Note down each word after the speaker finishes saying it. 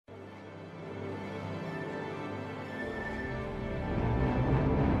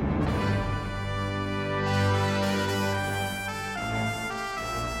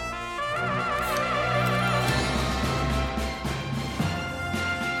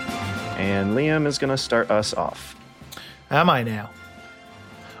And Liam is going to start us off. Am I now?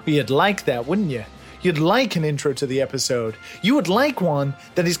 Well, you'd like that, wouldn't you? You'd like an intro to the episode. You would like one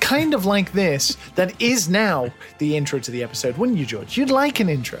that is kind of like this, that is now the intro to the episode, wouldn't you, George? You'd like an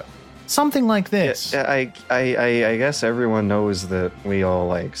intro. Something like this. Yeah, I guess everyone knows that we all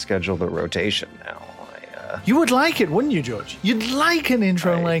like schedule the rotation now. You would like it, wouldn't you, George? You'd like an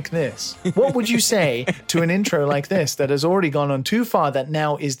intro like this. What would you say to an intro like this that has already gone on too far that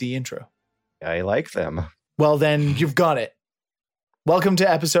now is the intro? I like them. Well, then you've got it. Welcome to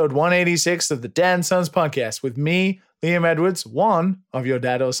episode 186 of the Dad and Sons podcast with me, Liam Edwards, one of your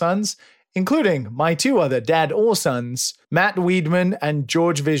dad or sons, including my two other dad or sons, Matt Weedman and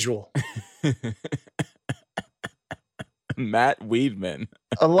George Visual. Matt Weedman.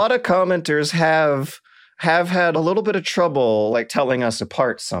 A lot of commenters have had a little bit of trouble like telling us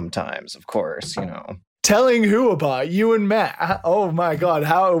apart sometimes, of course, you know. Telling who apart? You and Matt? Oh my God,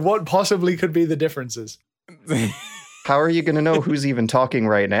 what possibly could be the differences? How are you going to know who's even talking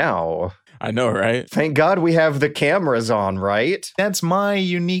right now? I know, right? Thank God we have the cameras on, right? That's my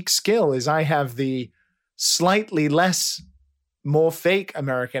unique skill, is I have the slightly more fake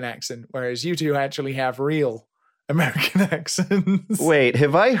American accent, whereas you two actually have real American accents. Wait,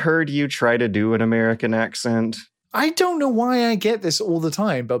 have I heard you try to do an American accent? I don't know why I get this all the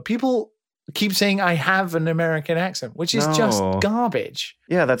time, but people keep saying I have an American accent, which is just garbage.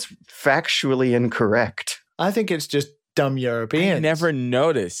 Yeah, that's factually incorrect. I think it's just dumb Europeans. I never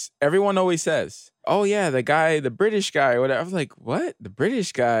notice. Everyone always says, oh yeah, the British guy, or whatever. I was like, what? The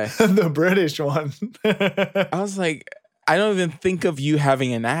British guy? The British one. I was like, I don't even think of you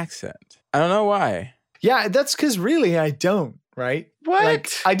having an accent. I don't know why. Yeah, that's because really I don't, right? What?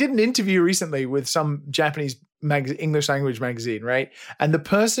 Like, I did an interview recently with some Japanese English language magazine, right? And the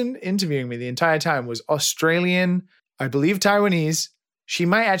person interviewing me the entire time was Australian, I believe Taiwanese. She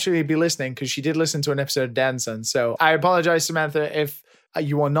might actually be listening because she did listen to an episode of Dad and Son. So I apologize, Samantha, if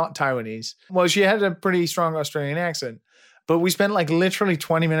you are not Taiwanese. Well, she had a pretty strong Australian accent, but we spent like literally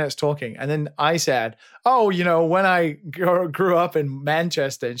 20 minutes talking. And then I said, oh, you know, when I grew up in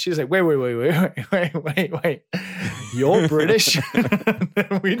Manchester, and she was like, wait. You're British?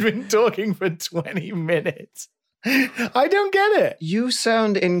 We'd been talking for 20 minutes. I don't get it. You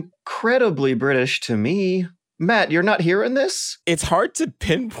sound incredibly British to me. Matt, you're not hearing this? It's hard to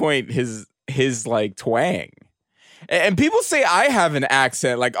pinpoint his like twang. And people say I have an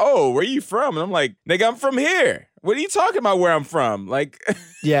accent, like, oh, where are you from? And I'm like, nigga, I'm from here. What are you talking about where I'm from? Like,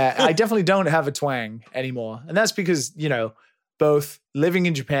 yeah, I definitely don't have a twang anymore. And that's because, you know, both living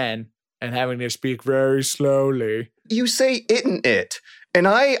in Japan and having to speak very slowly. You say "itn't it?" And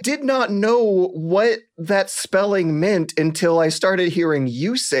I did not know what that spelling meant until I started hearing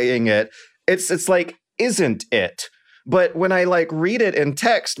you saying it. It's like, isn't it? But when I like read it in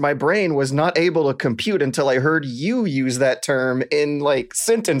text, my brain was not able to compute until I heard you use that term in like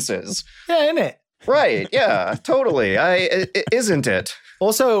sentences. Yeah, isn't it? Right. Yeah, totally. Isn't it?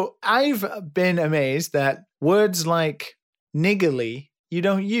 Also, I've been amazed that words like niggly you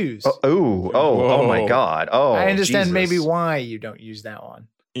don't use. Oh my God. Oh, I understand Jesus. maybe why you don't use that one.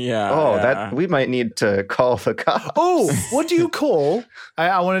 yeah. Oh, yeah. that we might need to call the cops. Oh, what do you call?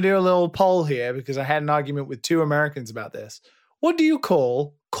 I want to do a little poll here because I had an argument with two Americans about this. What do you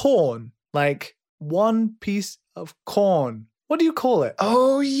call corn? Like one piece of corn. What do you call it?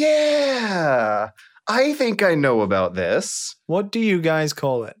 Oh, yeah. I think I know about this. What do you guys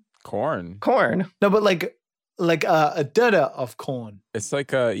call it? Corn. Corn. No, but like a dada of corn. It's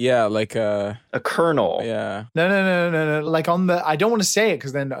like a kernel. yeah. No. Like on the, I don't want to say it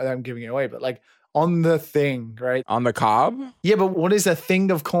because then I'm giving it away, but like on the thing, right? On the cob? Yeah, but what is a thing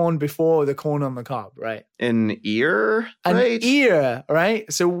of corn before the corn on the cob, right? An ear, An right? ear,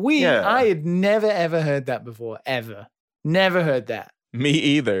 right? So I had never ever heard that before, ever. Never heard that. Me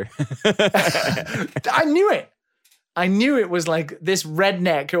either. I knew it. I knew it was like this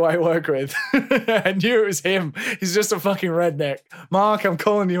redneck who I work with. I knew it was him. He's just a fucking redneck. Mark, I'm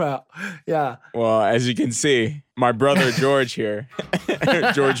calling you out. Yeah. Well, as you can see, my brother George here,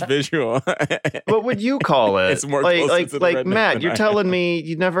 George Visual. What would you call it? It's more closer to the redneck Matt, than you're I telling am. me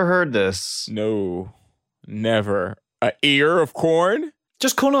you never heard this. No, never. An ear of corn?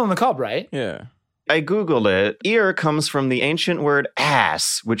 Just corn on the cob, right? Yeah. I Googled it. Ear comes from the ancient word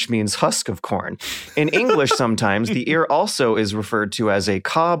ass, which means husk of corn. In English, sometimes the ear also is referred to as a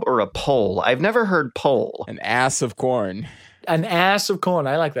cob or a pole. I've never heard pole. An ass of corn. An ass of corn.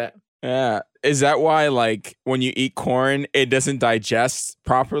 I like that. Yeah. Is that why, like, when you eat corn, it doesn't digest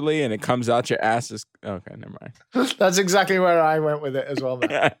properly and it comes out your ass? Okay, never mind. That's exactly where I went with it as well,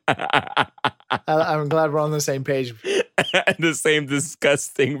 man. I'm glad we're on the same page. The same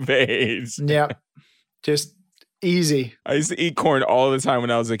disgusting page. Yep. Just easy. I used to eat corn all the time when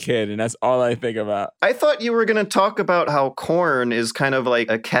I was a kid, and that's all I think about. I thought you were going to talk about how corn is kind of like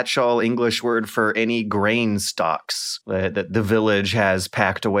a catch-all English word for any grain stocks that the village has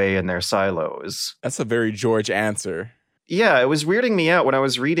packed away in their silos. That's a very George answer. Yeah, it was weirding me out when I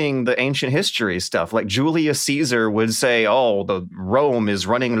was reading the ancient history stuff. Like Julius Caesar would say, oh, the Rome is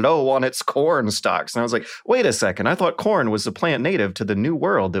running low on its corn stocks. And I was like, wait a second, I thought corn was a plant native to the New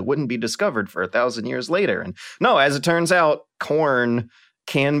World that wouldn't be discovered for 1,000 years later. And no, as it turns out, corn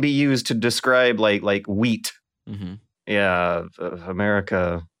can be used to describe like wheat. Mm-hmm. Yeah,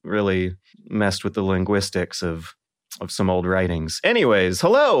 America really messed with the linguistics of some old writings. Anyways,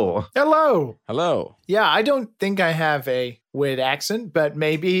 hello. Hello. Hello. Yeah, I don't think I have a weird accent, but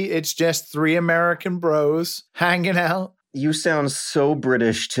maybe it's just three American bros hanging out. You sound so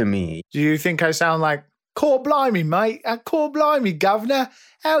British to me. Do you think I sound like, "Core blimey, mate. Core blimey, governor.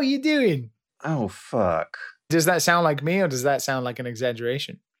 How you doing?" Oh, fuck. Does that sound like me or does that sound like an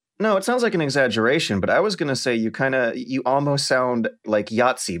exaggeration? No, it sounds like an exaggeration, but I was going to say you almost sound like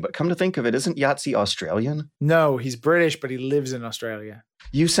Yahtzee, but come to think of it, isn't Yahtzee Australian? No, he's British, but he lives in Australia.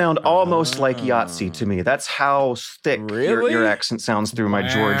 You sound almost like Yahtzee to me. That's how thick your accent sounds through my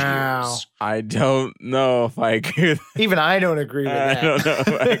George ears. I don't know if I agree. Even I don't agree with that. I don't know if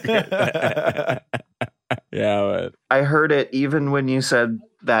I agree with that. Yeah, but I heard it even when you said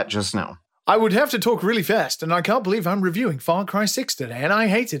that just now. I would have to talk really fast, and I can't believe I'm reviewing Far Cry 6 today, and I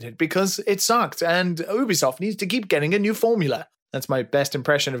hated it because it sucked, and Ubisoft needs to keep getting a new formula. That's my best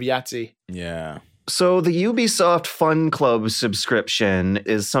impression of Yahtzee. Yeah. So the Ubisoft Fun Club subscription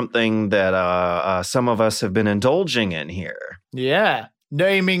is something that some of us have been indulging in here. Yeah.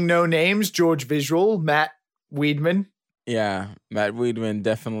 Naming no names, George Visual, Matt Weedman. Yeah, Matt Weedman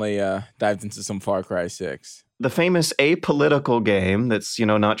definitely dived into some Far Cry 6. The famous apolitical game that's,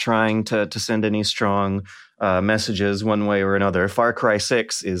 not trying to send any strong messages one way or another. Far Cry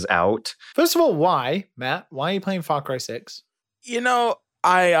 6 is out. First of all, why, Matt? Why are you playing Far Cry 6?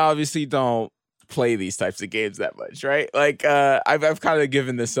 I obviously don't play these types of games that much, right? Like, I've kind of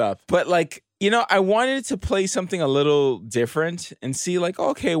given this up. But, like, I wanted to play something a little different and see, like,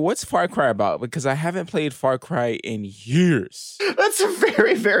 okay, what's Far Cry about? Because I haven't played Far Cry in years. That's a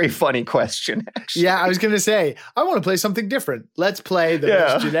very, very funny question, actually. Yeah, I was going to say, I want to play something different. Let's play the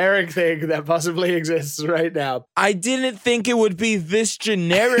most generic thing that possibly exists right now. I didn't think it would be this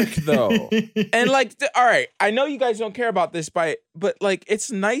generic, though. And, like, all right, I know you guys don't care about this, but, like,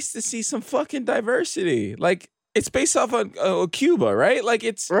 it's nice to see some fucking diversity. Like, it's based off of Cuba, right? Like,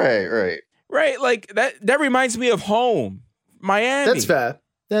 it's... Right. Right, like that reminds me of home, Miami. That's fair.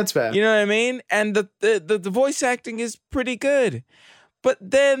 You know what I mean? And the voice acting is pretty good, but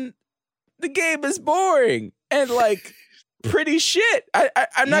then the game is boring and like pretty shit.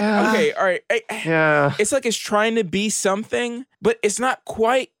 I'm not okay. All right, it's like it's trying to be something, but it's not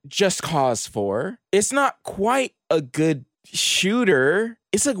quite Just Cause 4. It's not quite a good shooter.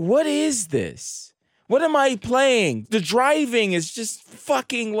 It's like, what is this? What am I playing? The driving is just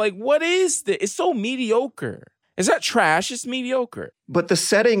fucking like, what is this? It's so mediocre. Is that trash? It's mediocre. But the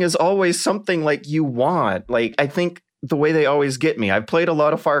setting is always something like you want. Like, I think the way they always get me, I've played a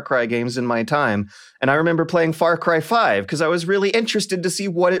lot of Far Cry games in my time, and I remember playing Far Cry 5 because I was really interested to see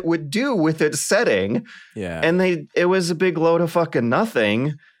what it would do with its setting. Yeah. And it was a big load of fucking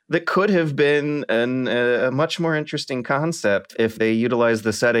nothing. That could have been a much more interesting concept if they utilized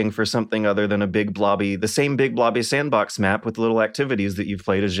the setting for something other than the same big blobby sandbox map with little activities that you've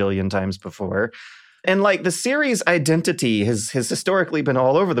played a zillion times before. And like the series identity has historically been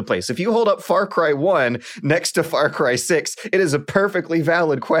all over the place. If you hold up Far Cry 1 next to Far Cry 6, it is a perfectly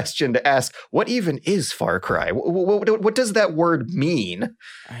valid question to ask, what even is Far Cry? What does that word mean?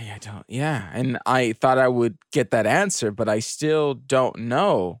 I don't, and I thought I would get that answer, but I still don't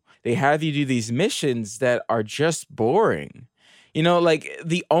know. They have you do these missions that are just boring. Like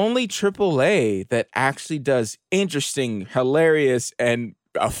the only AAA that actually does interesting, hilarious, and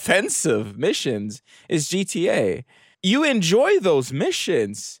offensive missions is GTA. You enjoy those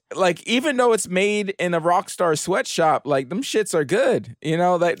missions. Like, even though it's made in a Rockstar sweatshop, like, them shits are good.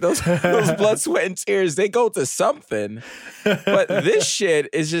 Like, those blood, sweat, and tears, they go to something. But this shit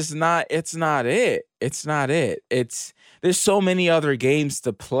is just not, it's not it. It's not it. There's so many other games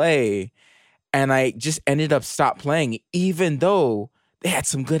to play, and I just ended up stop playing, even though they had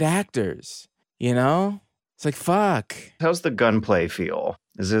some good actors, It's like, fuck. How's the gunplay feel?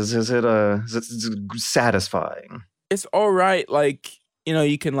 Is it satisfying? It's all right. Like,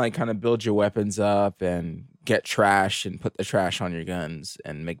 you can like kind of build your weapons up and get trash and put the trash on your guns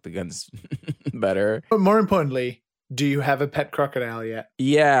and make the guns better. But more importantly, do you have a pet crocodile yet?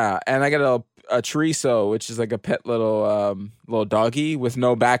 Yeah, and I got a chorizo, which is like a pet little doggy with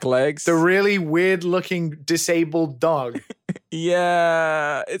no back legs. The really weird looking disabled dog.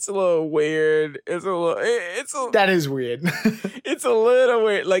 Yeah, it's a little weird. That is weird. It's a little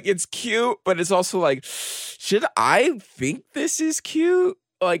weird. Like, it's cute, but it's also like, should I think this is cute?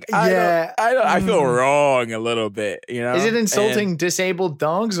 Like, I feel wrong a little bit, Is it insulting disabled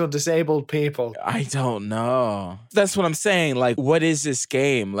dogs or disabled people? I don't know. That's what I'm saying. Like, what is this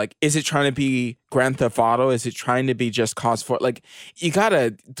game? Like, is it trying to be Grand Theft Auto? Is it trying to be Just Cause 4? Like, you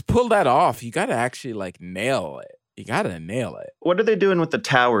gotta pull that off. You gotta actually like nail it. You gotta nail it. What are they doing with the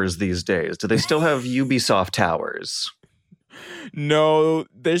towers these days? Do they still have Ubisoft towers? No,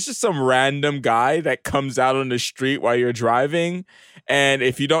 there's just some random guy that comes out on the street while you're driving. And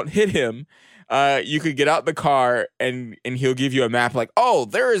if you don't hit him, you could get out the car and he'll give you a map like, oh,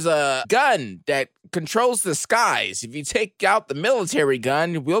 there is a gun that controls the skies. If you take out the military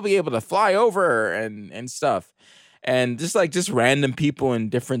gun, we'll be able to fly over and stuff. And just random people in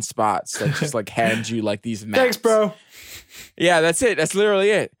different spots that just like hand you like these maps. Thanks, bro. Yeah, that's it. That's literally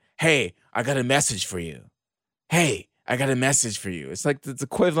it. Hey, I got a message for you. Hey, I got a message for you. It's like the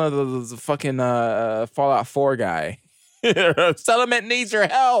equivalent of the fucking Fallout 4 guy. Settlement needs your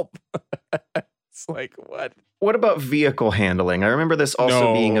help. It's like, what? What about vehicle handling? I remember this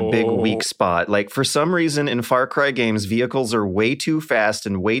also being a big weak spot. Like, for some reason in Far Cry games, vehicles are way too fast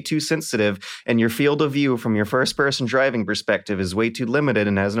and way too sensitive, and your field of view from your first-person driving perspective is way too limited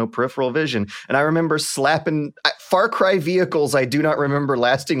and has no peripheral vision. And I remember slapping Far Cry vehicles. I do not remember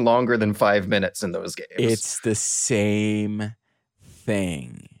lasting longer than 5 minutes in those games. It's the same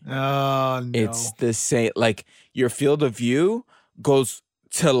thing. Oh, no. It's the same. Like, your field of view goes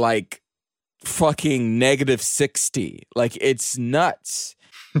to like fucking -60. Like, it's nuts.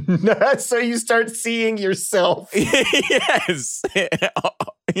 So you start seeing yourself. Yes.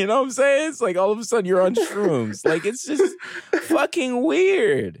 You know what I'm saying? It's like all of a sudden you're on shrooms. Like, it's just fucking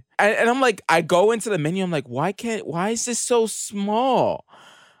weird. And I'm like, I go into the menu, I'm like, why is this so small?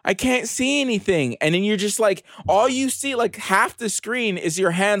 I can't see anything. And then you're just like, all you see, like half the screen is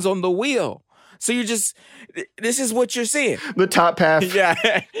your hands on the wheel. So this is what you're seeing. The top half. Yeah.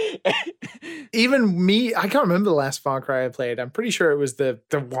 Even me, I can't remember the last Far Cry I played. I'm pretty sure it was the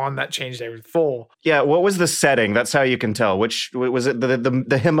one that changed every 4. Yeah, what was the setting? That's how you can tell. Which was it?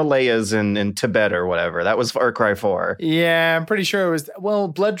 The Himalayas in Tibet or whatever. That was Far Cry 4. Yeah, I'm pretty sure it was. Well,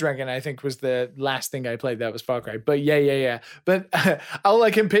 Blood Dragon, I think, was the last thing I played that was Far Cry. But yeah. But all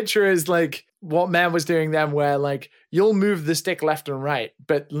I can picture is like what Matt was doing then, where like you'll move the stick left and right,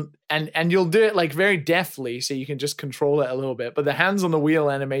 but and you'll do it like very deftly, so you can just control it a little bit. But the hands on the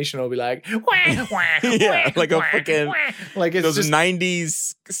wheel animation will be like, yeah, like a fucking like it's those just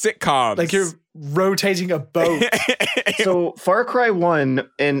 90s sitcoms. like you're rotating a boat. So Far Cry 1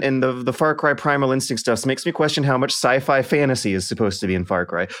 and the Far Cry Primal Instinct stuff makes me question how much sci-fi fantasy is supposed to be in Far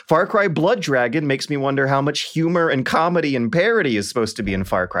Cry. Far Cry Blood Dragon makes me wonder how much humor and comedy and parody is supposed to be in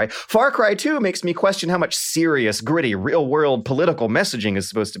Far Cry. Far Cry 2 makes me question how much serious, gritty, real-world political messaging is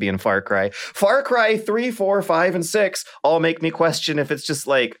supposed to be in Far Cry. Far Cry 3, 4, 5, and 6 all make me question if it's just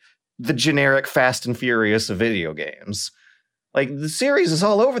like the generic Fast and Furious of video games. Like, the series is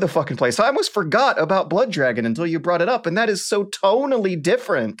all over the fucking place. I almost forgot about Blood Dragon until you brought it up, and that is so tonally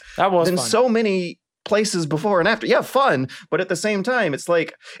different than fun. So many places before and after. Yeah, fun, but at the same time, it's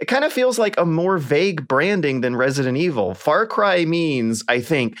like, it kind of feels like a more vague branding than Resident Evil. Far Cry means, I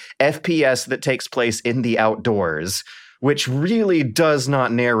think, FPS that takes place in the outdoors, which really does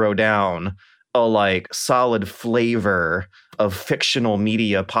not narrow down a, like, solid flavor of fictional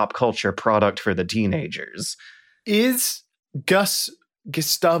media pop culture product for the teenagers. Is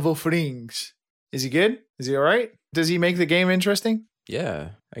Gustavo Frings, is he good? Is he all right? Does he make the game interesting?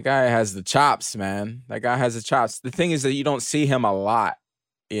 Yeah, that guy has the chops, man. That guy has the chops. The thing is that you don't see him a lot,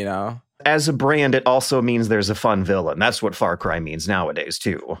 you know? As a brand, it also means there's a fun villain. That's what Far Cry means nowadays,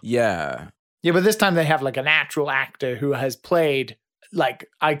 too. Yeah. Yeah, but this time they have like an actual actor who has played like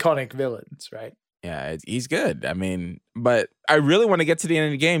iconic villains, right? Yeah, he's good. I mean, but I really want to get to the end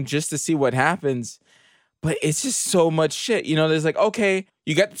of the game just to see what happens. But it's just so much shit. You know, there's like, okay,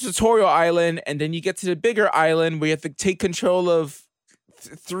 you get the tutorial island, and then you get to the bigger island where you have to take control of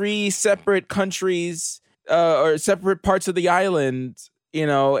 3 separate countries or separate parts of the island, you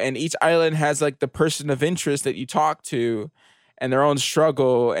know, and each island has like the person of interest that you talk to and their own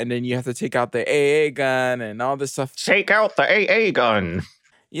struggle. And then you have to take out the AA gun and all this stuff. Take out the AA gun.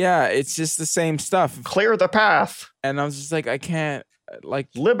 Yeah, it's just the same stuff. Clear the path. And I was just like, I can't, like...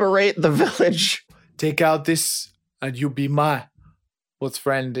 Liberate the village. Take out this and you be my... What's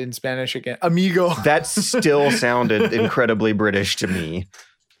friend in Spanish again? Amigo. That still sounded incredibly British to me.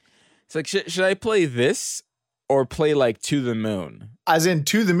 It's like, should I play this or play like To the Moon? As in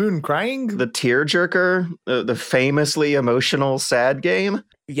To the Moon crying? The tearjerker, the famously emotional sad game.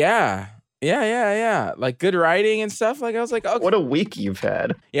 Yeah. Like good writing and stuff. Like I was like, okay. What a week you've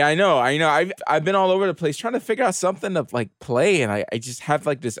had. Yeah, I know. I've been all over the place trying to figure out something to like play, and I just have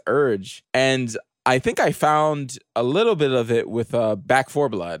like this urge. And I think I found a little bit of it with Back 4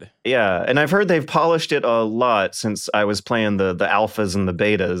 Blood. Yeah, and I've heard they've polished it a lot since I was playing the alphas and the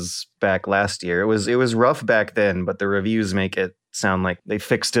betas back last year. It was rough back then, but the reviews make it sound like they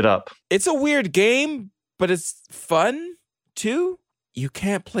fixed it up. It's a weird game, but it's fun too. You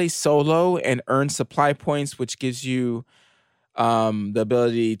can't play solo and earn supply points, which gives you the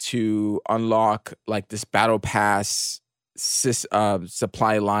ability to unlock like this battle pass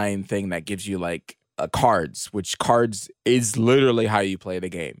supply line thing that gives you like cards, which cards is literally how you play the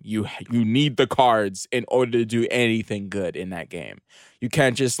game. You need the cards in order to do anything good in that game. You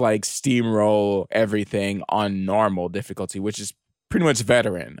can't just like steamroll everything on normal difficulty, which is pretty much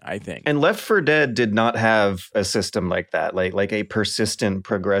veteran, I think. And Left 4 Dead did not have a system like that, like a persistent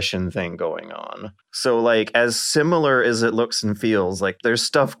progression thing going on. So like as similar as it looks and feels, like there's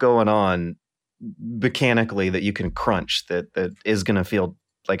stuff going on mechanically that you can crunch that is going to feel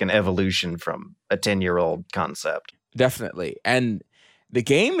like an evolution from a 10-year-old concept. Definitely. And the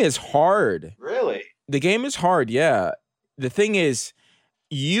game is hard. Really? The game is hard, yeah. The thing is,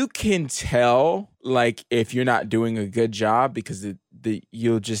 you can tell like if you're not doing a good job because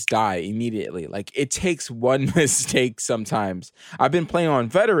you'll just die immediately. Like it takes one mistake sometimes. I've been playing on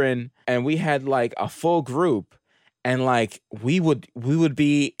veteran and we had like a full group. And like we would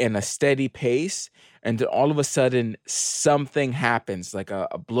be in a steady pace, and then all of a sudden something happens. Like a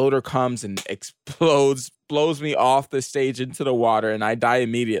bloater comes and explodes, blows me off the stage into the water, and I die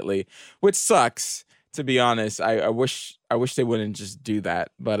immediately, which sucks. To be honest, I wish they wouldn't just do that.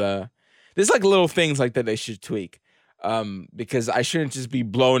 But there's like little things like that they should tweak. Because I shouldn't just be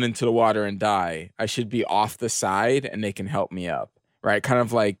blown into the water and die. I should be off the side, and they can help me up. Right, kind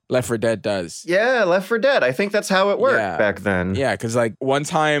of like Left 4 Dead does. Yeah, Left 4 Dead. I think that's how it worked back then. Yeah, because like one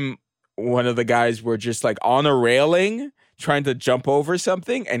time, one of the guys were just like on a railing trying to jump over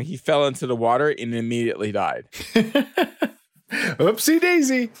something, and he fell into the water and immediately died. Oopsie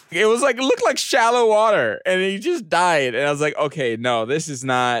daisy. It was like, it looked like shallow water, and he just died. And I was like, okay, no, this is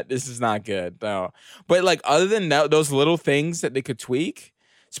not good. No. But like other than that, those little things that they could tweak,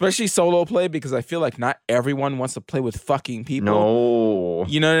 especially solo play, because I feel like not everyone wants to play with fucking people. No.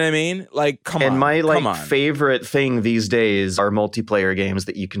 You know what I mean? Like, come on. And my favorite thing these days are multiplayer games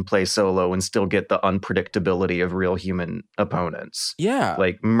that you can play solo and still get the unpredictability of real human opponents. Yeah.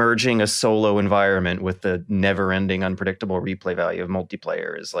 Like merging a solo environment with the never-ending unpredictable replay value of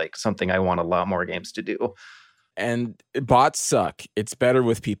multiplayer is like something I want a lot more games to do. And bots suck. It's better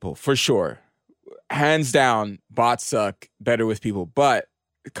with people, for sure. Hands down, bots suck. Better with people. But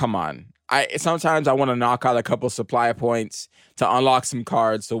come on. Sometimes I want to knock out a couple supply points to unlock some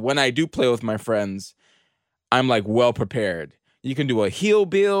cards. So when I do play with my friends, I'm like well prepared. You can do a heal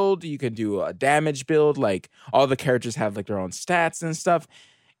build. You can do a damage build. Like all the characters have like their own stats and stuff.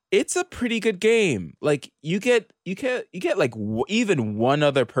 It's a pretty good game. Like you get like even one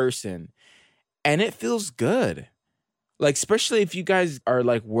other person, and it feels good. Like especially if you guys are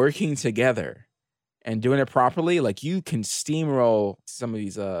like working together and doing it properly, like you can steamroll some of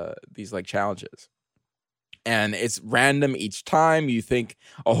these like challenges. And it's random each time. You think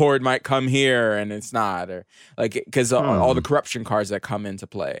a horde might come here and it's not, or like, because all the corruption cards that come into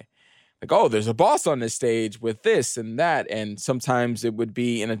play. Like, oh, there's a boss on this stage with this and that. And sometimes it would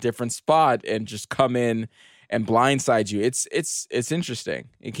be in a different spot and just come in and blindside you. It's interesting.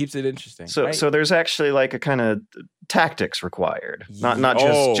 It keeps it interesting. So there's actually like a kind of tactics required, not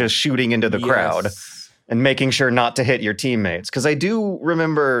just shooting into the crowd and making sure not to hit your teammates. Because I do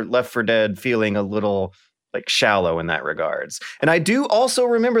remember Left 4 Dead feeling a little like shallow in that regards. And I do also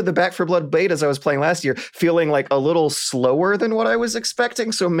remember the Back 4 Blood betas I was playing last year feeling like a little slower than what I was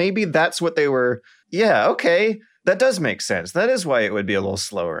expecting. So maybe that's what they were. Yeah, okay. That does make sense. That is why it would be a little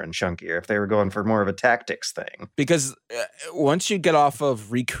slower and chunkier if they were going for more of a tactics thing. Because once you get off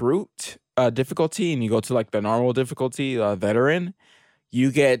of recruit difficulty and you go to like the normal difficulty, veteran, you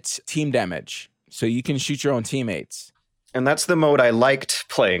get team damage. So you can shoot your own teammates. And that's the mode I liked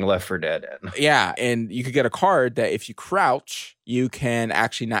playing Left 4 Dead in. Yeah, and you could get a card that if you crouch, you can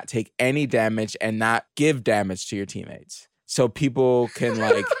actually not take any damage and not give damage to your teammates. so people can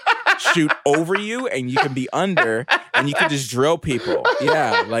like shoot over you and you can be under and you can just drill people.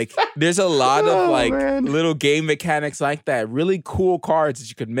 Yeah, like there's a lot of like little game mechanics like that. Really cool cards that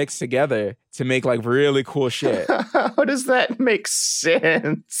you could mix together to make like really cool shit. How does that make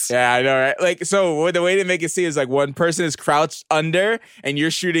sense? Yeah, I know, right? Like, so the way to make it seem is like one person is crouched under and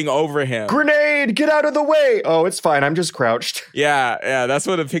you're shooting over him. Grenade, get out of the way. Oh, it's fine. I'm just crouched. Yeah, that's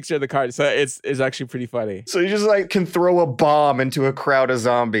what a picture of the card. So it's actually pretty funny. So you just like can throw a bomb into a crowd of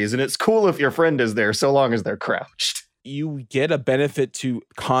zombies, and it's cool if your friend is there, so long as they're crouched. You get a benefit to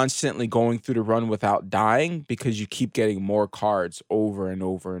constantly going through the run without dying because you keep getting more cards over and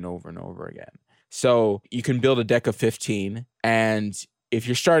over and over and over again. So you can build a deck of 15, and if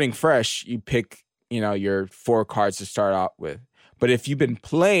you're starting fresh, you pick, your 4 cards to start out with. But if you've been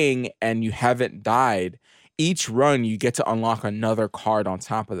playing and you haven't died, each run you get to unlock another card on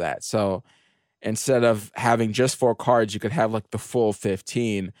top of that. So instead of having just 4 cards, you could have like the full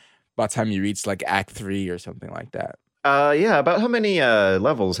 15 by the time you reach like Act 3 or something like that. Yeah, about how many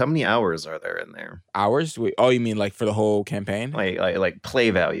levels, how many hours are there in there? Hours? Oh, you mean like for the whole campaign? Like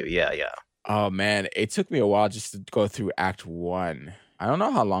play value, yeah. Oh man, it took me a while just to go through Act 1. I don't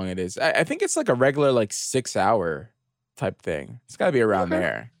know how long it is. I think it's like a regular like 6-hour type thing. It's got to be around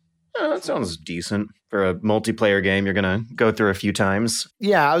there. Oh, that sounds decent. For a multiplayer game, you're going to go through a few times.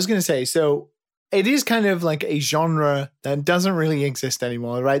 Yeah, I was going to say, so it is kind of like a genre that doesn't really exist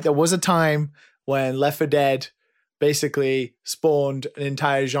anymore, right? There was a time when Left 4 Dead basically spawned an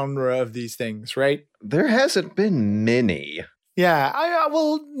entire genre of these things, right? There hasn't been many. Yeah,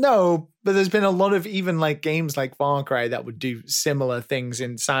 no, but there's been a lot of even like games like Far Cry that would do similar things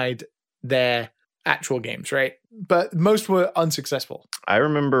inside their actual games, right? But most were unsuccessful. I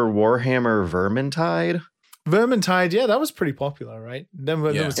remember Warhammer Vermintide. Vermintide, yeah, that was pretty popular, right? Then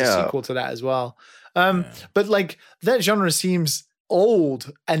there was a sequel to that as well. But like that genre seems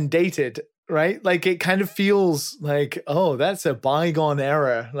old and dated, right? Like it kind of feels like, oh, that's a bygone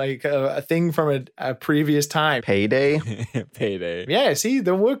era, like a thing from a previous time. Payday. Payday. Yeah, see,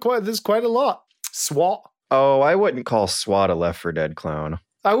 there's quite a lot. SWAT. Oh, I wouldn't call SWAT a Left 4 Dead clone.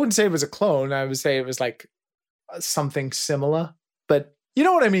 I wouldn't say it was a clone. I would say it was like something similar. But you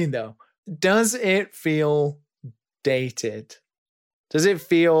know what I mean, though? Does it feel dated? Does it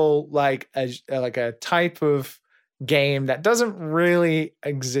feel like a type of game that doesn't really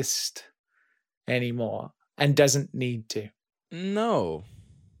exist anymore and doesn't need to? No.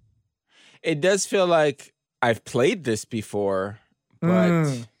 It does feel like I've played this before,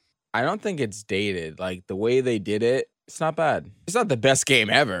 but I don't think it's dated. Like the way they did it, it's not bad. It's not the best game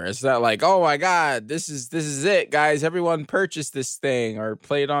ever. It's not like, oh my God, this is it, guys. Everyone purchase this thing or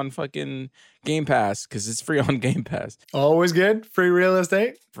play it on fucking Game Pass because it's free on Game Pass. Always good. Free real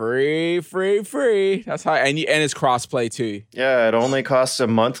estate. Free. That's how, and it's crossplay too. Yeah, it only costs a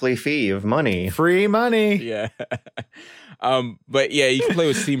monthly fee of money. Free money. Yeah. But yeah, you can play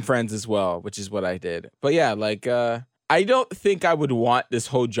with Steam friends as well, which is what I did. But yeah, like, I don't think I would want this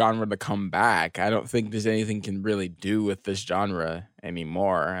whole genre to come back. I don't think there's anything you can really do with this genre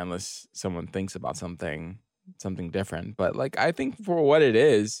anymore unless someone thinks about something different. But like, I think for what it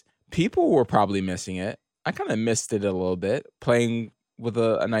is, people were probably missing it. I kind of missed it a little bit, playing with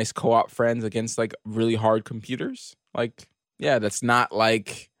a nice co-op friends against like really hard computers. Like, yeah, that's not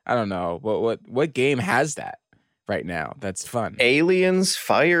like, I don't know, what game has that right now that's fun? Aliens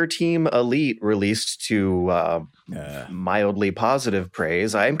Fireteam Elite released to mildly positive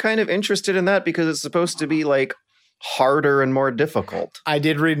praise. I'm kind of interested in that because it's supposed to be like harder and more difficult. I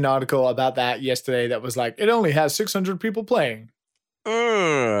did read an article about that yesterday that was like, it only has 600 people playing.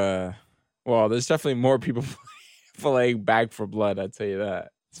 Well, there's definitely more people playing Back 4 Blood, I'd tell you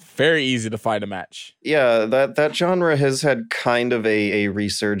that. It's very easy to find a match. Yeah, that genre has had kind of a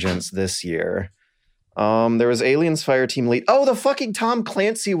resurgence this year. There was Aliens Fireteam Elite. Oh, the fucking Tom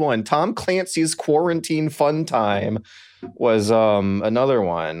Clancy one. Tom Clancy's Quarantine Fun Time was another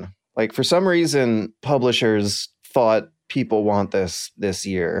one. Like for some reason, publishers thought people want this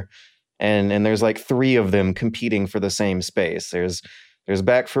year. And there's like 3 of them competing for the same space. There's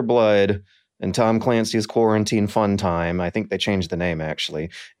Back 4 Blood and Tom Clancy's Quarantine Fun Time. I think they changed the name actually.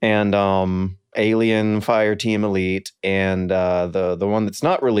 And Alien Fireteam Elite, and the one that's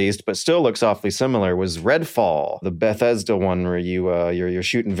not released but still looks awfully similar was Redfall, the Bethesda one where you're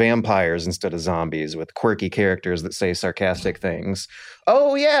shooting vampires instead of zombies with quirky characters that say sarcastic things.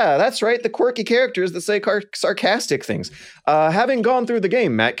 Oh yeah, that's right, the quirky characters that say sarcastic things. Having gone through the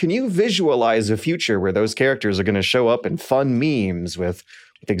game, Matt, can you visualize a future where those characters are going to show up in fun memes with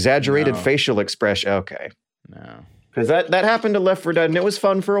exaggerated facial expression? Okay. No. Because that happened to Left 4 Dead, and it was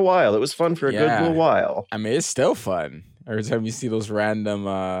fun for a while. It was fun for a good little while. I mean, it's still fun. Every time you see those random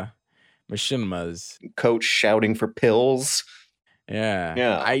machinimas. Coach shouting for pills.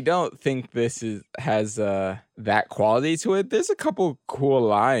 Yeah. I don't think this has that quality to it. There's a couple cool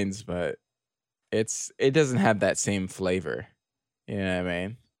lines, but it doesn't have that same flavor. You know what I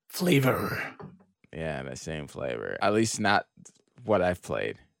mean? Flavor. Yeah, the same flavor. At least not what I've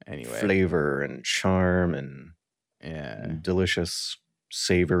played anyway. Flavor and charm and delicious,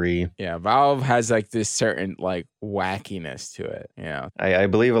 savory. Yeah, Valve has like this certain like wackiness to it. Yeah, I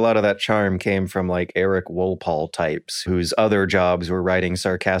believe a lot of that charm came from like Eric Wolpaw types whose other jobs were writing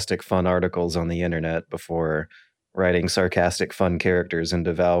sarcastic, fun articles on the internet before writing sarcastic, fun characters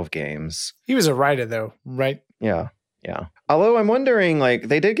into Valve games. He was a writer though, right? Yeah. Although I'm wondering, like,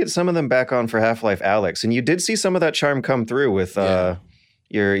 they did get some of them back on for Half-Life Alyx, and you did see some of that charm come through with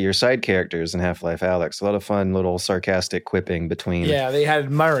your side characters in Half-Life Alyx. A lot of fun little sarcastic quipping between. Yeah, they had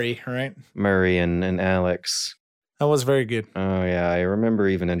Murray, right? Murray and Alex. That was very good. Oh, yeah. I remember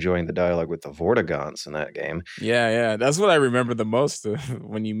even enjoying the dialogue with the Vortigaunts in that game. Yeah. That's what I remember the most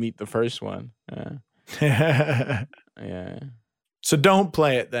when you meet the first one. Yeah. So don't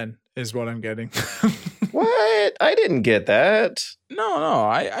play it then, is what I'm getting. What? I didn't get that. No.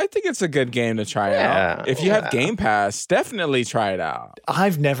 I think it's a good game to try out. If you have Game Pass, definitely try it out.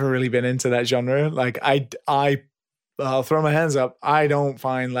 I've never really been into that genre. Like I'll throw my hands up. I don't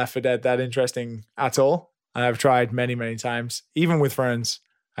find Left 4 Dead that interesting at all. I've tried many, many times, even with friends.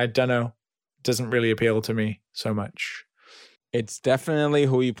 I don't know. It doesn't really appeal to me so much. It's definitely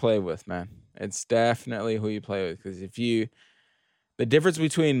who you play with, man. It's definitely who you play with. Because the difference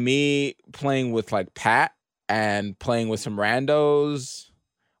between me playing with like Pat and playing with some randos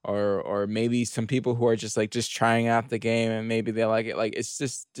or maybe some people who are just trying out the game and maybe they like it, like it's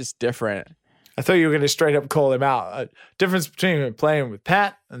just different. I thought you were going to straight up call him out. Difference between playing with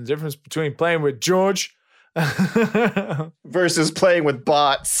Pat and the difference between playing with George versus playing with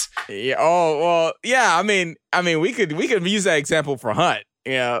bots. Yeah. Oh, well, yeah. I mean, we could use that example for Hunt.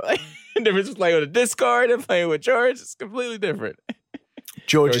 You know, the difference between playing with a Discord and playing with George is completely different.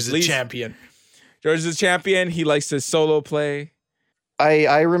 George is a champion. George is a champion. He likes to solo play.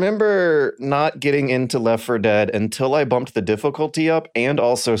 I remember not getting into Left 4 Dead until I bumped the difficulty up and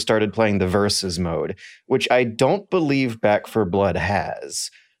also started playing the versus mode, which I don't believe Back 4 Blood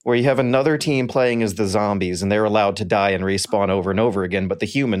has, where you have another team playing as the zombies and they're allowed to die and respawn over and over again, but the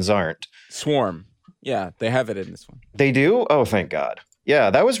humans aren't. Swarm. Yeah, they have it in this one. They do? Oh, thank God.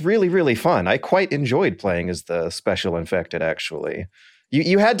 Yeah, that was really, really fun. I quite enjoyed playing as the special infected, actually.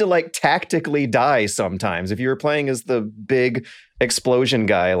 You had to like tactically die sometimes. If you were playing as the big explosion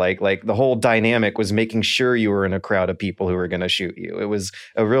guy, like the whole dynamic was making sure you were in a crowd of people who were going to shoot you. It was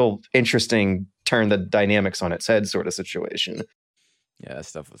a real interesting turn the dynamics on its head sort of situation. Yeah, that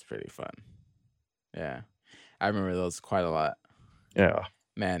stuff was pretty fun. Yeah, I remember those quite a lot. Yeah.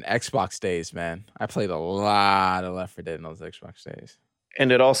 Man, Xbox days, man. I played a lot of Left 4 Dead in those Xbox days.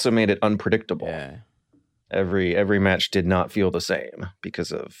 And it also made it unpredictable. Yeah. Every match did not feel the same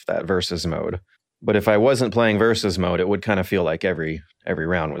because of that versus mode. But if I wasn't playing versus mode, it would kind of feel like every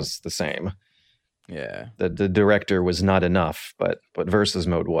round was the same. Yeah. The director was not enough, but versus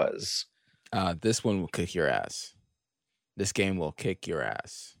mode was. This one will kick your ass. This game will kick your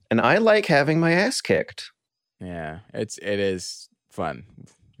ass. And I like having my ass kicked. Yeah, it is fun.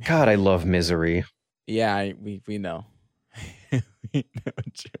 God, I love misery. Yeah, we know. We know,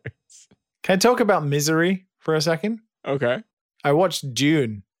 Jared. Can I talk about misery for a second? Okay. I watched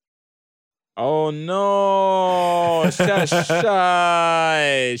Dune. Oh no! Shush!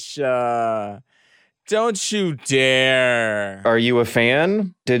 Don't you dare! Are you a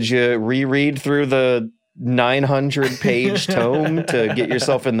fan? Did you reread through the 900-page tome to get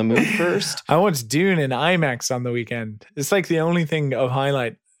yourself in the mood first? I watched Dune in IMAX on the weekend. It's like the only thing of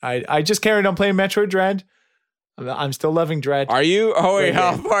highlight. I just carried on playing Metroid Dread. I'm still loving Dread. Are you? Oh wait,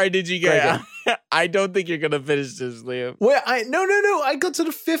 how far did you get? I don't think you're gonna finish this, Liam. Wait, no. I got to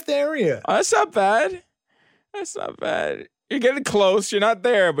the 5th area. Oh, that's not bad. That's not bad. You're getting close. You're not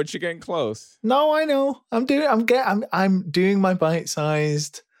there, but you're getting close. No, I know. I'm doing my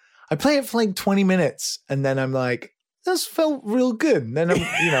bite-sized. I play it for like 20 minutes, and then I'm like, this felt real good. And then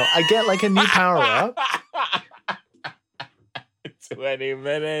I get like a new power up. 20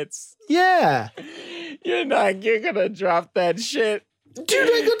 minutes. Yeah. You're gonna drop that shit. Dude,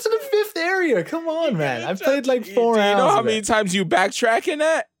 I got to the 5th area. Come on, man. I played like 4 hours. Do you know how many times you backtrack in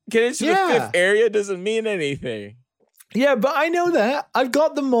that? Getting to the 5th area doesn't mean anything. Yeah, but I know that. I've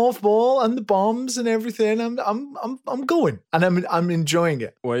got the morph ball and the bombs and everything. I'm going. And I'm enjoying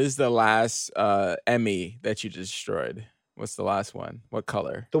it. What is the last Emmy that you destroyed? What's the last one? What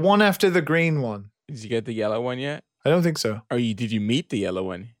color? The one after the green one. Did you get the yellow one yet? I don't think so. Or did you meet the yellow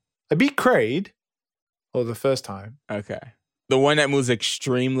one? I beat Kraid. Or the first time. Okay. The one that moves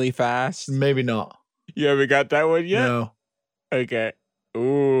extremely fast? Maybe not. You haven't got that one yet? No. Okay.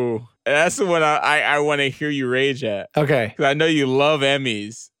 Ooh. That's the one I want to hear you rage at. Okay. Because I know you love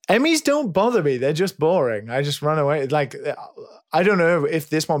Emmys. Emmys don't bother me. They're just boring. I just run away. Like, I don't know if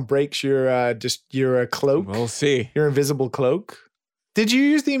this one breaks your cloak. We'll see. Your invisible cloak. Did you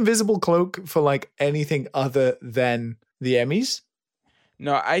use the invisible cloak for like anything other than the Emmys?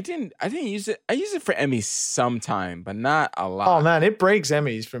 No, I didn't use it. I use it for Emmys sometime, but not a lot. Oh man, it breaks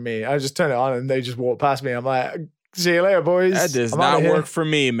Emmys for me. I just turn it on and they just walk past me. I'm like, see you later, boys. That does not work for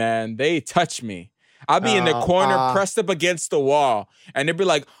me, man. They touch me. I'll be in the corner pressed up against the wall. And they'd be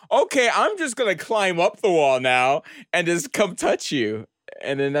like, okay, I'm just going to climb up the wall now and just come touch you.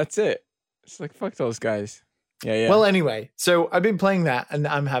 And then that's it. It's like, fuck those guys. Yeah. Well, anyway, so I've been playing that and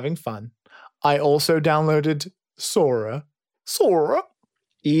I'm having fun. I also downloaded Sora.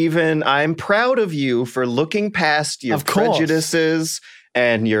 Even I'm proud of you for looking past your prejudices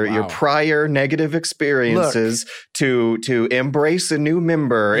and your prior negative experiences to embrace a new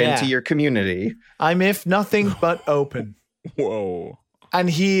member into your community. I'm if nothing but open. Whoa. And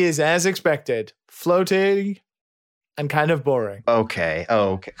he is, as expected, floating and kind of boring. Okay.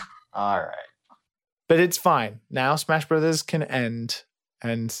 All right. But it's fine. Now Smash Brothers can end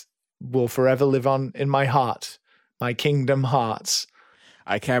and will forever live on in my heart, my Kingdom Hearts.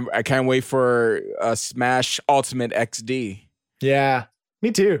 I can't wait for Smash Ultimate XD. Yeah,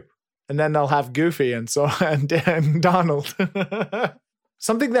 me too. And then they'll have Goofy and Donald.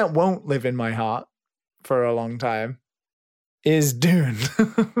 Something that won't live in my heart for a long time is Dune.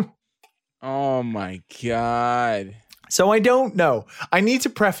 Oh my God. So I don't know. I need to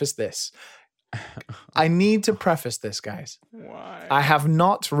preface this. Guys. Why? I have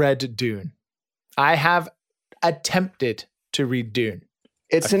not read Dune. I have attempted to read Dune.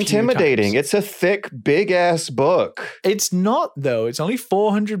 It's intimidating. It's a thick, big-ass book. It's not, though. It's only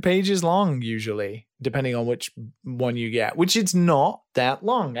 400 pages long, usually, depending on which one you get, which it's not that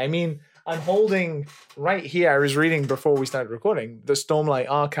long. I mean, I'm holding right here, I was reading before we started recording, the Stormlight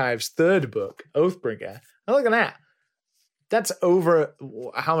Archives third book, Oathbringer. Now look at that. That's over,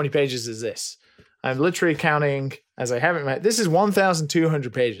 how many pages is this? I'm literally counting, as I have it in my, this is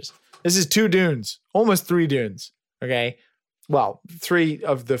 1,200 pages. This is 2 Dunes, almost 3 Dunes, okay? Well, 3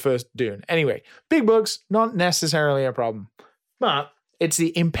 of the first Dune. Anyway, big books, not necessarily a problem. But it's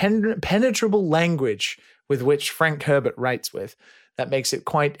the impenetrable language with which Frank Herbert writes with that makes it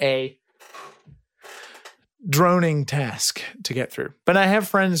quite a droning task to get through. But I have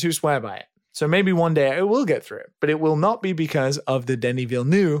friends who swear by it. So maybe one day I will get through it. But it will not be because of the Denis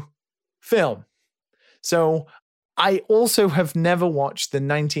Villeneuve film. So I also have never watched the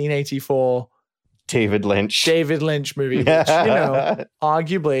 1984 David Lynch movie, which,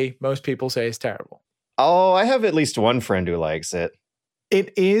 arguably most people say is terrible. Oh, I have at least one friend who likes it.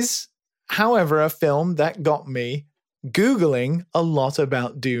 It is, however, a film that got me Googling a lot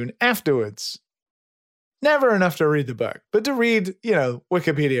about Dune afterwards. Never enough to read the book, but to read,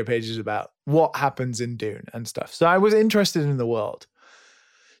 Wikipedia pages about what happens in Dune and stuff. So I was interested in the world.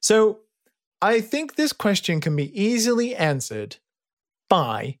 So I think this question can be easily answered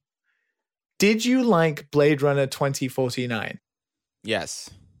by, did you like Blade Runner 2049? Yes.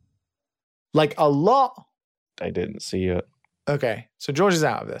 Like a lot? I didn't see it. Okay, so George is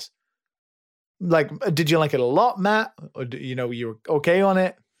out of this. Like, did you like it a lot, Matt? Or, you were okay on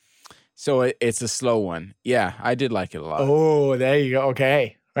it? So it's a slow one. Yeah, I did like it a lot. Oh, there you go.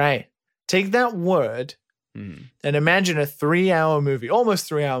 Okay, right. Take that word and imagine a 3-hour movie, almost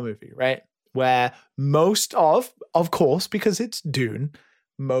 3-hour movie, right? Where most of course, because it's Dune,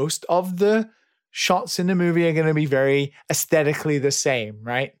 most of the shots in the movie are going to be very aesthetically the same,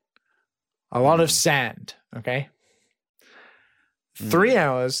 right? A lot of sand, okay? 3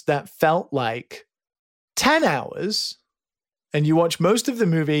 hours that felt like 10 hours, and you watch most of the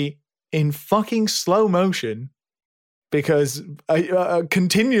movie in fucking slow motion because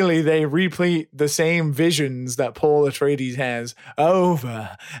continually they repeat the same visions that Paul Atreides has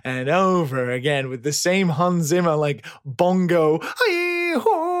over and over again with the same Hans Zimmer like bongo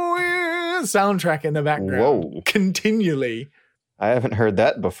soundtrack in the background. Whoa. Continually. I haven't heard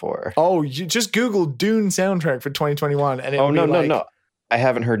that before. Oh, you just Google Dune soundtrack for 2021 and it'll no. I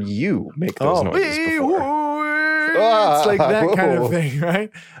haven't heard you make those noises before. It's like that kind of thing,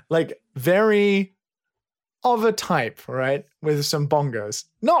 right? Like very of a type, right? With some bongos.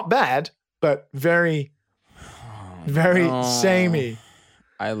 Not bad, but very samey.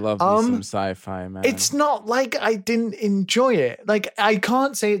 I love me some sci-fi, man. It's not like I didn't enjoy it. Like, I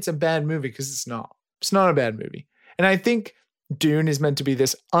can't say it's a bad movie because it's not. It's not a bad movie. And I think Dune is meant to be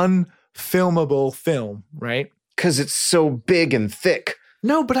this unfilmable film, right? Because it's so big and thick.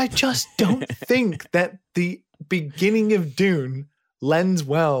 No, but I just don't think that the beginning of Dune lends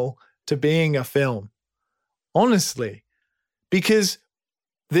well to being a film. Honestly. Because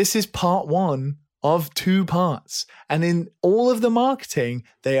this is part one of 2 parts. And in all of the marketing,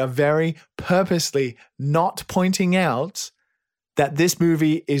 they are very purposely not pointing out that this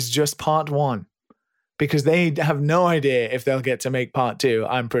movie is just part 1. Because they have no idea if they'll get to make part 2,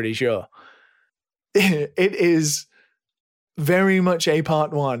 I'm pretty sure. It is very much a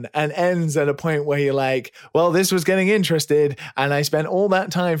part 1 and ends at a point where you're like, well, this was getting interested and I spent all that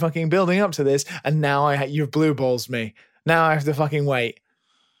time fucking building up to this and now you've blue balls me. Now I have to fucking wait.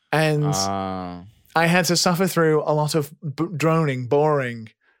 And I had to suffer through a lot of droning, boring,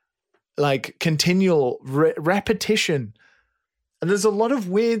 like continual repetition. And there's a lot of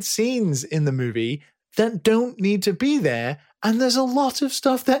weird scenes in the movie that don't need to be there. And there's a lot of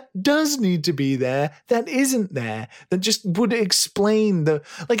stuff that does need to be there that isn't there, that just would explain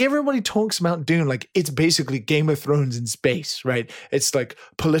like everybody talks about Dune, like it's basically Game of Thrones in space, right? It's like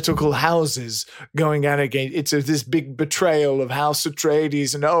political houses going out against, it's this big betrayal of House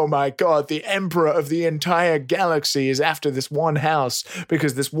Atreides and oh my God, the emperor of the entire galaxy is after this one house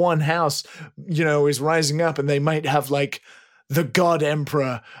because this one house, is rising up and they might have like the God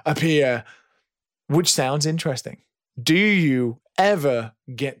Emperor appear, which sounds interesting. Do you ever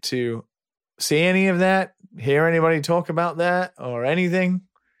get to see any of that? Hear anybody talk about that or anything?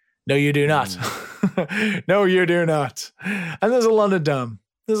 No, you do not. No, you do not. And there's a lot of dumb.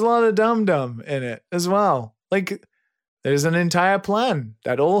 There's a lot of dumb in it as well. Like, there's an entire plan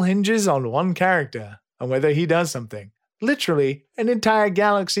that all hinges on one character and whether he does something. Literally, an entire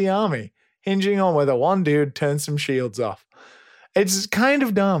galaxy army hinging on whether one dude turns some shields off. It's kind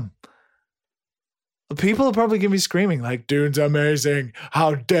of dumb. People are probably going to be screaming like, Dune's amazing.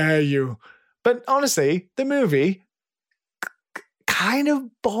 How dare you? But honestly, the movie, kind of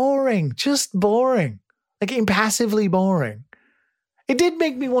boring. Just boring. Like impassively boring. It did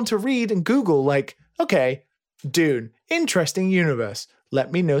make me want to read and Google like, okay, Dune, interesting universe.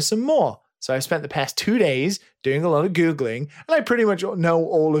 Let me know some more. So I spent the past 2 days doing a lot of Googling and I pretty much know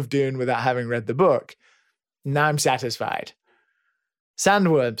all of Dune without having read the book. Now I'm satisfied.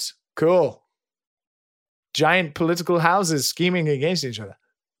 Sandworms, cool. Giant political houses scheming against each other.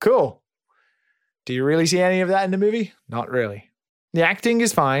 Cool. Do you really see any of that in the movie? Not really. The acting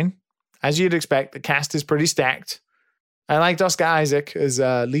is fine. As you'd expect, the cast is pretty stacked. I liked Oscar Isaac as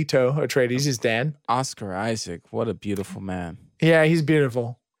Leto Atreides, his dad. Oscar Isaac, what a beautiful man. Yeah, he's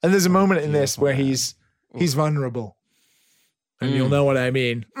beautiful. And there's a moment in this where he's vulnerable. And you'll know what I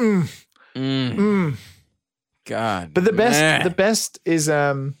mean. God. But the best is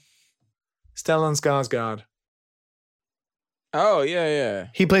Stellan Skarsgård. Oh, yeah.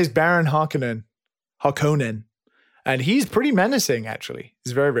 He plays Baron Harkonnen. And he's pretty menacing, actually.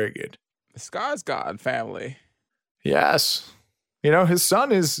 He's very, very good. The Skarsgård family. Yes. His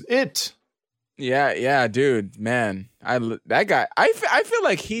son is it. Yeah, dude, man. That guy, I feel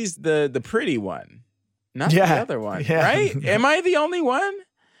like he's the pretty one. Not the other one, right? Am I the only one?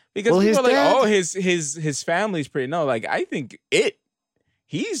 Because people are like, oh, his family's pretty. No, like, I think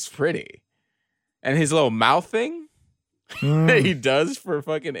he's pretty. And his little mouth thing that he does for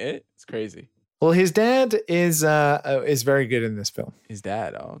fucking it. It's crazy. Well, his dad is very good in this film. His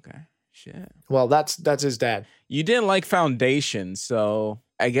dad? Oh, okay. Shit. Well, that's his dad. You didn't like Foundation, so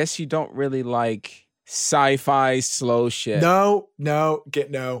I guess you don't really like sci-fi slow shit. No.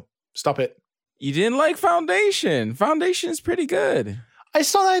 Stop it. You didn't like Foundation. Foundation's pretty good. I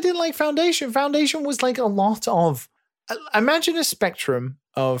saw that I didn't like Foundation. Foundation was like a lot of... Imagine a spectrum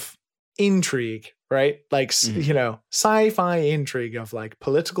of intrigue, right? Like, sci-fi intrigue of like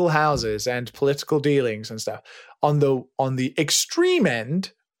political houses and political dealings and stuff. On the extreme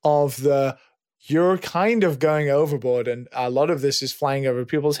end of you're kind of going overboard and a lot of this is flying over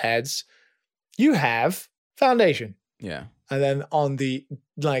people's heads, you have Foundation. Yeah. And then on the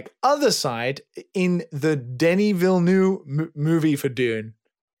other side, in the Denis Villeneuve movie for Dune,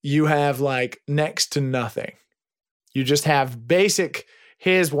 you have like next to nothing. You just have basic,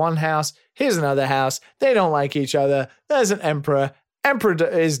 here's one house, here's another house. They don't like each other. There's an emperor. Emperor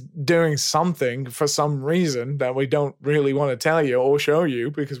is doing something for some reason that we don't really want to tell you or show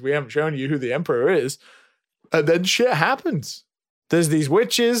you because we haven't shown you who the emperor is. And then shit happens. There's these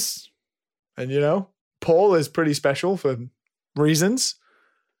witches and, Paul is pretty special for reasons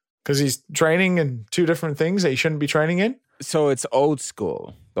because he's training in 2 different things that he shouldn't be training in. So it's old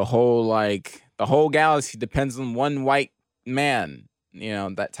school. The whole galaxy depends on one white man.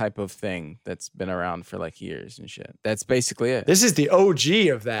 that type of thing that's been around for like years and shit. That's basically it. This is the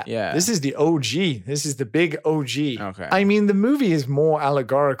OG of that. Yeah. This is the OG. This is the big OG. Okay. I mean, the movie is more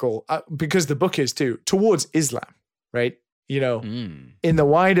allegorical because the book is too, towards Islam, right? In the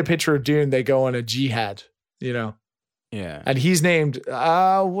wider picture of Dune, they go on a jihad, Yeah. And he's named,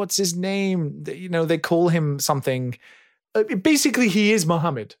 what's his name? They call him something. Basically, he is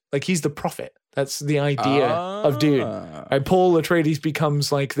Muhammad. Like, he's the prophet. That's the idea of Dune. And Paul Atreides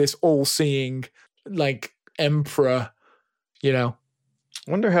becomes like this all-seeing, like, emperor,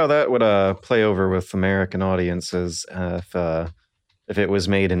 Wonder how that would play over with American audiences if it was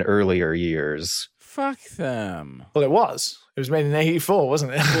made in earlier years. Fuck them. Well, it was. It was made in 1984,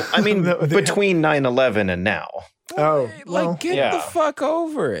 wasn't it? Well, I mean, between 9/11 and now. Oh, get the fuck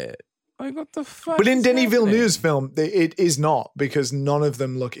over it. Like, what the fuck? But in is Denis happening? Villeneuve's film, it is not, because none of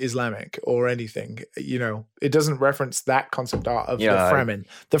them look Islamic or anything. It doesn't reference that concept art of the Fremen.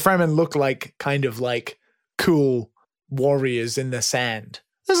 The Fremen look like kind of like cool warriors in the sand.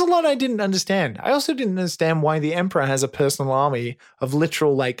 There's a lot I didn't understand. I also didn't understand why the Emperor has a personal army of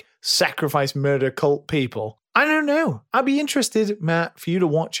literal like sacrifice, murder, cult people. I don't know. I'd be interested, Matt, for you to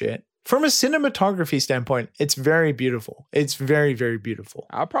watch it. From a cinematography standpoint, it's very beautiful. It's very, very beautiful.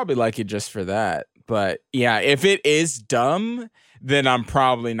 I'll probably like it just for that. But yeah, if it is dumb, then I'm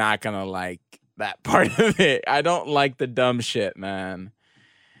probably not going to like that part of it. I don't like the dumb shit, man.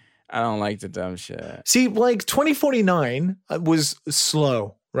 I don't like the dumb shit. See, like 2049 was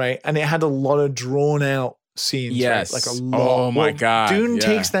slow, right? And it had a lot of drawn out scenes. Yes. Right? Like a lot. Oh my God. Dune yeah.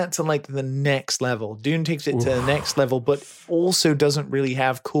 takes that to like the next level. Dune takes it to the next level, but also doesn't really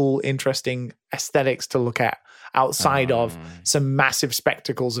have cool, interesting aesthetics to look at outside of some massive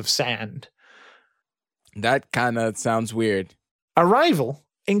spectacles of sand. That kind of sounds weird. Arrival,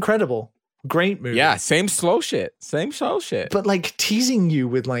 incredible. Great movie. Yeah, same slow shit. But like teasing you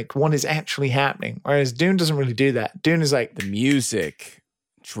with like what is actually happening. Whereas Dune doesn't really do that. Dune is like the music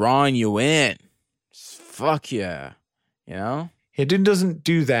drawing you in. Fuck yeah. Yeah, Dune doesn't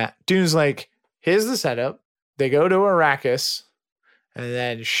do that. Dune's like, here's the setup. They go to Arrakis and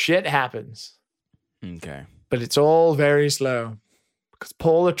then shit happens. Okay. But it's all very slow because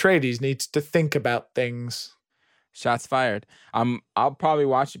Paul Atreides needs to think about things. Shots fired. I'll probably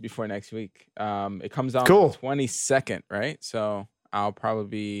watch it before next week. It comes out Cool. on the 22nd, right? So I'll probably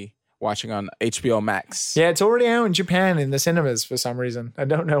be watching on HBO Max. Yeah, it's already out in Japan in the cinemas for some reason. I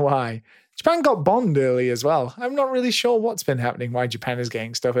don't know why. Japan got Bond early as well. I'm not really sure what's been happening, why Japan is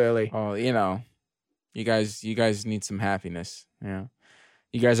getting stuff early. Oh, you guys need some happiness. Yeah.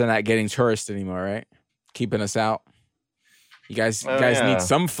 You guys are not getting tourists anymore, right? Keeping us out. You guys need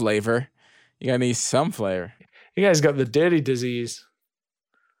some flavor. You gotta need some flavor. You guys got the dirty disease.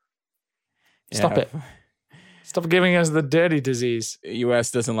 Stop it. Stop giving us the dirty disease.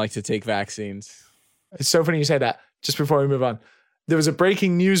 U.S. doesn't like to take vaccines. It's so funny you say that. Just before we move on, there was a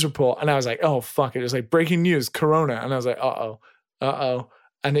breaking news report, and I was like, oh, fuck. It was like, breaking news, corona. And I was like, uh-oh.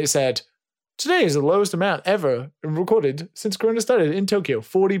 And it said, today is the lowest amount ever recorded since corona started in Tokyo.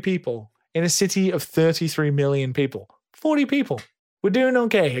 40 people in a city of 33 million people. 40 people. We're doing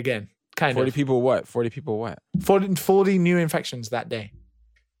okay again. Kind 40 of. 40 people what? 40 new infections that day.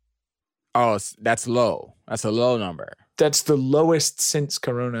 Oh, that's low. That's a low number. That's the lowest since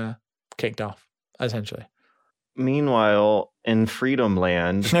corona kicked off, essentially. Meanwhile, in Freedom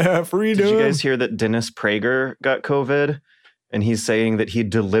Land, Freedom. Did you guys hear that Dennis Prager got COVID? And he's saying that he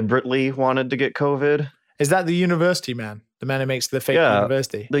deliberately wanted to get COVID? Is that the university man? The man who makes the fake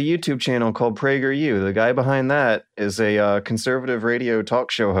university? The YouTube channel called PragerU. The guy behind that is a conservative radio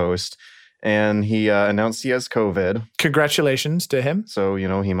talk show host. And he announced he has COVID. Congratulations to him. So,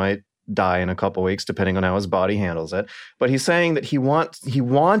 he might die in a couple weeks, depending on how his body handles it. But he's saying that he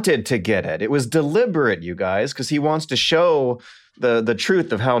wanted to get it. It was deliberate, you guys, because he wants to show the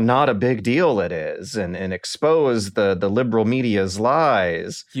truth of how not a big deal it is and expose the liberal media's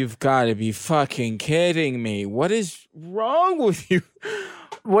lies. You've got to be fucking kidding me. What is wrong with you?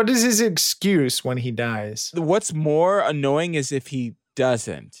 What is his excuse when he dies? What's more annoying is if he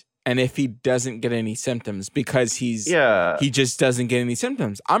doesn't. And if he doesn't get any symptoms, because he just doesn't get any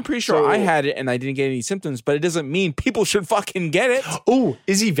symptoms. I'm pretty sure I had it and I didn't get any symptoms, but it doesn't mean people should fucking get it. Oh,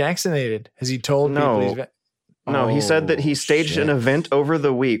 is he vaccinated? Has he told people he's No, he said that he staged an event over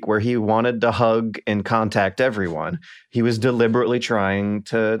the week where he wanted to hug and contact everyone. He was deliberately trying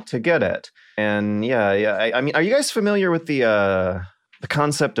to get it. And I mean, are you guys familiar with the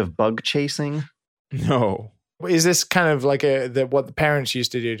concept of bug chasing? No. Is this kind of like what the parents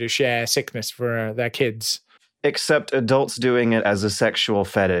used to do to share sickness for their kids? except adults doing it as a sexual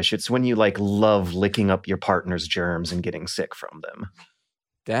fetish. It's when you like love licking up your partner's germs and getting sick from them.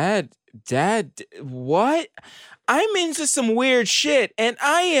 Dad, what? I'm into some weird shit, and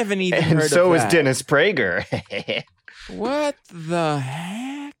I haven't even heard of that. And so is Dennis Prager. What the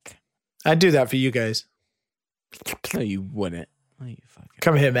heck? I'd do that for you guys. No, you wouldn't. Oh, you fucking.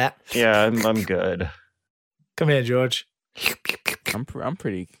 Come here, Matt. Yeah, I'm good. Come here, George. I'm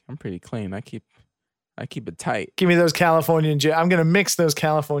pretty clean. I keep it tight. Give me those Californian germs. I'm gonna mix those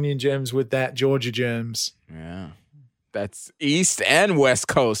Californian germs with that Georgia germs. Yeah, that's East and West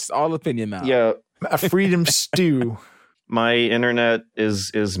Coast, all up in your mouth. Yeah, a freedom stew. My internet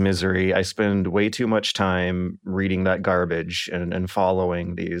is misery. I spend way too much time reading that garbage and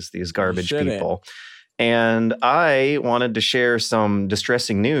following these garbage people. And I wanted to share some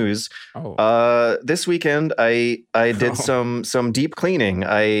distressing news. This weekend, I did some deep cleaning.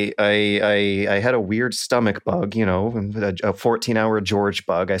 I had a weird stomach bug, you know, a 14-hour George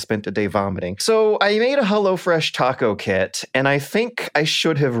bug. I spent a day vomiting. So I made a HelloFresh taco kit, and I think I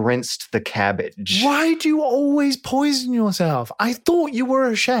should have rinsed the cabbage. Why do you always poison yourself? I thought you were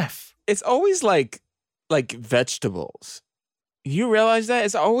a chef. It's always like vegetables. You realize that?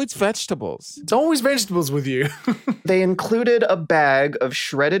 It's always vegetables. It's always vegetables with you. They included a bag of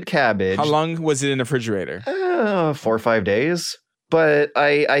shredded cabbage. How long was it in the refrigerator? 4 or 5 days. But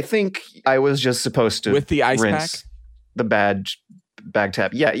I think I was just supposed to with the ice rinse pack? The bag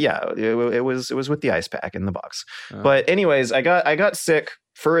tab. Yeah. It was with the ice pack in the box. Oh. But anyways, I got sick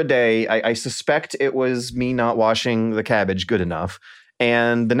for a day. I suspect it was me not washing the cabbage good enough.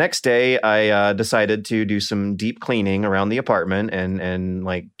 And the next day, I decided to do some deep cleaning around the apartment and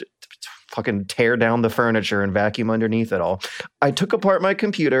like fucking tear down the furniture and vacuum underneath it all. I took apart my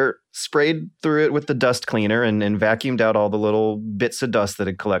computer, sprayed through it with the dust cleaner, and vacuumed out all the little bits of dust that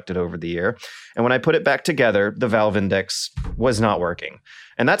had collected over the year. And when I put it back together, the valve index was not working.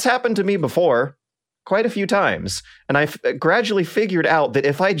 And that's happened to me before. Quite a few times. And I gradually figured out that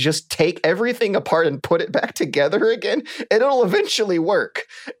if I just take everything apart and put it back together again, it'll eventually work.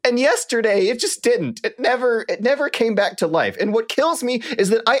 And yesterday, it just didn't. It never came back to life. And what kills me is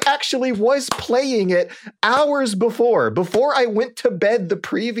that I actually was playing it hours before I went to bed the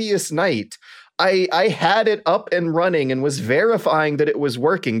previous night. I had it up and running and was verifying that it was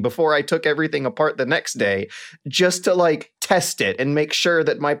working before I took everything apart the next day, just to like test it and make sure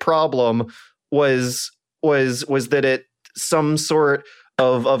that my problem was that it some sort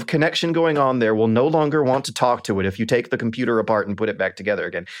of connection going on there will no longer want to talk to it if you take the computer apart and put it back together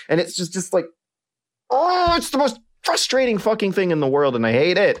again. And it's just like, oh, it's the most frustrating fucking thing in the world, and I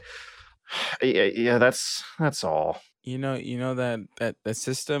hate it. Yeah, that's all. You know that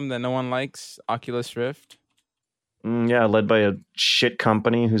system that no one likes, Oculus Rift? Yeah, led by a shit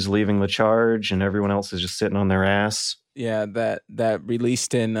company who's leaving the charge and everyone else is just sitting on their ass. Yeah, that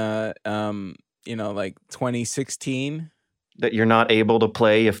released in like 2016. That you're not able to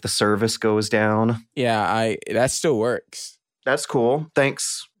play if the service goes down. Yeah, that still works. That's cool.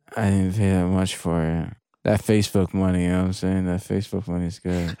 Thanks. I didn't pay that much for it. That Facebook money, you know what I'm saying? That Facebook money is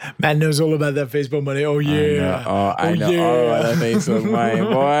good. Man knows all about that Facebook money. Oh, yeah. I know all about that Facebook money,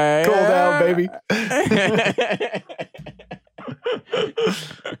 boy. Cold out, baby.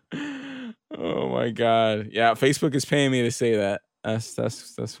 Oh, my God. Yeah, Facebook is paying me to say that. That's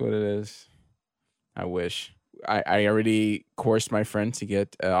what it is. I wish. I already coursed my friend to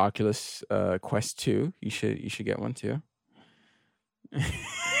get Oculus Quest 2. You should get one, too.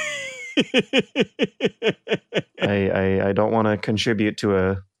 I don't want to contribute to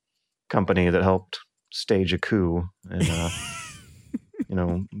a company that helped stage a coup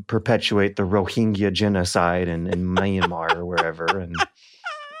and perpetuate the Rohingya genocide in Myanmar or wherever, and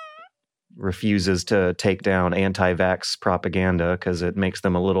refuses to take down anti-vax propaganda because it makes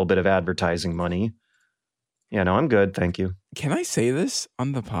them a little bit of advertising money. Yeah, no, I'm good, thank you. Can I say this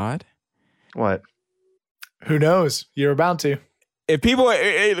on the pod? What? Who knows? You're about to. If people,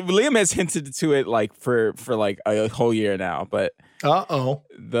 Liam has hinted to it like for like a whole year now, but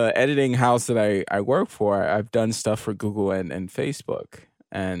the editing house that I work for, I've done stuff for Google and Facebook,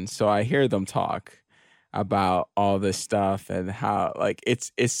 and so I hear them talk about all this stuff and how like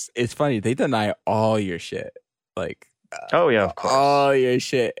it's funny. They deny all your shit, like oh yeah, of course, all your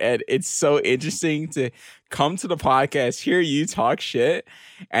shit, and it's so interesting to come to the podcast, hear you talk shit,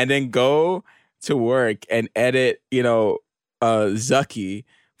 and then go to work and edit, Zucky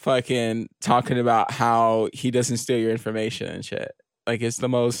fucking talking about how he doesn't steal your information and shit. Like, it's the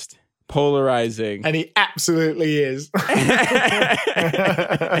most polarizing. And he absolutely is.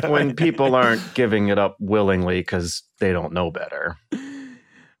 When people aren't giving it up willingly because they don't know better.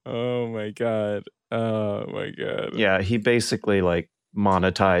 Oh my God. Oh my God. Yeah, he basically like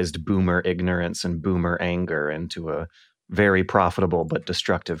monetized boomer ignorance and boomer anger into a very profitable but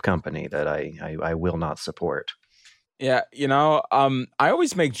destructive company that I will not support. Yeah, I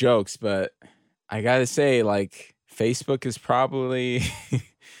always make jokes, but I gotta say, like, Facebook has probably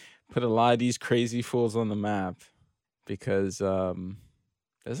put a lot of these crazy fools on the map because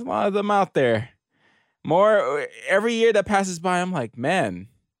there's a lot of them out there. More every year that passes by, I'm like, man,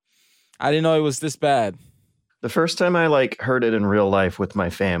 I didn't know it was this bad. The first time I like heard it in real life with my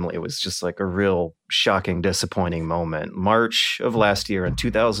family was just like a real shocking, disappointing moment. March of last year in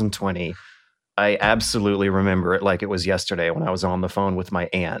 2020, I absolutely remember it like it was yesterday when I was on the phone with my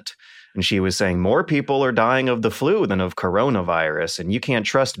aunt. And she was saying more people are dying of the flu than of coronavirus. And you can't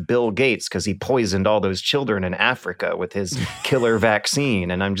trust Bill Gates because he poisoned all those children in Africa with his killer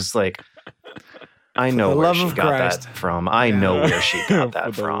vaccine. And I'm just like, I know where she got that from. I know where she got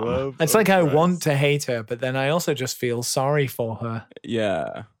that from. It's like I want to hate her, but then I also just feel sorry for her.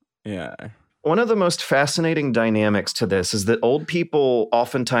 Yeah. Yeah. One of the most fascinating dynamics to this is that old people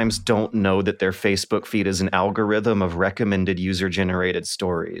oftentimes don't know that their Facebook feed is an algorithm of recommended user-generated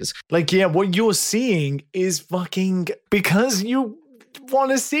stories. Like, yeah, what you're seeing is fucking because you want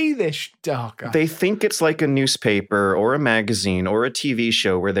to see this. Oh, God. They think it's like a newspaper or a magazine or a TV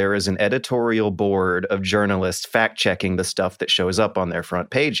show where there is an editorial board of journalists fact-checking the stuff that shows up on their front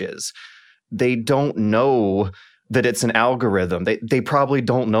pages. They don't know that it's an algorithm. They probably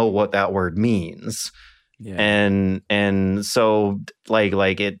don't know what that word means. Yeah. And so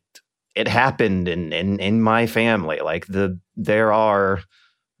like it happened in my family. Like there are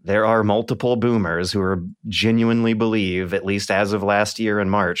multiple boomers who are genuinely believe, at least as of last year in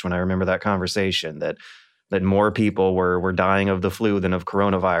March, when I remember that conversation, that more people were dying of the flu than of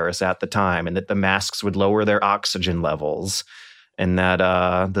coronavirus at the time, and that the masks would lower their oxygen levels. And that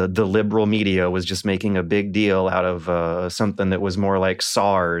the liberal media was just making a big deal out of something that was more like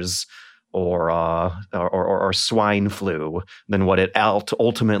SARS or swine flu than what it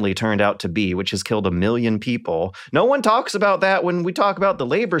ultimately turned out to be, which has killed 1 million people. No one talks about that when we talk about the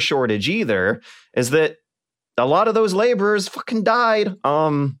labor shortage either, is that a lot of those laborers fucking died.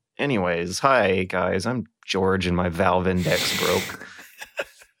 Anyways, hi guys, I'm George and my Valve index broke.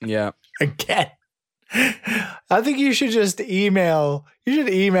 Yeah. Again. I think you should just email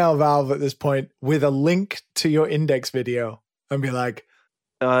Valve at this point with a link to your index video and be like,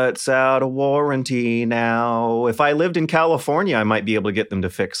 it's out of warranty now. If I lived in California, I might be able to get them to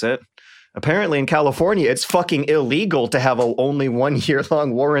fix it. Apparently in California, it's fucking illegal to have only 1 year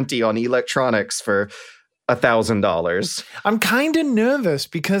long warranty on electronics for $1,000. I'm kind of nervous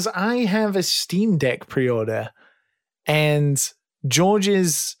because I have a Steam Deck pre-order and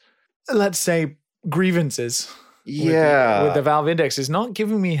George's, let's say, grievances with the Valve Index is not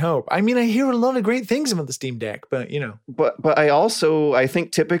giving me hope. I mean, I hear a lot of great things about the Steam Deck, but But I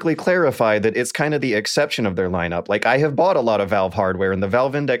think typically clarify that it's kind of the exception of their lineup. Like, I have bought a lot of Valve hardware, and the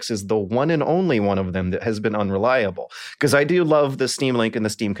Valve Index is the one and only one of them that has been unreliable. Because I do love the Steam Link and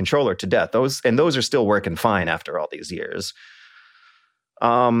the Steam Controller to death. Those are still working fine after all these years.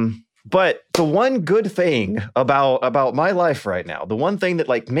 But the one good thing about my life right now, the one thing that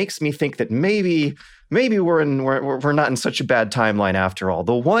like makes me think that maybe we're not in such a bad timeline after all,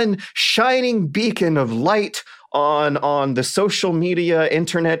 the one shining beacon of light on the social media,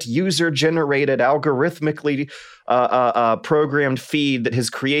 internet, user-generated, algorithmically programmed feed that has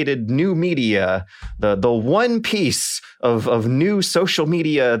created new media, the one piece of new social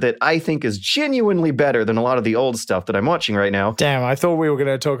media that I think is genuinely better than a lot of the old stuff that I'm watching right now. Damn, I thought we were going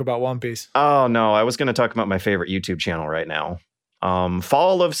to talk about One Piece. Oh, no, I was going to talk about my favorite YouTube channel right now.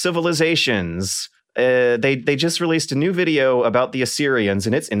 Fall of Civilizations. They just released a new video about the Assyrians,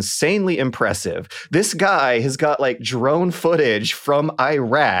 and it's insanely impressive. This guy has got like drone footage from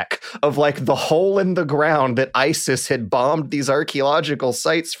Iraq of like the hole in the ground that ISIS had bombed these archaeological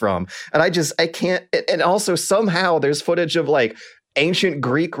sites from. And I can't, and also somehow there's footage of like ancient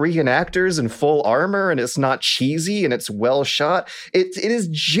Greek reenactors in full armor, and it's not cheesy and it's well shot. It is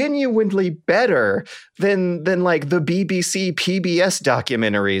genuinely better than like the BBC PBS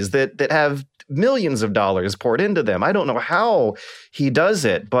documentaries that have millions of dollars poured into them. I don't know how he does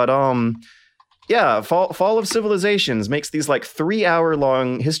it, but yeah, Fall of Civilizations makes these like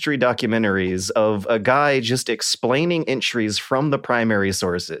 3-hour-long history documentaries of a guy just explaining entries from the primary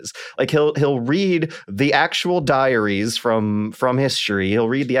sources. Like he'll read the actual diaries from history. He'll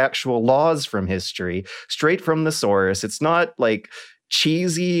read the actual laws from history straight from the source. It's not like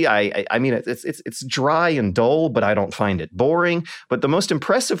cheesy. I mean, it's dry and dull, but I don't find it boring. But the most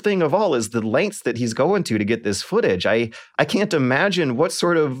impressive thing of all is the lengths that he's going to get this footage. I can't imagine what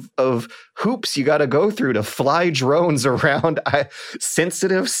sort of hoops you got to go through to fly drones around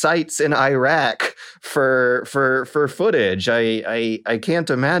sensitive sites in Iraq for footage. I can't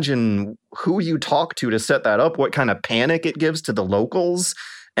imagine who you talk to set that up, what kind of panic it gives to the locals,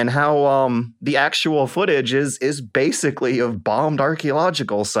 and how the actual footage is basically of bombed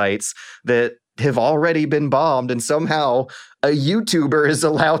archaeological sites that have already been bombed, and somehow a YouTuber is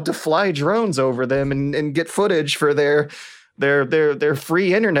allowed to fly drones over them and get footage for their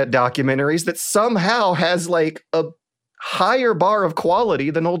free internet documentaries that somehow has like a higher bar of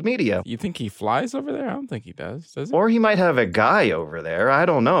quality than old media. You think he flies over there? I don't think he does he? Or he might have a guy over there. I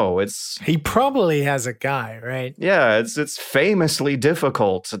don't know. He probably has a guy, right? Yeah, it's famously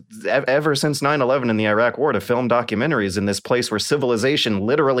difficult ever since 9/11 in the Iraq War to film documentaries in this place where civilization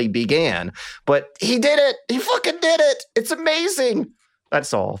literally began. But he did it. He fucking did it. It's amazing.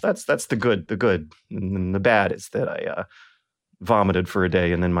 That's all. That's the good. The good. And the bad is that I vomited for a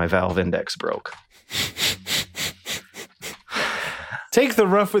day and then my valve index broke. Take the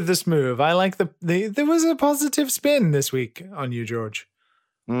rough with the smooth. I like there was a positive spin this week on you, George.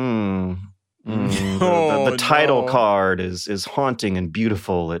 The title card is haunting and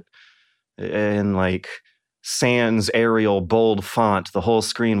beautiful. In like sans Arial bold font, the whole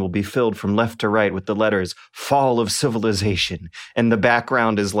screen will be filled from left to right with the letters "Fall of Civilization," and the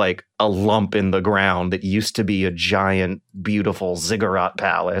background is like a lump in the ground that used to be a giant, beautiful ziggurat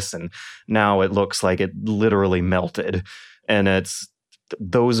palace, and now it looks like it literally melted. And it's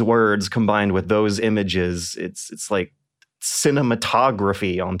those words combined with those images, it's like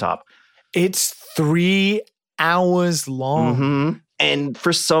cinematography on top. It's 3 hours long. Mm-hmm. And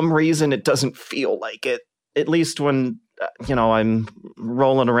for some reason, it doesn't feel like it. At least when, I'm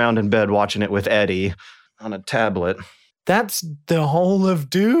rolling around in bed watching it with Eddie on a tablet. That's the whole of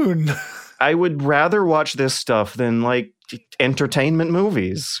Dune. I would rather watch this stuff than like entertainment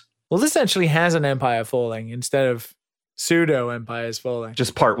movies. Well, this actually has an empire falling instead of pseudo empires falling.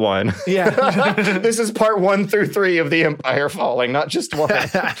 Just part 1. Yeah. This is part 1 through 3 of the empire falling, not just 1.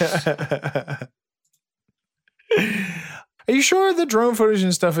 Are you sure the drone footage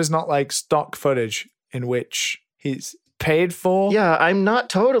and stuff is not like stock footage in which he's paid for? Yeah, I'm not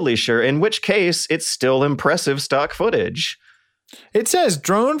totally sure. In which case, it's still impressive stock footage. It says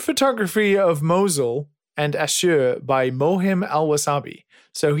drone photography of Mosul and Assur by Mohim Al-Wasabi.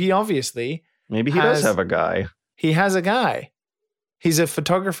 So he obviously maybe he does have a guy. He has a guy. He's a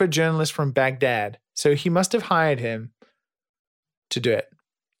photographer journalist from Baghdad. So he must have hired him to do it.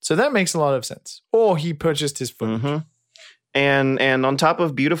 So that makes a lot of sense. Or he purchased his footage. Mm-hmm. And on top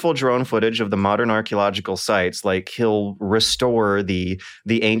of beautiful drone footage of the modern archaeological sites, like he'll restore the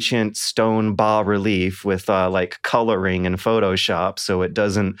ancient stone bas relief with like coloring and Photoshop, so it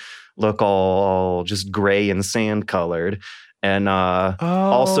doesn't look all just gray and sand colored. And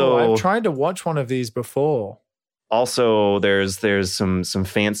also, I've tried to watch one of these before. Also, there's some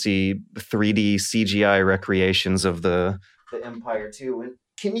fancy 3D CGI recreations of the Empire too. And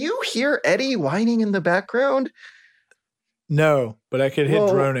can you hear Eddie whining in the background? No, but I could hit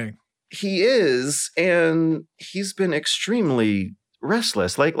droning. He is, and he's been extremely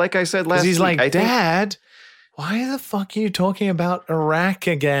restless. Like I said last week. He's like, Dad, why the fuck are you talking about Iraq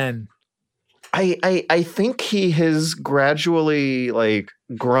again? I think he has gradually like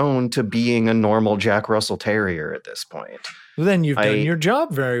grown to being a normal Jack Russell Terrier at this point. Well, then you've done your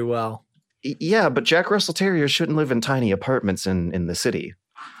job very well. Yeah, but Jack Russell Terriers shouldn't live in tiny apartments in the city.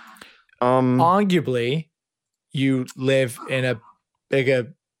 Arguably, you live in a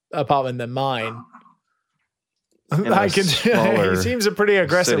bigger apartment than mine. He seems pretty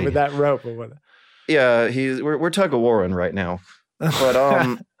aggressive city. With that rope or whatever. Yeah, we're tug of warring right now. But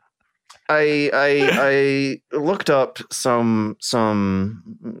I looked up some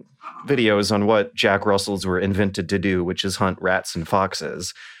videos on what Jack Russells were invented to do, which is hunt rats and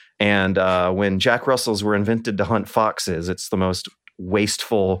foxes. And when Jack Russells were invented to hunt foxes, it's the most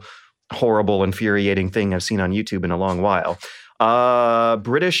wasteful, horrible, infuriating thing I've seen on YouTube in a long while.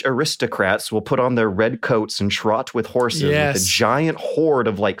 British aristocrats will put on their red coats and trot with horses with a giant horde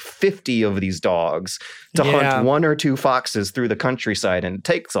of like 50 of these dogs to hunt 1 or 2 foxes through the countryside, and it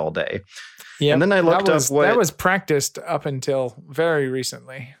takes all day. Yeah, and then I looked up what... That was practiced up until very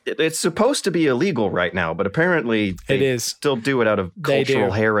recently. It's supposed to be illegal right now, but apparently they still do it out of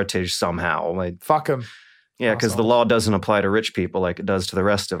cultural heritage somehow. Like, fuck them. Yeah, because the law doesn't apply to rich people like it does to the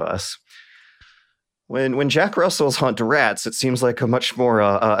rest of us. When Jack Russells hunt rats, it seems like a much more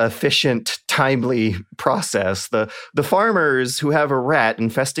efficient timely process. The farmers who have a rat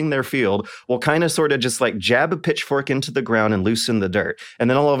infesting their field will kind of sort of just like jab a pitchfork into the ground and loosen the dirt. And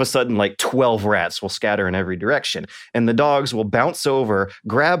then all of a sudden, like 12 rats will scatter in every direction. And the dogs will bounce over,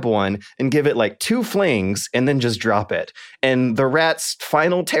 grab one, and give it like 2 flings, and then just drop it. And the rat's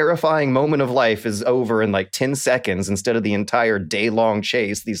final terrifying moment of life is over in like 10 seconds instead of the entire day-long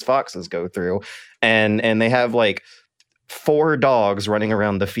chase these foxes go through. And they have like 4 dogs running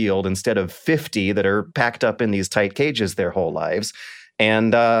around the field instead of 50 that are packed up in these tight cages their whole lives.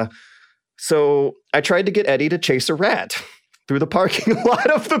 And so I tried to get Eddie to chase a rat through the parking lot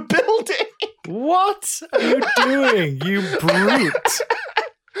of the building. What are you doing, you brute?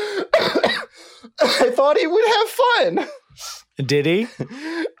 I thought he would have fun. Did he? For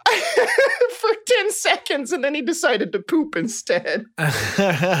 10 seconds, and then he decided to poop instead.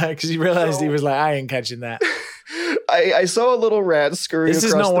 Because he realized he was like, I ain't catching that. I saw a little rat scurry across the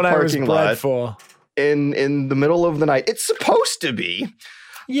parking lot. This is not what I was bred for. In the middle of the night. It's supposed to be.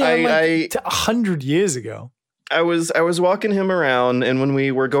 Yeah, 100 years ago. I was walking him around, and when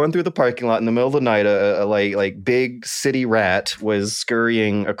we were going through the parking lot in the middle of the night, a like big city rat was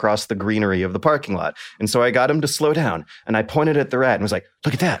scurrying across the greenery of the parking lot. And so I got him to slow down, and I pointed at the rat and was like,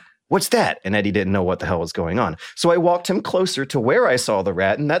 "Look at that. What's that?" And Eddie didn't know what the hell was going on. So I walked him closer to where I saw the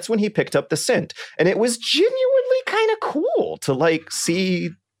rat, and that's when he picked up the scent. And it was genuinely kind of cool to like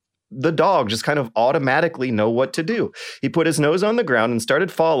see the dog just kind of automatically know what to do. He put his nose on the ground and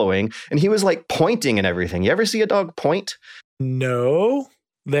started following, and he was like pointing and everything. You ever see a dog point? No,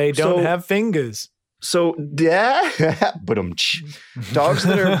 they don't have fingers. So, dogs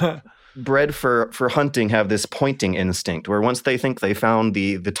that are bred for hunting have this pointing instinct where once they think they found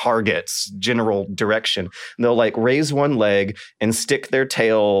the target's general direction, they'll like raise one leg and stick their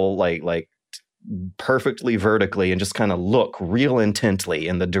tail like perfectly vertically and just kind of look real intently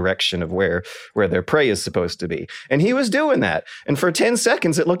in the direction of where their prey is supposed to be. And he was doing that. And for 10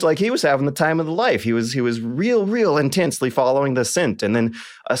 seconds, it looked like he was having the time of the life. He was real intensely following the scent. And then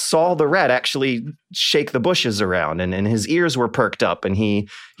I saw the rat actually shake the bushes around, and his ears were perked up, and he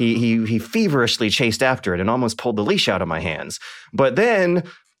feverishly chased after it and almost pulled the leash out of my hands. But then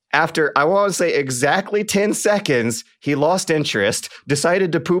after, I want to say exactly 10 seconds, he lost interest,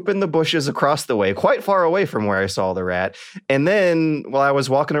 decided to poop in the bushes across the way, quite far away from where I saw the rat. And then, while I was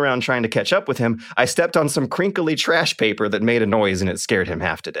walking around trying to catch up with him, I stepped on some crinkly trash paper that made a noise, and it scared him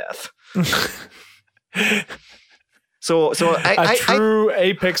half to death. So a true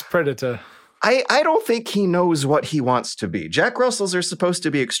apex predator. I don't think he knows what he wants to be. Jack Russells are supposed to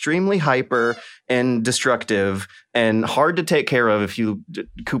be extremely hyper and destructive and hard to take care of if you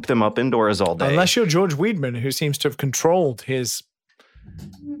coop them up indoors all day. Unless you're George Weidman, who seems to have controlled his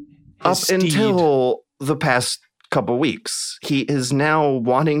steed. Until the past couple weeks. He is now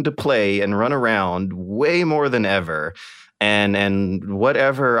wanting to play and run around way more than ever. And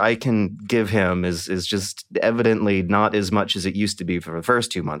whatever I can give him is just evidently not as much as it used to be for the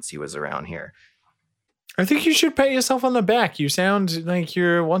first 2 months he was around here. I think you should pat yourself on the back. You sound like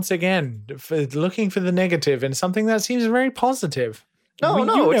you're, once again, looking for the negative in something that seems very positive.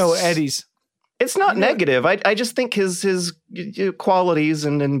 No, Eddie's. It's not negative. I just think his qualities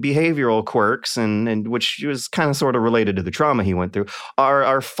and behavioral quirks, and which was kind of sort of related to the trauma he went through,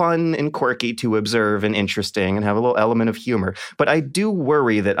 are fun and quirky to observe and interesting and have a little element of humor. But I do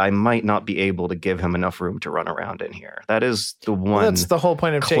worry that I might not be able to give him enough room to run around in here. That is the one. Well, that's the whole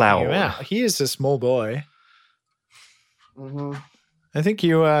point of cloud. Taking him out. He is a small boy. Mm-hmm. I think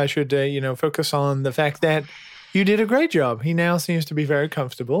you should focus on the fact that you did a great job. He now seems to be very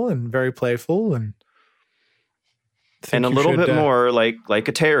comfortable and very playful, and a little bit more like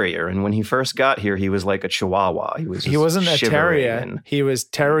a terrier. And when he first got here, he was like a chihuahua. He wasn't a terrier. He was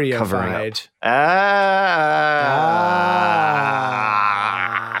terrified.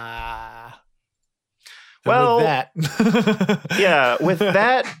 Well, with that. Yeah, with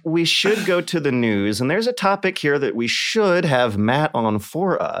that, we should go to the news. And there's a topic here that we should have Matt on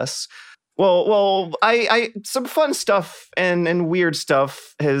for us. Well, I some fun stuff and weird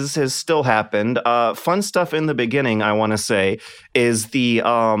stuff has still happened. Fun stuff in the beginning, I want to say, is the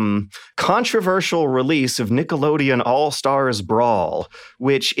controversial release of Nickelodeon All-Stars Brawl,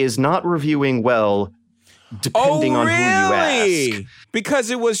 which is not reviewing well, depending on who you ask. Because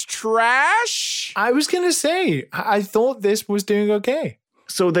it was trash? I was going to say, I thought this was doing okay.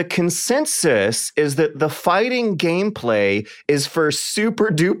 So the consensus is that the fighting gameplay is for super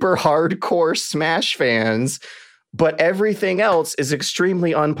duper hardcore Smash fans, but everything else is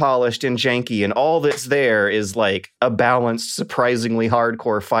extremely unpolished and janky, and all that's there is like a balanced, surprisingly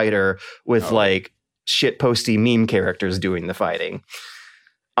hardcore fighter with like shitposty meme characters doing the fighting.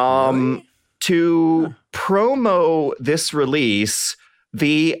 Really? to promo this release,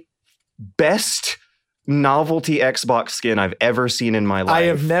 the best novelty Xbox skin I've ever seen in my life. I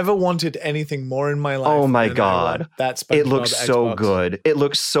have never wanted anything more in my life. Oh my God. That's it looks so good. It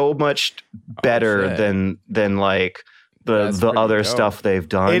looks so much better than like the other dope. Stuff they've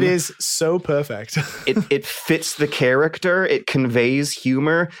done. It is so perfect. it fits the character. It conveys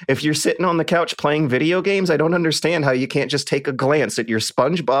humor. If you're sitting on the couch playing video games, I don't understand how you can't just take a glance at your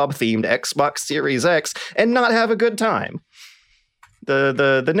SpongeBob-themed Xbox Series X and not have a good time.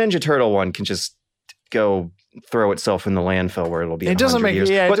 The Ninja Turtle one can just go throw itself in the landfill where it'll be. It doesn't make years.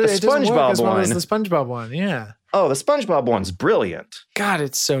 yeah. But it the doesn't work SpongeBob as well one, as the SpongeBob one. Yeah. Oh, the SpongeBob one's brilliant. God,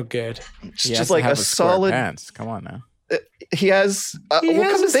 it's so good. It's just like a solid pants. Come on now. He has. Come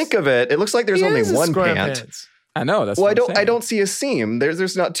to think of it, it looks like there's only one pant. I know. That's well. I don't see a seam.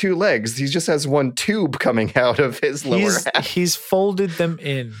 There's not two legs. He just has one tube coming out of his lower half. He's folded them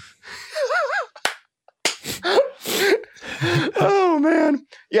in. Oh man,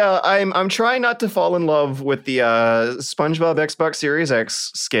 yeah. I'm trying not to fall in love with the SpongeBob Xbox Series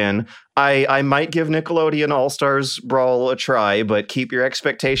X skin. I might give Nickelodeon All Stars Brawl a try, but keep your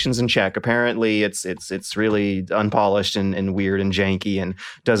expectations in check. Apparently, it's really unpolished and weird and janky and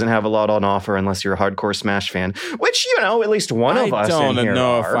doesn't have a lot on offer unless you're a hardcore Smash fan. Which at least one of us. I in don't here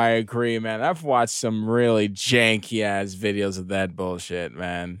know are. if I agree, man. I've watched some really janky ass videos of that bullshit,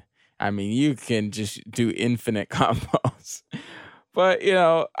 man. I mean, you can just do infinite combos. But,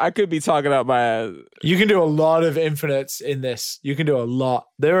 I could be talking about You can do a lot of infinites in this. You can do a lot.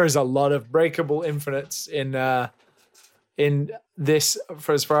 There is a lot of breakable infinites in this,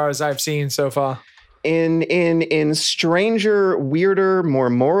 for as far as I've seen so far. In stranger, weirder, more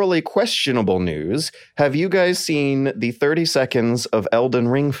morally questionable news, have you guys seen the 30 seconds of Elden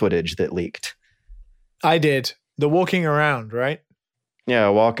Ring footage that leaked? I did. The walking around, right? Yeah,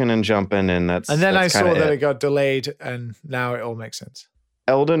 walking and jumping, and that's. And then that's I saw that it got delayed, and now it all makes sense.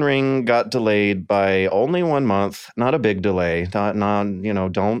 Elden Ring got delayed by only 1 month. Not a big delay.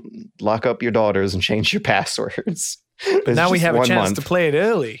 Don't lock up your daughters and change your passwords. But now we have a chance to play it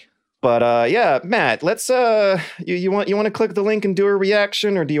early. But yeah, Matt, let's you want to click the link and do a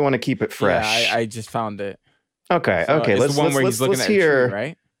reaction, or do you want to keep it fresh? Yeah, I just found it. Okay, So okay. It's the one where he's looking at a tree,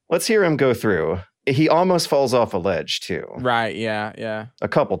 right? Let's hear him go through. He almost falls off a ledge too. Right, yeah. A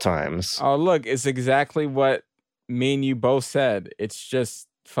couple times. Oh, look, it's exactly what me and you both said. It's just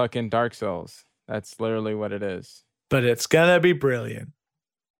fucking Dark Souls. That's literally what it is. But it's gonna be brilliant.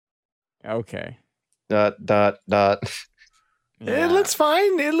 Okay. ... Yeah. It looks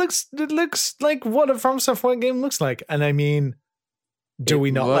fine. It looks like what a From Software game looks like. And I mean, do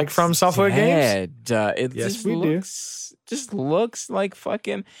we not like From Software games? Yes, we do. Just looks like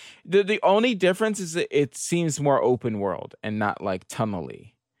fucking. The only difference is that it seems more open world and not like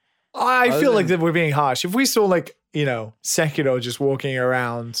tunnely. I feel like that we're being harsh. If we saw Sekiro just walking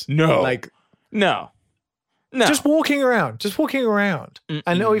around, no, just walking around. Mm-mm.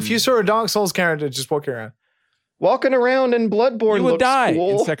 I know if you saw a Dark Souls character just walking around in Bloodborne, you would die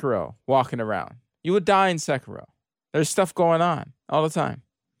cool. in Sekiro. Walking around, you would die in Sekiro. There's stuff going on all the time,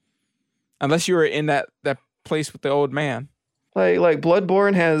 unless you were in that place with the old man. Like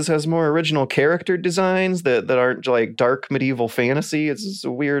Bloodborne has more original character designs that aren't like dark medieval fantasy. It's just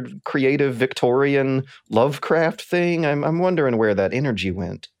a weird creative Victorian Lovecraft thing. I'm wondering where that energy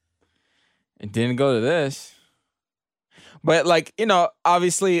went. It didn't go to this. But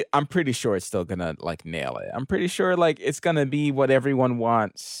obviously I'm pretty sure it's still gonna nail it. I'm pretty sure it's gonna be what everyone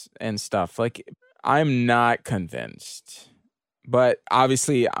wants and stuff. I'm not convinced. But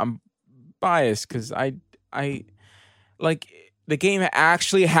obviously I'm biased because I the game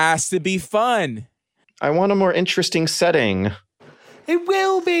actually has to be fun. I want a more interesting setting. It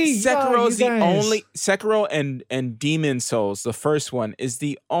will be. Sekiro's the only Sekiro and Demon Souls, the first one, is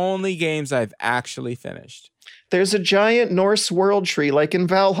the only games I've actually finished. There's a giant Norse world tree like in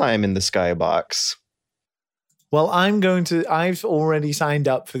Valheim in the skybox. Well, I've already signed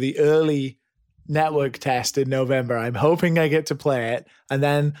up for the early network test in November. I'm hoping I get to play it, and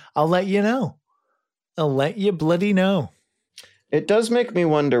then I'll let you know. I'll let you bloody know. It does make me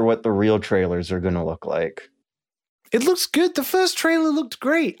wonder what the real trailers are going to look like. It looks good. The first trailer looked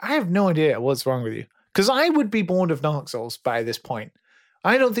great. I have no idea what's wrong with you. Because I would be bored of Dark Souls by this point.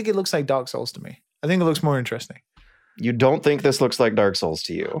 I don't think it looks like Dark Souls to me. I think it looks more interesting. You don't think this looks like Dark Souls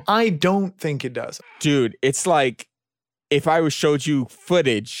to you? I don't think it does. Dude, it's like if I showed you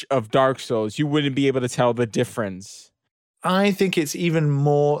footage of Dark Souls, you wouldn't be able to tell the difference. I think it's even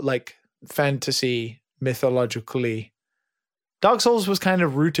more like fantasy, mythologically. Dark Souls was kind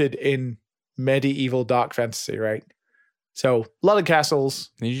of rooted in medieval dark fantasy, right? So, a lot of castles.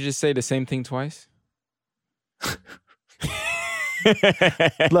 Did you just say the same thing twice?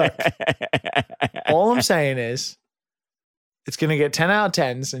 Look, all I'm saying is it's going to get 10 out of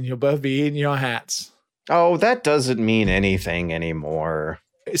 10s and you'll both be eating your hats. Oh, that doesn't mean anything anymore.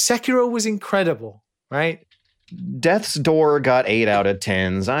 Sekiro was incredible, right? Death's Door got 8 out of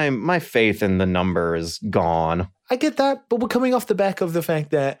 10s. My faith in the number is gone. I get that, but we're coming off the back of the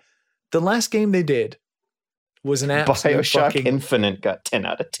fact that the last game they did was an absolute BioShock Infinite got 10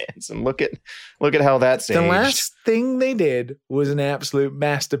 out of 10s, and look at how that's aged. The last thing they did was an absolute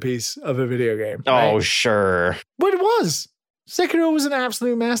masterpiece of a video game. Right? Oh, sure. But it was. Sekiro was an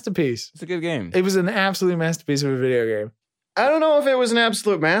absolute masterpiece. It's a good game. It was an absolute masterpiece of a video game. I don't know if it was an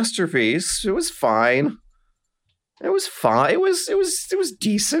absolute masterpiece. It was fine. It was fine. It was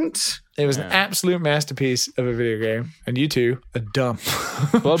decent. It was an absolute masterpiece of a video game. And you two are dumb.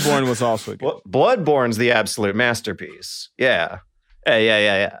 Bloodborne was also good. Bloodborne's the absolute masterpiece. Yeah.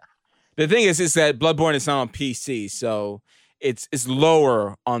 Yeah. The thing is that Bloodborne is not on PC, so it's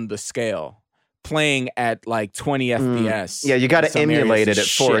lower on the scale. Playing at like 20 FPS. Yeah, you got to emulate it at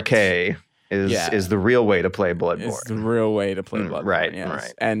 4K. Is the real way to play Bloodborne. It's the real way to play Bloodborne. Right, yes.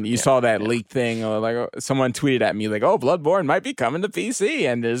 right. And you saw that leak thing, or like someone tweeted at me like, "Oh, Bloodborne might be coming to PC,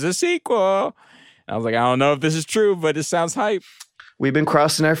 and there's a sequel." And I was like, I don't know if this is true, but it sounds hype. We've been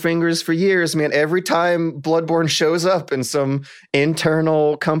crossing our fingers for years, man. Every time Bloodborne shows up in some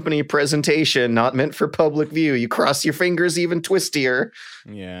internal company presentation, not meant for public view, you cross your fingers even twistier.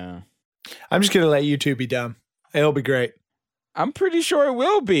 Yeah. I'm just gonna let you two be dumb. It'll be great. I'm pretty sure it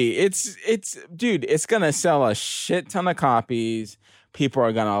will be. It's dude, it's gonna sell a shit ton of copies. People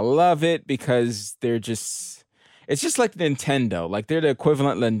are gonna love it because it's just like Nintendo. Like they're the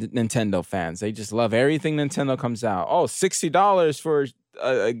equivalent Nintendo fans. They just love everything Nintendo comes out. Oh, $60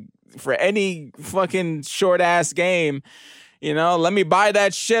 for any fucking short ass game. You know, let me buy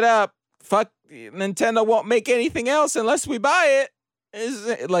that shit up. Fuck, Nintendo won't make anything else unless we buy it.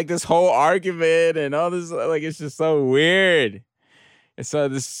 It's like this whole argument and all this, like, it's just so weird. It's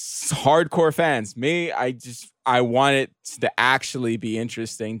this hardcore fans. Me, I want it to actually be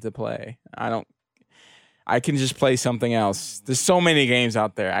interesting to play. I can just play something else. There's so many games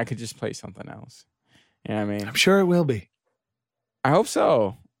out there. I could just play something else. You know what I mean? I'm sure it will be. I hope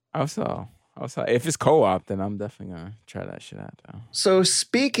so. If it's co-op, then I'm definitely going to try that shit out, though. So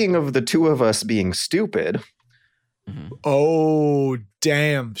speaking of the two of us being stupid... Oh,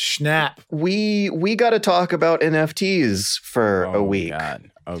 damn. Snap. We got to talk about NFTs for a week.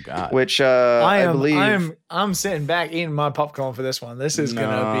 Oh God. Which I believe I'm sitting back eating my popcorn for this one. This is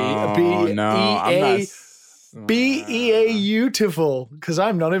gonna be beautiful because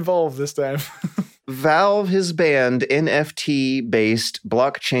I'm not involved this time. Valve has banned NFT-based,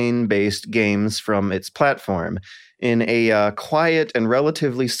 blockchain-based games from its platform in a quiet and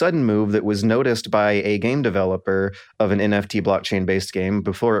relatively sudden move that was noticed by a game developer of an NFT blockchain-based game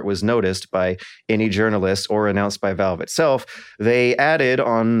before it was noticed by any journalist or announced by Valve itself. They added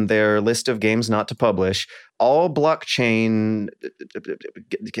on their list of games not to publish all blockchain.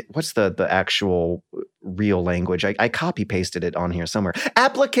 What's the actual real language? I copy-pasted it on here somewhere.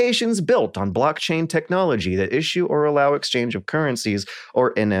 Applications built on blockchain technology that issue or allow exchange of currencies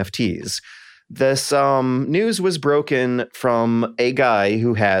or NFTs. This news was broken from a guy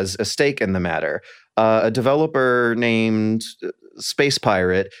who has a stake in the matter. A developer named Space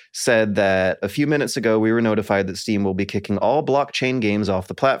Pirate said that a few minutes ago we were notified that Steam will be kicking all blockchain games off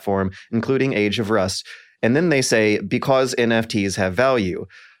the platform, including Age of Rust. And then they say, because NFTs have value.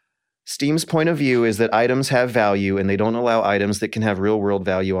 Steam's point of view is that items have value and they don't allow items that can have real-world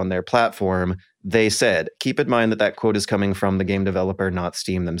value on their platform. They said, keep in mind that quote is coming from the game developer, not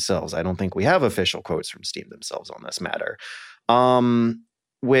Steam themselves. I don't think we have official quotes from Steam themselves on this matter.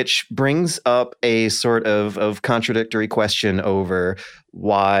 Which brings up a sort of contradictory question over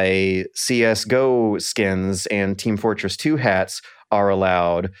why CSGO skins and Team Fortress 2 hats are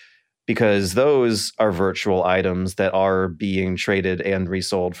allowed, because those are virtual items that are being traded and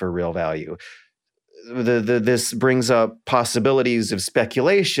resold for real value. This brings up possibilities of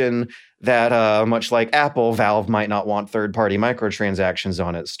speculation that, much like Apple, Valve might not want third-party microtransactions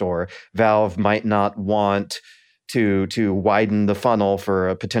on its store. Valve might not want to widen the funnel for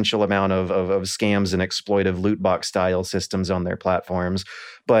a potential amount of scams and exploitive loot box style systems on their platforms.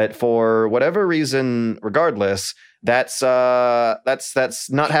 But for whatever reason, regardless, that's not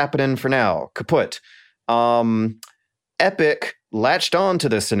happening for now. Kaput. Epic latched on to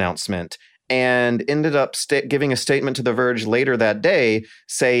this announcement and ended up giving a statement to The Verge later that day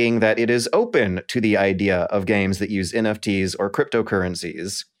saying that it is open to the idea of games that use NFTs or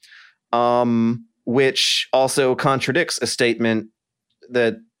cryptocurrencies. which also contradicts a statement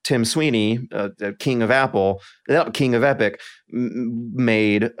that Tim Sweeney, the King of Epic,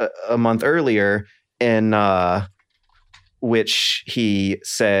 made a month earlier, in which he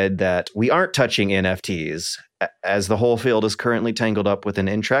said that we aren't touching NFTs, as the whole field is currently tangled up with an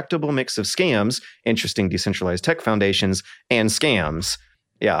intractable mix of scams, interesting decentralized tech foundations, and scams.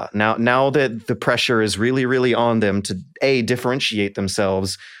 Yeah, now that the pressure is really, really on them to A, differentiate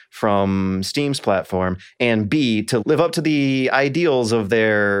themselves from Steam's platform, and B, to live up to the ideals of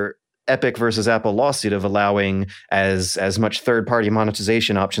their Epic versus Apple lawsuit of allowing as much third-party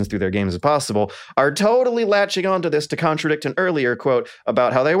monetization options through their games as possible, are totally latching onto this to contradict an earlier quote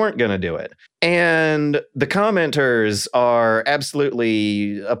about how they weren't going to do it. And the commenters are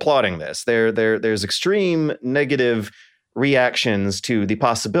absolutely applauding this. There's extreme negative reactions to the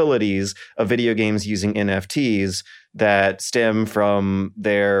possibilities of video games using NFTs that stem from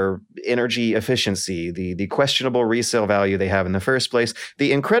their energy efficiency, the questionable resale value they have in the first place,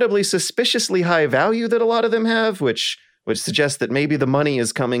 the incredibly suspiciously high value that a lot of them have, which suggests that maybe the money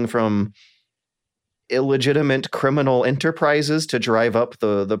is coming from illegitimate criminal enterprises to drive up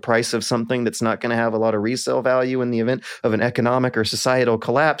the price of something that's not going to have a lot of resale value in the event of an economic or societal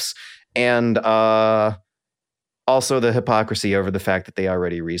collapse, and also the hypocrisy over the fact that they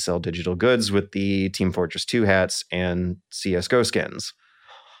already resell digital goods with the Team Fortress 2 hats and CSGO skins.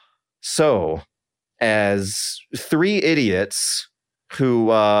 So, as three idiots who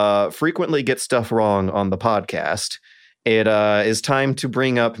frequently get stuff wrong on the podcast, it is time to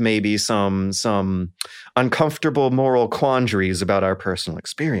bring up maybe some uncomfortable moral quandaries about our personal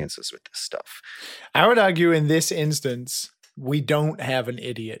experiences with this stuff. I would argue in this instance, we don't have an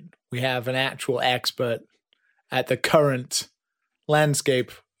idiot. We have an actual expert at the current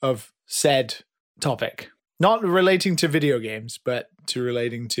landscape of said topic. Not relating to video games, but to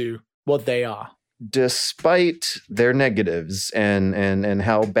relating to what they are. Despite their negatives and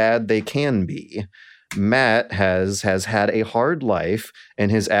how bad they can be, Matt has had a hard life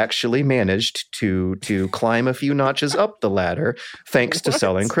and has actually managed to climb a few notches up the ladder thanks to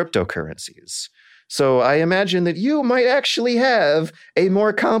selling cryptocurrencies. So I imagine that you might actually have a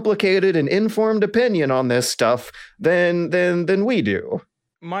more complicated and informed opinion on this stuff than we do.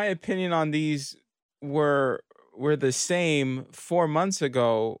 My opinion on these were the same 4 months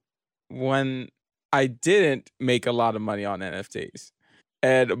ago when I didn't make a lot of money on NFTs.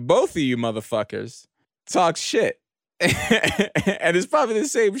 And both of you motherfuckers talk shit. And it's probably the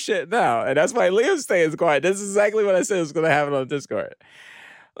same shit now. And that's why Liam's staying quiet. This is exactly what I said was going to happen on Discord.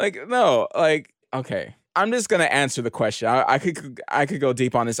 Okay, I'm just gonna answer the question. I could go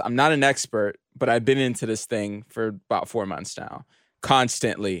deep on this. I'm not an expert, but I've been into this thing for about 4 months now,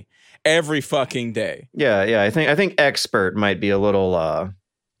 constantly, every fucking day. Yeah. I think expert might be a little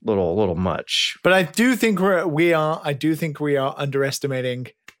much. But I do think we are underestimating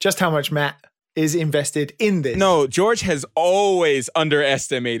just how much Matt is invested in this. No, George has always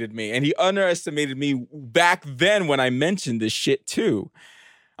underestimated me, and he underestimated me back then when I mentioned this shit too.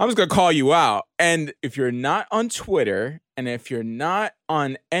 I'm just going to call you out. And if you're not on Twitter and if you're not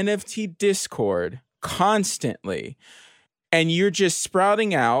on NFT Discord constantly, and you're just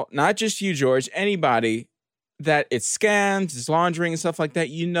sprouting out, not just you, George, anybody, that it's scams, it's laundering and stuff like that,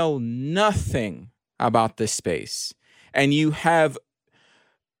 you know nothing about this space. And you have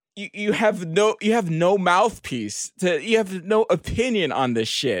no mouthpiece. You have no opinion on this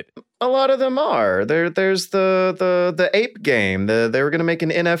shit. A lot of them are. There's the ape game. They were going to make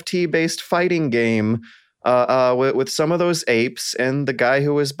an NFT-based fighting game with some of those apes, and the guy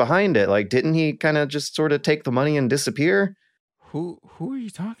who was behind it, didn't he kind of just sort of take the money and disappear? Who are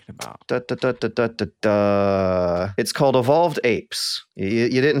you talking about? It's called Evolved Apes. You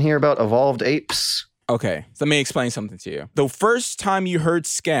didn't hear about Evolved Apes? Okay, so let me explain something to you. The first time you heard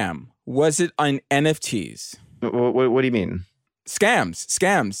scam, was it on NFTs? What do you mean?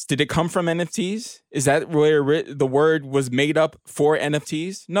 Scams. Did it come from NFTs? Is that where the word was made up for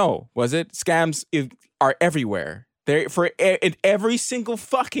NFTs? No, was it? Scams are everywhere. They're in every single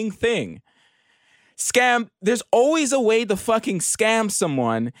fucking thing. There's always a way to fucking scam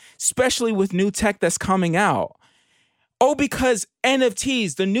someone, especially with new tech that's coming out. Oh, because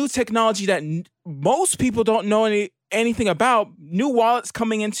NFTs, the new technology that most people don't know anything about, new wallets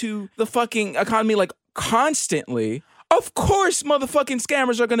coming into the fucking economy constantly. Of course, motherfucking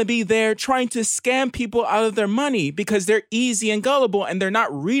scammers are going to be there trying to scam people out of their money because they're easy and gullible and they're not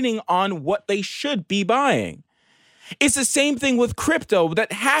reading on what they should be buying. It's the same thing with crypto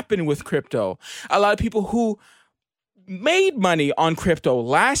that happened with crypto. A lot of people who made money on crypto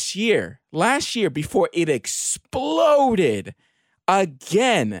last year before it exploded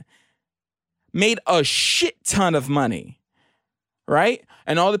again, made a shit ton of money, right?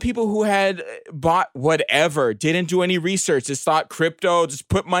 And all the people who had bought whatever, didn't do any research, just thought crypto, just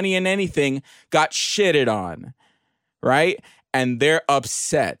put money in anything, got shitted on, right? And they're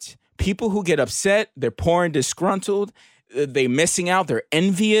upset. People who get upset, they're poor and disgruntled, they're missing out, they're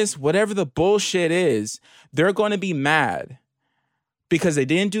envious, whatever the bullshit is, they're going to be mad because they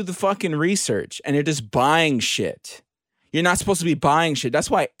didn't do the fucking research and they're just buying shit. You're not supposed to be buying shit. That's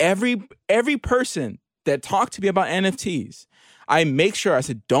why every person that talked to me about NFTs, I make sure I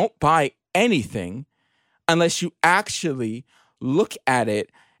said, don't buy anything unless you actually look at it,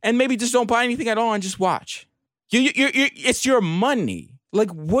 and maybe just don't buy anything at all and just watch. It's your money. Like,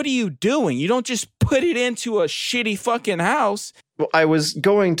 what are you doing? You don't just put it into a shitty fucking house. Well, I was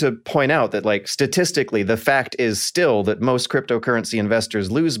going to point out that, like, statistically, the fact is still that most cryptocurrency investors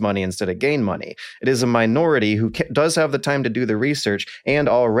lose money instead of gain money. It is a minority who does have the time to do the research and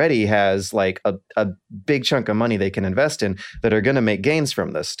already has, like, a big chunk of money they can invest in that are going to make gains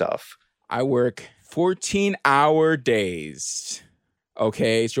from this stuff. I work 14-hour days.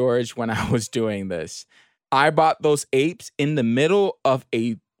 Okay, George, when I was doing this. I bought those apes in the middle of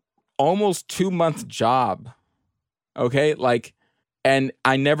a almost 2-month job. Okay, like, and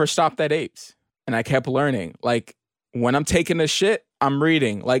I never stopped at apes, and I kept learning. Like, when I'm taking a shit, I'm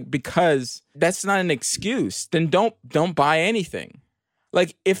reading. Like, because that's not an excuse. Then don't buy anything.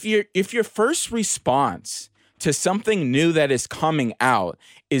 Like, if your first response to something new that is coming out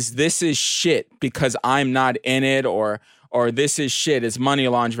is this is shit because I'm not in it, or this is shit, it's money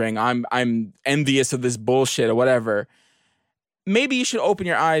laundering, I'm envious of this bullshit or whatever, maybe you should open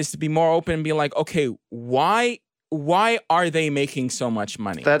your eyes to be more open and be like, okay, why are they making so much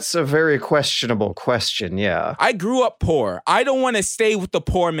money? That's a very questionable question, yeah. I grew up poor. I don't want to stay with the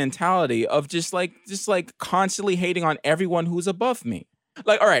poor mentality of just like constantly hating on everyone who's above me.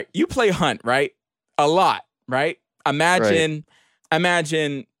 Like, all right, you play Hunt, right? A lot, right? Imagine,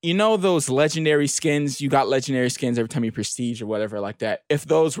 you know those legendary skins? You got legendary skins every time you prestige or whatever like that. If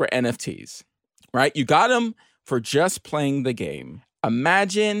those were NFTs, right? You got them for just playing the game.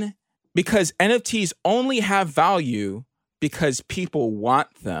 Imagine, because NFTs only have value because people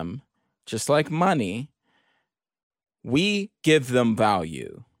want them, just like money. We give them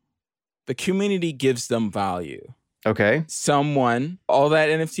value. The community gives them value. Okay. Someone, all that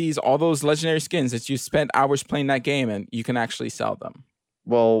NFTs, all those legendary skins that you spent hours playing that game, and you can actually sell them.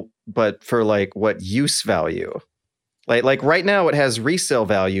 Well, but for like what use value? Like right now it has resale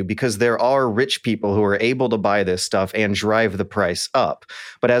value because there are rich people who are able to buy this stuff and drive the price up.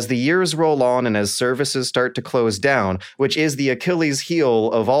 But as the years roll on and as services start to close down, which is the Achilles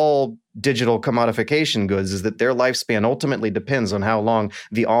heel of all digital commodification goods, is that their lifespan ultimately depends on how long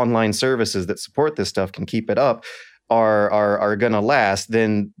the online services that support this stuff can keep it up are going to last,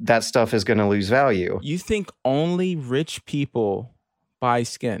 then that stuff is going to lose value. You think only rich people buy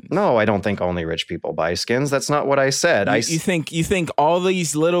skins? No, I don't think only rich people buy skins. That's not what I said. You think all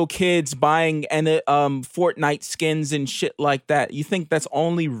these little kids buying Fortnite skins and shit like that, you think that's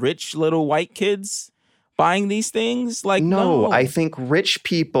only rich little white kids buying these things? Like, no. I think rich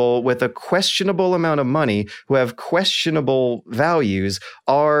people with a questionable amount of money who have questionable values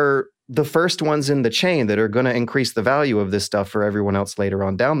are the first ones in the chain that are going to increase the value of this stuff for everyone else later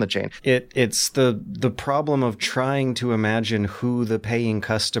on down the chain. It's the problem of trying to imagine who the paying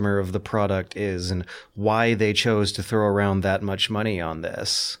customer of the product is and why they chose to throw around that much money on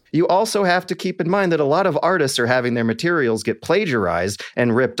this. You also have to keep in mind that a lot of artists are having their materials get plagiarized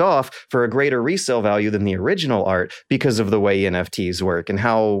and ripped off for a greater resale value than the original art because of the way NFTs work and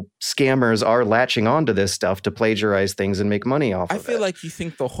how scammers are latching onto this stuff to plagiarize things and make money off of it. I feel like you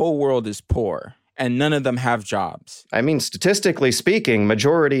think the whole world is poor and none of them have jobs. I mean, statistically speaking,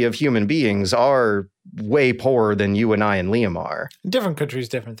 majority of human beings are way poorer than you and I and Liam are. Different countries,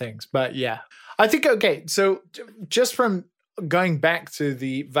 different things. But yeah, I think, okay, so just from going back to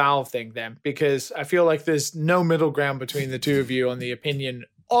the Valve thing then, because I feel like there's no middle ground between the two of you on the opinion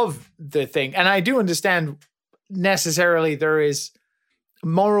of the thing. And I do understand necessarily there is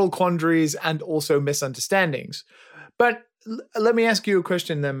moral quandaries and also misunderstandings. But let me ask you a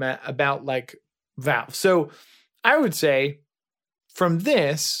question then, Matt, about like Valve. So I would say from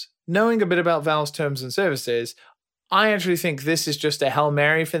this, knowing a bit about Valve's terms and services, I actually think this is just a Hail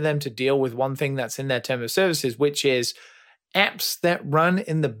Mary for them to deal with one thing that's in their term of services, which is apps that run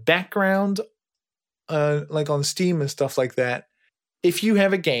in the background, like on Steam and stuff like that. If you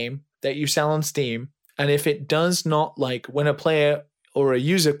have a game that you sell on Steam, and if it does not, like when a player or a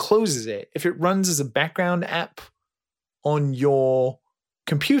user closes it, if it runs as a background app on your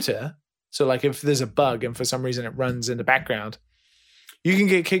computer, so like if there's a bug and for some reason it runs in the background, you can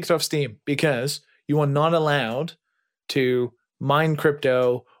get kicked off Steam because you are not allowed to mine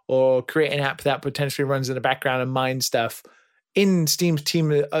crypto or create an app that potentially runs in the background and mine stuff in Steam's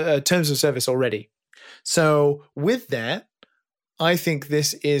terms of service already. So with that, I think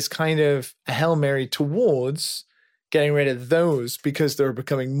this is kind of a Hail Mary towards getting rid of those, because there are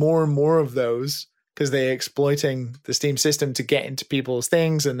becoming more and more of those because they're exploiting the Steam system to get into people's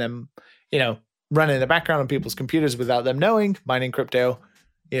things and then, run in the background on people's computers without them knowing, mining crypto,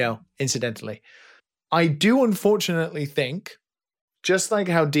 incidentally. I do unfortunately think, just like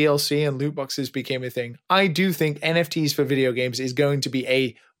how DLC and loot boxes became a thing, I do think NFTs for video games is going to be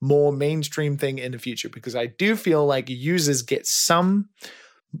a more mainstream thing in the future, because I do feel like users get some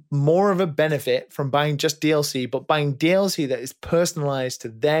more of a benefit from buying just DLC, but buying DLC that is personalized to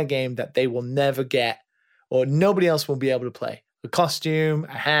their game that they will never get or nobody else will be able to play. A costume,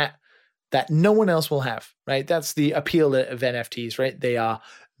 a hat that no one else will have, right? That's the appeal of NFTs, right? They are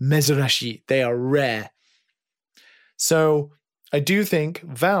mezurashi, they are rare. So I do think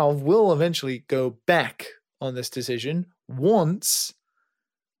Valve will eventually go back on this decision once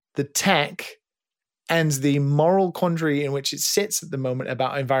the tech and the moral quandary in which it sits at the moment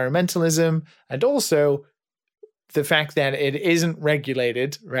about environmentalism, and also the fact that it isn't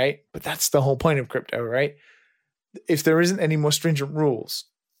regulated, right? But that's the whole point of crypto, right? If there isn't any more stringent rules.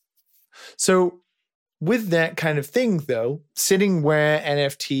 So with that kind of thing, though, sitting where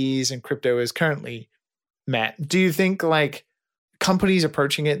NFTs and crypto is currently, Matt, do you think like companies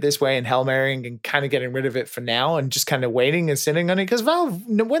approaching it this way and Hail Marying and kind of getting rid of it for now and just kind of waiting and sitting on it? Because Valve,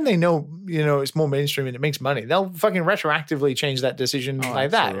 when they know, it's more mainstream and it makes money, they'll fucking retroactively change that decision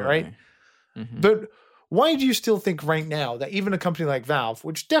like absolutely. That, right? Mm-hmm. But why do you still think right now that even a company like Valve,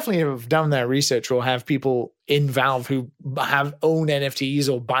 which definitely have done their research or have people in Valve who own NFTs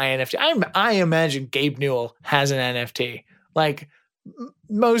or buy NFT? I imagine Gabe Newell has an NFT. Like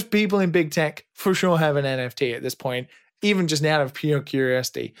most people in big tech for sure have an NFT at this point, even just out of pure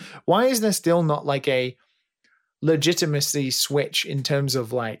curiosity. Why is there still not like a legitimacy switch in terms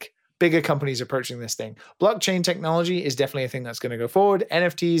of like bigger companies approaching this thing? Blockchain technology is definitely a thing that's going to go forward.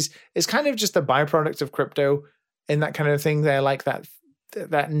 NFTs is kind of just a byproduct of crypto and that kind of thing. They're like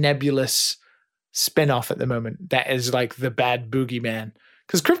that nebulous spin-off at the moment that is like the bad boogeyman.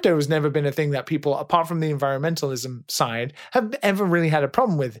 Because crypto has never been a thing that people, apart from the environmentalism side, have ever really had a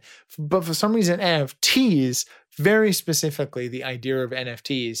problem with. But for some reason, NFTs, very specifically the idea of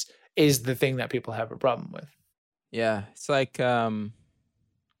NFTs, is the thing that people have a problem with. Yeah, it's like, I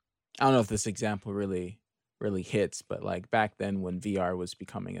don't know if this example really hits, but like back then when VR was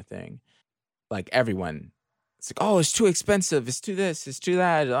becoming a thing, like everyone, it's like, oh, it's too expensive, it's too this, it's too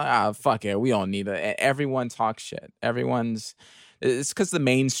that. Fuck it, we don't need it. Everyone talks shit. It's because the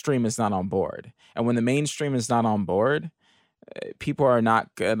mainstream is not on board. And when the mainstream is not on board, people are not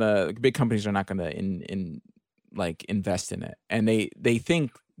gonna, big companies are not gonna invest in it. And they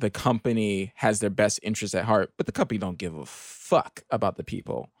think the company has their best interest at heart, but the company don't give a fuck about the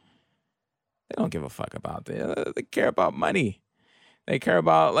people. They don't give a fuck about it. They care about money. They care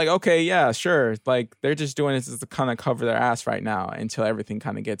about like, okay, yeah, sure. Like they're just doing this to kind of cover their ass right now until everything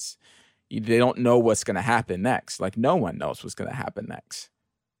kind of gets, they don't know what's going to happen next. Like no one knows what's going to happen next.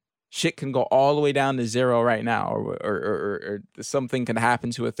 Shit can go all the way down to zero right now, or something can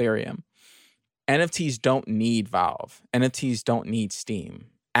happen to Ethereum. NFTs don't need Valve. NFTs don't need Steam.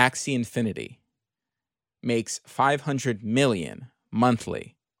 Axie Infinity makes $500 million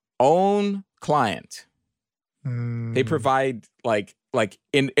monthly. Own client. They provide like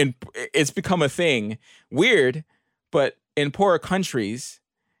in it's become a thing. Weird, but in poorer countries,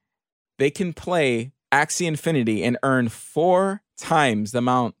 they can play Axie Infinity and earn 4 times the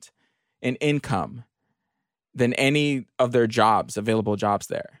amount in income than any of their available jobs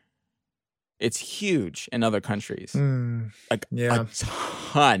there. It's huge in other countries. A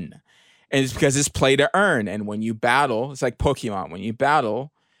ton. And it's because it's play to earn. And when you battle, it's like Pokemon. When you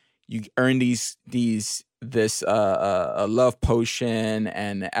battle, you earn this love potion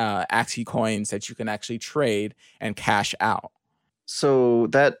and Axie coins that you can actually trade and cash out. So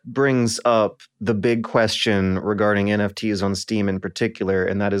that brings up the big question regarding NFTs on Steam in particular,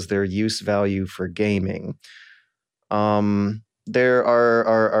 and that is their use value for gaming. There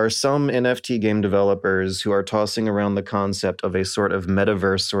are some NFT game developers who are tossing around the concept of a sort of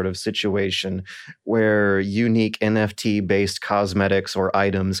metaverse sort of situation where unique NFT-based cosmetics or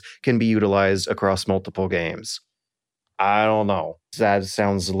items can be utilized across multiple games. I don't know. That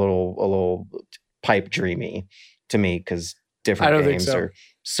sounds a little pipe dreamy to me because different games are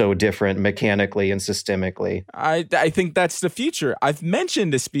so different mechanically and systemically. I think that's the future. I've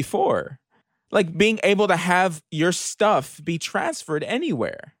mentioned this before. Like being able to have your stuff be transferred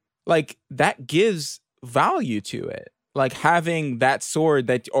anywhere. Like that gives value to it. Like having that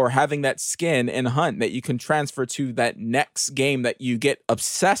sword or having that skin in Hunt that you can transfer to that next game that you get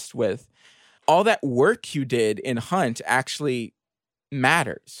obsessed with. All that work you did in Hunt actually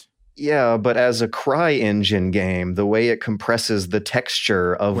matters. Yeah, but as a CryEngine game, the way it compresses the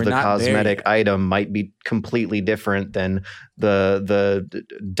texture of the cosmetic item might be completely different than the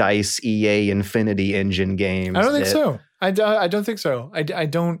DICE EA Infinity Engine games. I don't think so. I don't think so. I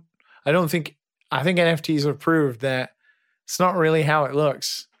think NFTs have proved that it's not really how it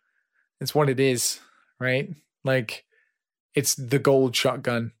looks. It's what it is, right? Like it's the gold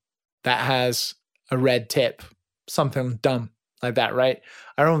shotgun that has a red tip, something dumb like that, right?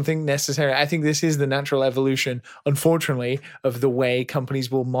 I don't think necessarily. I think this is the natural evolution, unfortunately, of the way companies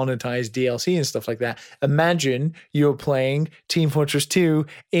will monetize DLC and stuff like that. Imagine you're playing Team Fortress 2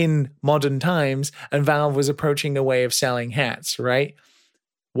 in modern times and Valve was approaching a way of selling hats, right?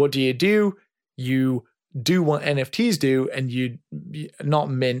 What do? You do what NFTs do and you not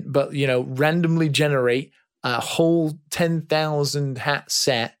mint, but, randomly generate a whole 10,000 hat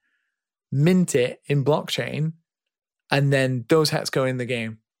set, mint it in blockchain, and then those hats go in the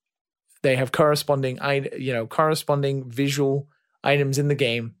game. They have corresponding visual items in the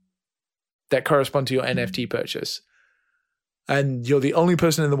game that correspond to your NFT purchase. And you're the only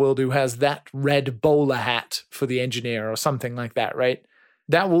person in the world who has that red bowler hat for the engineer or something like that, right?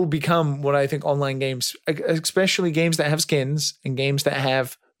 That will become what I think online games, especially games that have skins and games that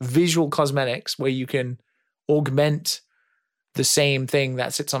have visual cosmetics where you can augment the same thing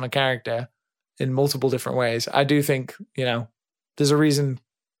that sits on a character in multiple different ways. I do think, there's a reason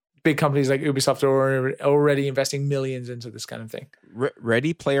big companies like Ubisoft are already investing millions into this kind of thing.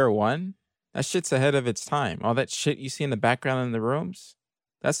 Ready Player One? That shit's ahead of its time. All that shit you see in the background in the rooms,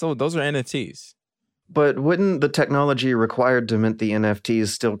 those are NFTs. But wouldn't the technology required to mint the NFTs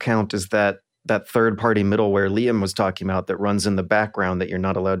still count as that third-party middleware Liam was talking about that runs in the background that you're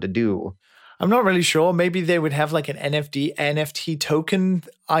not allowed to do? I'm not really sure. Maybe they would have like an NFT token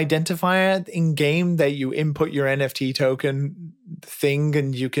identifier in game that you input your NFT token thing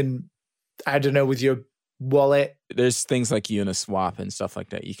and you can, I don't know, with your wallet. There's things like Uniswap and stuff like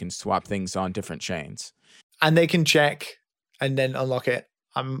that. You can swap things on different chains. And they can check and then unlock it.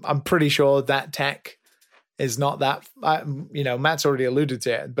 I'm pretty sure that tech is not that, Matt's already alluded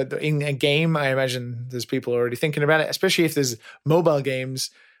to it, but in a game, I imagine there's people already thinking about it, especially if there's mobile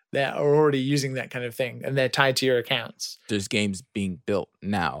games that are already using that kind of thing and they're tied to your accounts. There's games being built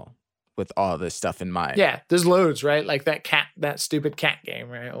now with all this stuff in mind. Yeah, there's loads, right? Like that stupid cat game,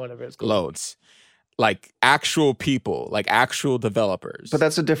 right? Or whatever it's called. Loads. Like actual people, like actual developers. But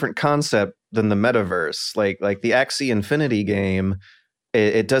that's a different concept than the metaverse. Like the Axie Infinity game,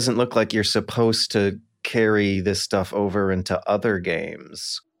 it doesn't look like you're supposed to carry this stuff over into other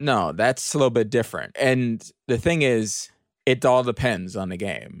games. No, that's a little bit different. And the thing is, it all depends on the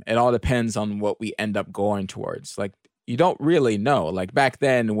game. It all depends on what we end up going towards. Like, you don't really know. Like, back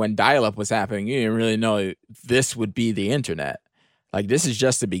then when dial-up was happening, you didn't really know this would be the internet. Like, this is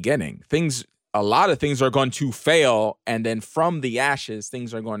just the beginning. A lot of things are going to fail, and then from the ashes,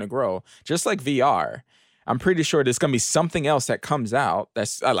 things are going to grow. Just like VR. I'm pretty sure there's going to be something else that comes out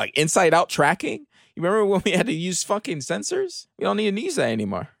that's like inside-out tracking. You remember when we had to use fucking sensors? We don't need to use that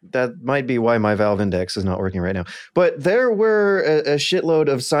anymore. That might be why my Valve Index is not working right now. But there were a shitload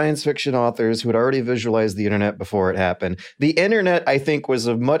of science fiction authors who had already visualized the internet before it happened. The internet, I think, was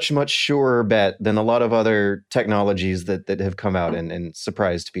a much, much surer bet than a lot of other technologies that have come out and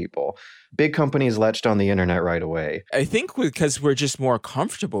surprised people. Big companies latched on the internet right away. I think because we're just more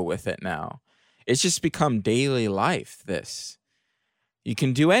comfortable with it now. It's just become daily life, this. You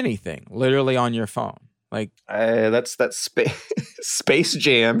can do anything, literally on your phone. Like that Space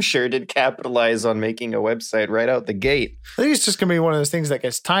Jam sure did capitalize on making a website right out the gate. I think it's just going to be one of those things that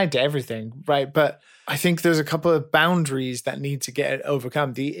gets tied to everything, right? But I think there's a couple of boundaries that need to get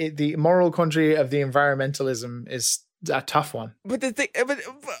overcome. The moral quandary of the environmentalism is a tough one. But the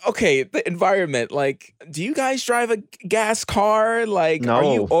environment, like, do you guys drive a gas car? Like, no.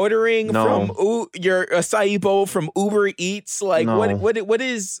 Are you ordering No. from your acai bowl from Uber Eats? Like, No.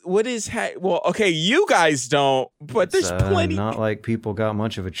 well, okay, you guys don't, but there's plenty. Not like people got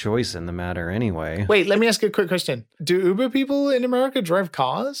much of a choice in the matter anyway. Wait, let me ask you a quick question. Do Uber people in America drive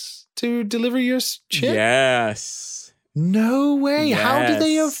cars to deliver your shit? Yes. No way. Yes. How do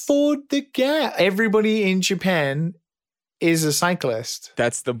they afford the gas? Everybody in Japan is a cyclist.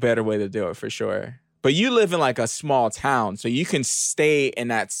 That's the better way to do it for sure. But you live in like a small town, so you can stay in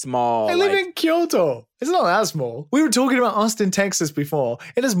that small. I live in Kyoto. It's not that small. We were talking about Austin, Texas before.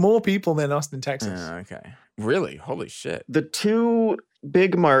 It has more people than Austin, Texas. Okay. Really? Holy shit. The two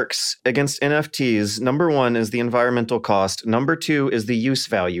big marks against NFTs, number one is the environmental cost. Number two is the use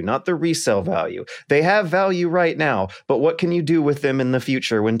value, not the resale value. They have value right now, but what can you do with them in the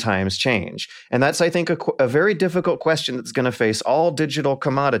future when times change? And that's, I think, a very difficult question that's going to face all digital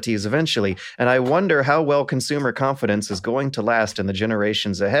commodities eventually. And I wonder how well consumer confidence is going to last in the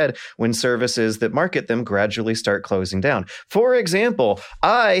generations ahead when services that market them gradually start closing down. For example,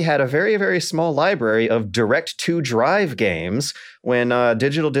 I had a very, very small library of direct-to-drive games when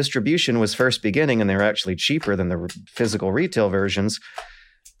digital distribution was first beginning, and they were actually cheaper than the physical retail versions,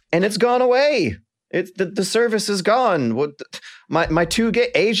 and it's gone away. The service is gone. My two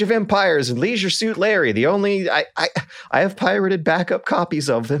Age of Empires and Leisure Suit Larry. I have pirated backup copies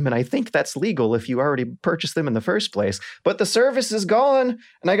of them, and I think that's legal if you already purchased them in the first place. But the service is gone,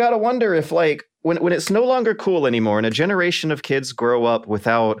 and I gotta wonder if like when it's no longer cool anymore, and a generation of kids grow up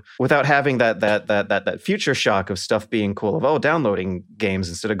without having that future shock of stuff being cool, of downloading games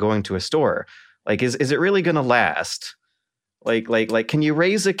instead of going to a store. Like, is it really gonna last? Like, can you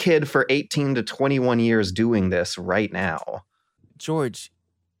raise a kid for 18 to 21 years doing this right now? George,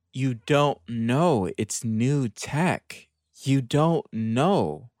 you don't know. It's new tech. You don't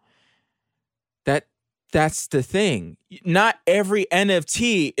know. That's the thing. Not every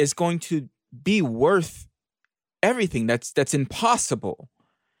NFT is going to be worth everything. That's impossible.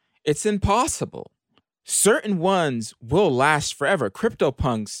 It's impossible. Certain ones will last forever.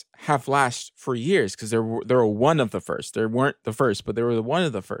 CryptoPunks have lasted for years because they were one of the first. They weren't the first, but they were one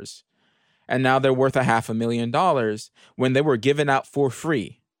of the first. And now they're worth $500,000 when they were given out for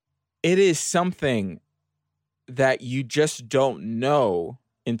free. It is something that you just don't know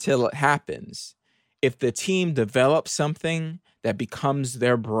until it happens. If the team develops something that becomes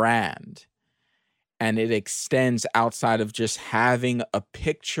their brand and it extends outside of just having a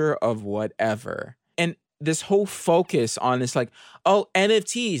picture of whatever. And this whole focus on this, like, oh,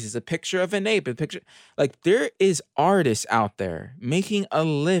 NFTs is a picture of an ape, a picture. Like, there is artists out there making a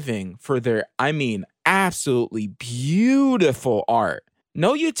living for their, absolutely beautiful art.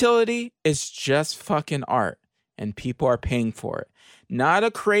 No utility, it's just fucking art. And people are paying for it. Not a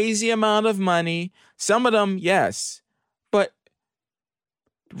crazy amount of money. Some of them, yes. But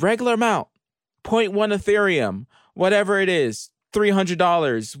regular amount. 0.1 Ethereum, whatever it is.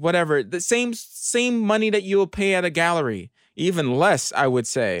 $300, whatever, the same money that you will pay at a gallery, even less, I would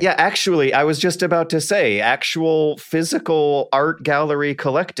say. Yeah, actually, I was just about to say, actual physical art gallery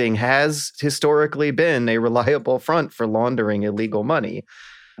collecting has historically been a reliable front for laundering illegal money.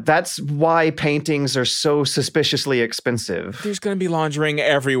 That's why paintings are so suspiciously expensive. There's going to be laundering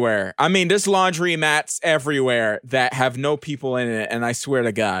everywhere. There's laundry mats everywhere that have no people in it, and I swear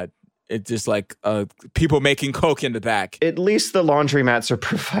to God, it's just like people making coke in the back. At least the laundromats are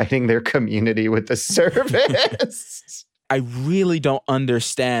providing their community with the service. I really don't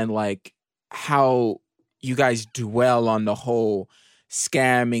understand like how you guys dwell on the whole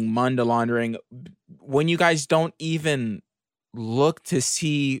scamming, money laundering, when you guys don't even look to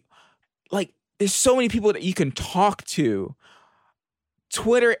see, like, there's so many people that you can talk to.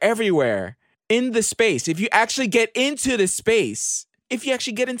 Twitter everywhere, in the space. If you actually get into the space,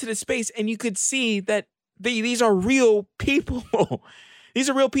 and you could see that these are real people. These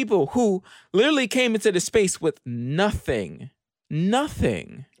are real people who literally came into the space with nothing.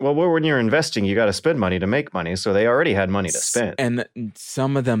 Nothing. Well, when you're investing, you got to spend money to make money. So they already had money to spend. And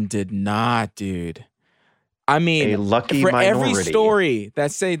some of them did not, dude. A lucky for minority. Every story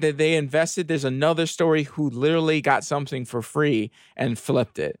that say that they invested, there's another story who literally got something for free and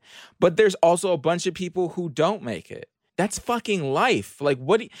flipped it. But there's also a bunch of people who don't make it. That's fucking life.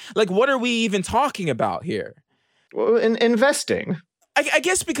 What are we even talking about here? Well, investing. I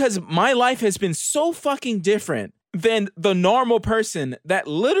guess because my life has been so fucking different than the normal person that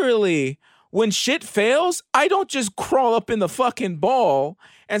literally, when shit fails, I don't just crawl up in the fucking ball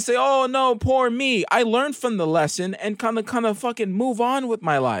and say, oh no, poor me. I learned from the lesson and kind of fucking move on with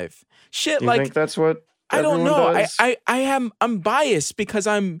my life. Shit, you think that's what I don't know. Does? I'm biased because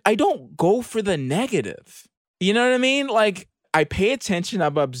I don't go for the negative. You know what I mean? Like, I pay attention,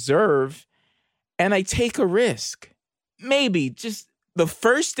 I observe, and I take a risk. Maybe just the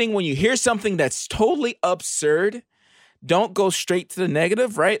first thing when you hear something that's totally absurd, don't go straight to the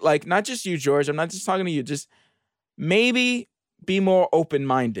negative, right? Like, not just you, George. I'm not just talking to you. Just maybe be more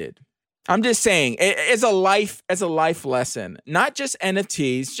open-minded. I'm just saying, it's a life lesson. Not just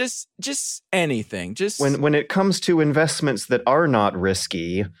NFTs, just anything. Just when it comes to investments that are not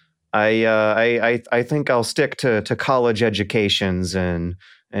risky, I think I'll stick to college educations and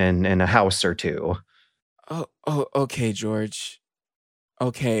a house or two. Oh, okay, George.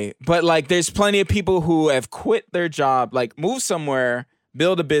 Okay, but like, there's plenty of people who have quit their job, like moved somewhere,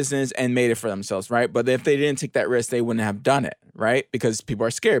 build a business, and made it for themselves, right? But if they didn't take that risk, they wouldn't have done it, right? Because people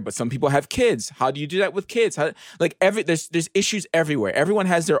are scared. But some people have kids. How do you do that with kids? There's issues everywhere. Everyone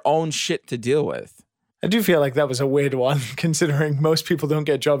has their own shit to deal with. I do feel like that was a weird one, considering most people don't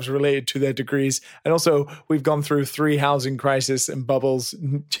get jobs related to their degrees. And also, we've gone through 3 housing crises and bubbles,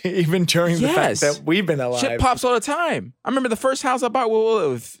 even during the fact that we've been alive. Shit pops all the time. I remember the first house I bought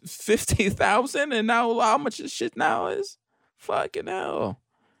was $50,000, and now how much this shit now is? Fucking hell.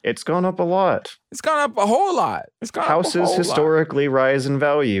 It's gone up a lot. It's gone up a whole lot. Houses historically rise in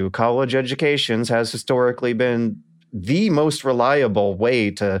value. College educations has historically been the most reliable way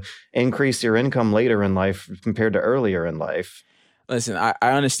to increase your income later in life compared to earlier in life. Listen, I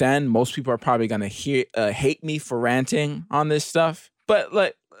understand most people are probably going to hate me for ranting on this stuff.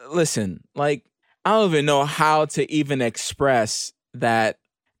 But listen, I don't even know how to even express that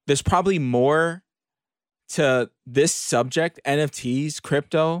there's probably more to this subject, NFTs,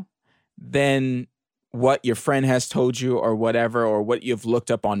 crypto, than what your friend has told you or whatever, or what you've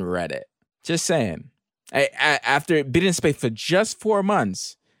looked up on Reddit. Just saying. After being in space for just 4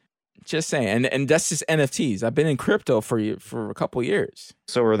 months, just saying, and that's just NFTs. I've been in crypto for a couple years.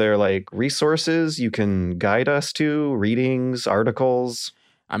 So are there resources you can guide us to, readings, articles?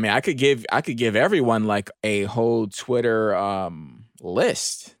 I mean, I could give everyone a whole Twitter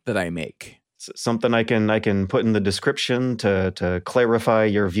list that I make. Something I can put in the description to clarify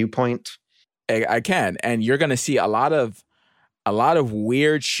your viewpoint. I can, and you're gonna see a lot of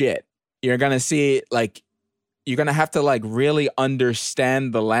weird shit. You're going to see, you're going to have to, really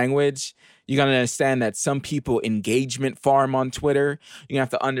understand the language. You're going to understand that some people engagement farm on Twitter. You're going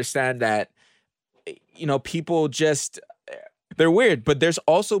to have to understand that, people they're weird. But there's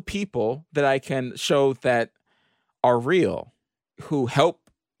also people that I can show that are real, who help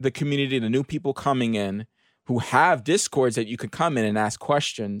the community, the new people coming in, who have Discords that you can come in and ask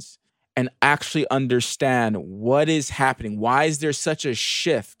questions and actually understand what is happening. Why is there such a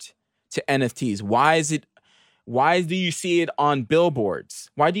shift to NFTs? Why do you see it on billboards?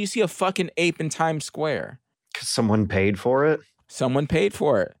 Why do you see a fucking ape in Times Square? Because someone paid for it. Someone paid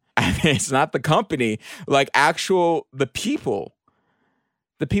for it. I mean, it's not the company, the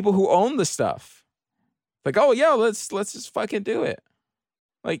people who own the stuff. Oh yeah, let's just fucking do it.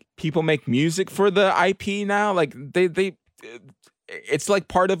 People make music for the IP now. It's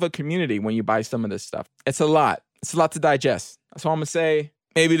part of a community when you buy some of this stuff. It's a lot. It's a lot to digest. That's all I'm gonna say.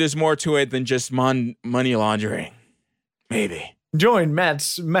 Maybe there's more to it than just money laundering. Maybe. Join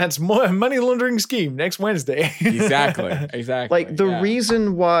Matt's money laundering scheme next Wednesday. Exactly. The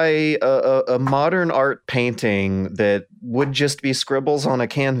reason why a modern art painting that would just be scribbles on a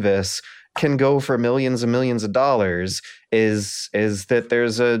canvas can go for millions and millions of dollars is that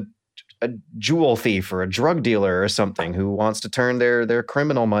there's a jewel thief or a drug dealer or something who wants to turn their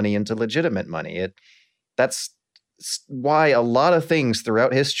criminal money into legitimate money. That's why a lot of things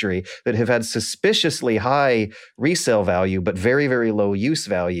throughout history that have had suspiciously high resale value but very, very low use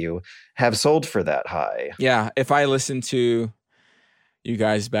value have sold for that high. Yeah, if I listened to you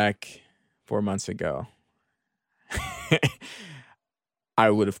guys back 4 months ago, I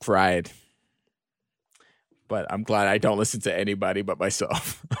would have cried. But I'm glad I don't listen to anybody but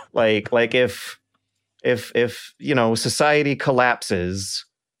myself. if society collapses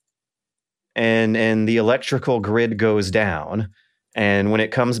and the electrical grid goes down, and when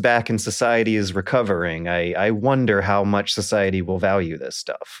it comes back and society is recovering, I wonder how much society will value this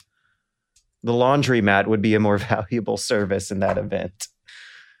stuff. The laundromat would be a more valuable service in that event.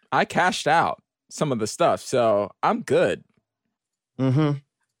 I cashed out some of the stuff, so I'm good. Mm-hmm.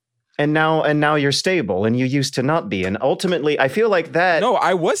 And now you're stable, and you used to not be. And ultimately, I feel like that... No,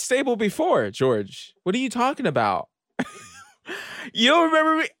 I was stable before, George. What are you talking about? You don't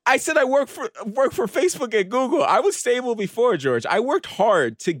remember me? I said I work for Facebook and Google. I was stable before, George. I worked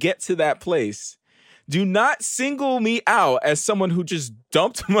hard to get to that place. Do not single me out as someone who just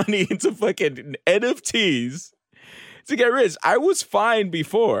dumped money into fucking NFTs to get rich. I was fine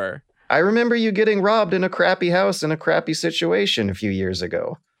before. I remember you getting robbed in a crappy house in a crappy situation a few years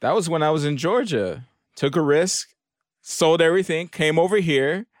ago. That was when I was in Georgia. Took a risk, sold everything, came over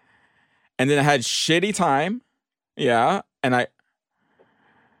here, and then I had shitty time. Yeah, and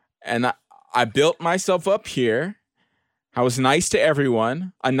I built myself up here. I was nice to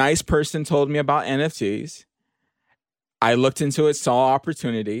everyone. A nice person told me about NFTs. I looked into it, saw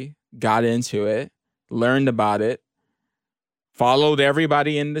opportunity, got into it, learned about it, followed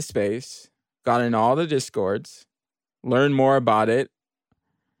everybody in the space, got in all the Discords, learned more about it.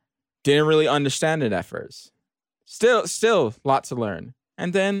 Didn't really understand it at first. Still lots to learn.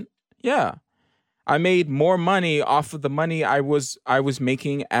 And then, yeah, I made more money off of the money I was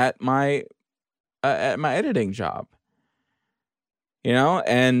making at my editing job. You know,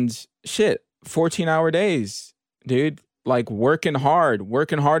 and shit, 14-hour days, dude, like working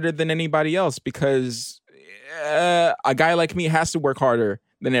harder than anybody else, because a guy like me has to work harder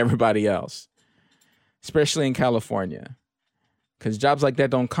than everybody else, especially in California, because jobs like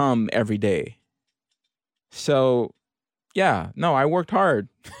that don't come every day. So, yeah, no, I worked hard.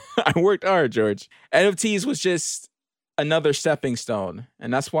 I worked hard, George. NFTs was just another stepping stone,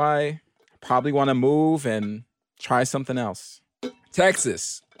 and that's why I probably want to move and try something else.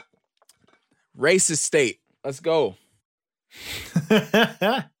 Texas, racist state. Let's go.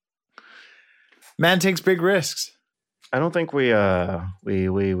 Man takes big risks. I don't think we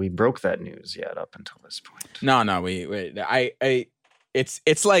broke that news yet up until this point. No,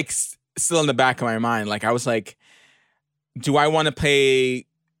 it's like still in the back of my mind. Like I was like, do I want to pay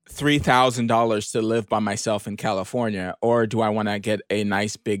 $3,000 to live by myself in California, or do I want to get a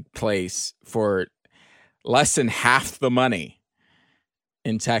nice big place for less than half the money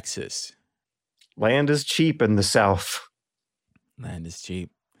in Texas? Land is cheap in the South. Land is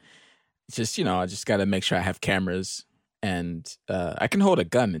cheap. It's just, you know, I just got to make sure I have cameras, and I can hold a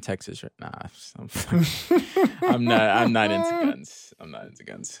gun in Texas right now. I'm not into guns. I'm not into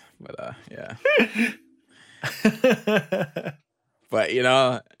guns, but yeah. But you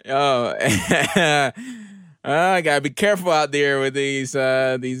know, I gotta be careful out there with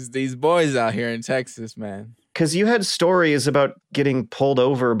these boys out here in Texas, man. Because you had stories about getting pulled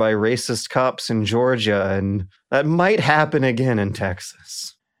over by racist cops in Georgia, and that might happen again in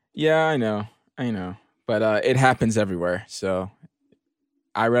Texas. Yeah, I know. But it happens everywhere. So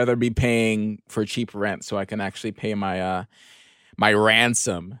I'd rather be paying for cheap rent so I can actually pay my my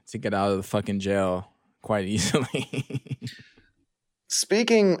ransom to get out of the fucking jail quite easily.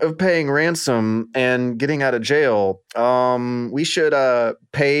 Speaking of paying ransom and getting out of jail, we should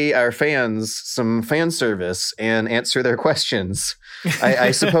pay our fans some fan service and answer their questions.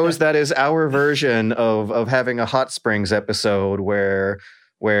 I suppose that is our version of having a Hot Springs episode where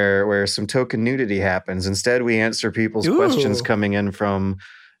some token nudity happens. Instead, we answer people's questions coming in from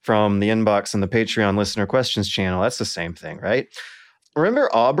the inbox and the Patreon listener questions channel. That's the same thing, right?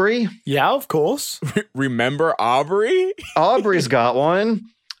 Remember Aubrey? Yeah, of course. Remember Aubrey? Aubrey's got one.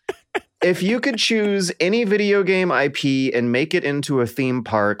 If you could choose any video game IP and make it into a theme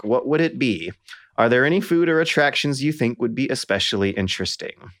park, what would it be? Are there any food or attractions you think would be especially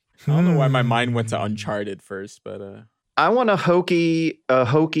interesting? I don't know why my mind went to Uncharted first, but I want a hokey,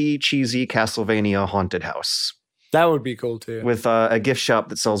 cheesy Castlevania haunted house. That would be cool too. With a gift shop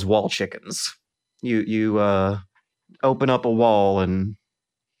that sells wall chickens. You open up a wall and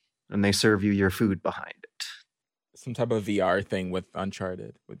they serve you your food behind it. Some type of VR thing with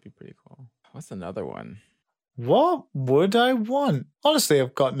Uncharted would be pretty cool. What's another one? What would I want? Honestly,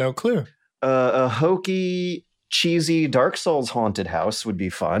 I've got no clue. A hokey, cheesy Dark Souls haunted house would be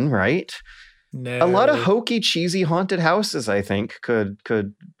fun, right? No. A lot of hokey, cheesy haunted houses, I think,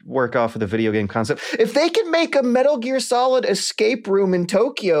 could work off of the video game concept. If they could make a Metal Gear Solid escape room in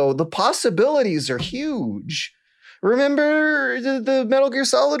Tokyo, the possibilities are huge. Remember the Metal Gear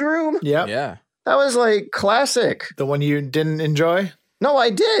Solid room? Yep. Yeah. That was like classic. The one you didn't enjoy? No, I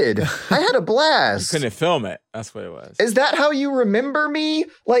did. I had a blast. You couldn't film it. That's what it was. Is that how you remember me?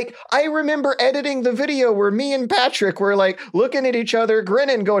 Like, I remember editing the video where me and Patrick were like looking at each other,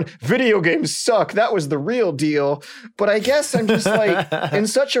 grinning, going, video games suck. That was the real deal. But I guess I'm just like in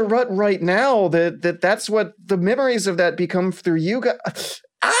such a rut right now that's what the memories of that become through you guys.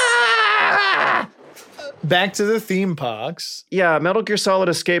 Back to the theme parks. Yeah, Metal Gear Solid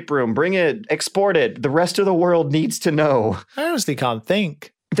Escape Room. Bring it, export it. The rest of the world needs to know. I honestly can't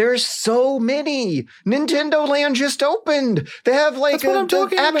think. There's so many. Nintendo Land just opened. They have like an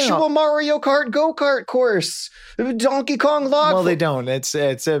actual Mario Kart go-kart course. Donkey Kong Log. Well, they don't. It's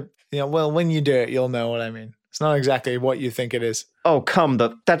a, well, when you do it, you'll know what I mean. It's not exactly what you think it is. Oh,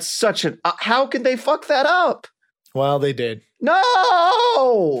 that's such an, how could they fuck that up? Well, they did.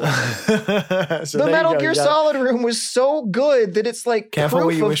 No! So the Metal Gear Solid room was so good that it's like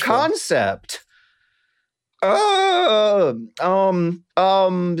proof of concept.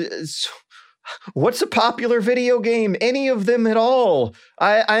 What's a popular video game? Any of them at all?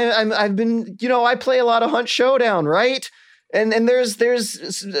 I've been, I play a lot of Hunt Showdown, right? And there's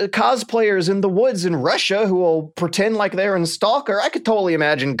cosplayers in the woods in Russia who will pretend like they're in Stalker. I could totally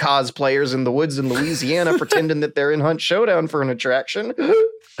imagine cosplayers in the woods in Louisiana pretending that they're in Hunt Showdown for an attraction.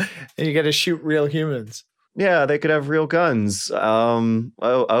 And you got to shoot real humans. Yeah, they could have real guns. Geez.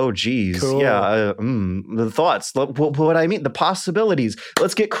 Cool. Yeah. The thoughts. What I mean, the possibilities.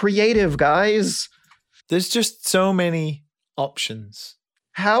 Let's get creative, guys. There's just so many options.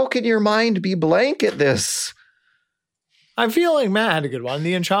 How can your mind be blank at this? I feel like Matt had a good one.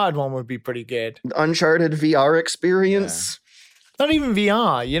 The Uncharted one would be pretty good. Uncharted VR experience. Not even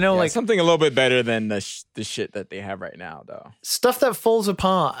VR, like something a little bit better than the shit that they have right now, though. stuff that falls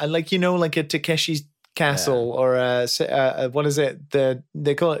apart. And like a Takeshi's Castle or what is it?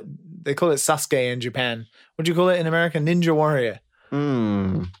 They call it Sasuke in Japan. What do you call it in America? Ninja Warrior.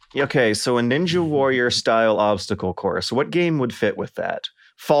 Okay, so a Ninja Warrior style obstacle course. What game would fit with that?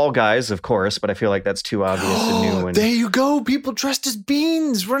 Fall Guys, of course, but I feel like that's too obvious and new. And there you go. People dressed as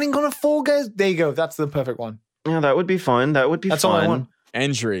beans running on a Fall Guys. There you go. That's the perfect one. Yeah, that would be fun. That's all I want.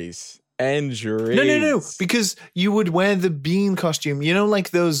 Injuries. No. Because you would wear the bean costume. Like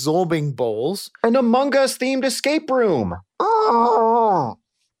those Zorbing bowls. An Among Us themed escape room. Oh.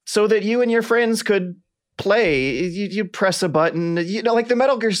 So that you and your friends could play. You press a button. Like the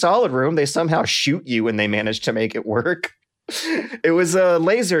Metal Gear Solid room, they somehow shoot you and they manage to make it work. It was a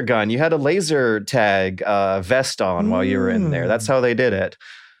laser gun. You had a laser tag vest on while you were in there. That's how they did it.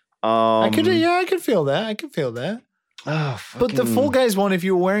 I could feel that. Oh, but the Fall Guys one, if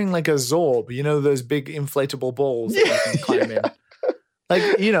you were wearing like a Zorb, those big inflatable balls that you can climb in.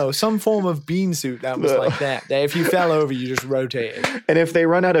 Like, some form of bean suit that was like that if you fell over, you just rotated. And if they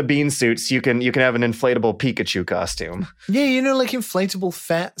run out of bean suits, you can have an inflatable Pikachu costume. Yeah, like inflatable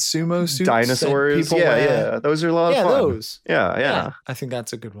fat sumo suits. Dinosaurs. Yeah. Those are a lot of fun. Those. Yeah. I think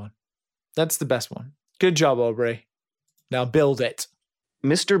that's a good one. That's the best one. Good job, Aubrey. Now build it.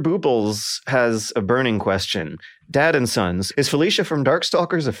 Mr. Boobles has a burning question. Dad and Sons, is Felicia from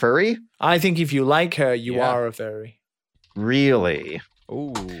Darkstalkers a furry? I think if you like her, you are a furry. Really?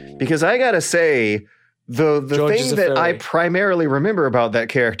 Ooh. Because I gotta say, the thing that I primarily remember about that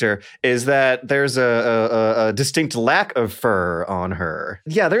character is that there's a distinct lack of fur on her.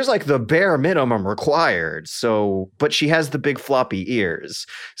 Yeah, there's like the bare minimum required. But she has the big floppy ears.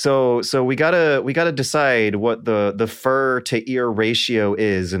 So we gotta decide what the fur to ear ratio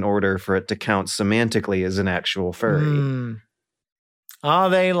is in order for it to count semantically as an actual furry. Are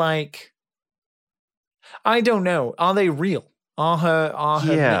they like? I don't know. Are they real? Are her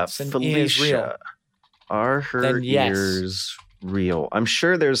lips and Felicia, ears real? Are her ears real? I'm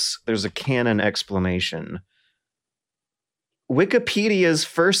sure there's a canon explanation. Wikipedia's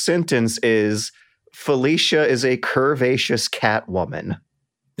first sentence is Felicia is a curvaceous cat woman.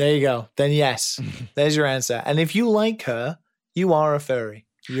 There you go. Then yes. There's your answer. And if you like her, you are a furry.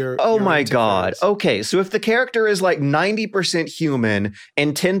 You're my God. Furries. Okay, so if the character is like 90% human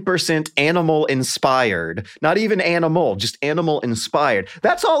and 10% animal inspired, not even animal, just animal inspired,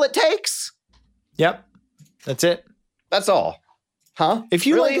 that's all it takes. Yep. That's it. That's all. Huh? If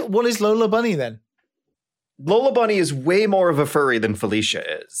you really? like, what is Lola Bunny then? Lola Bunny is way more of a furry than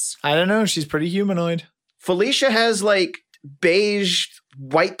Felicia is. I don't know. She's pretty humanoid. Felicia has like beige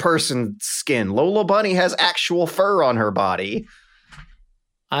white person skin. Lola Bunny has actual fur on her body.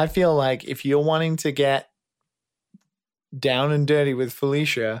 I feel like if you're wanting to get down and dirty with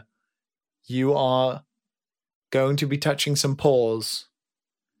Felicia, you are going to be touching some paws.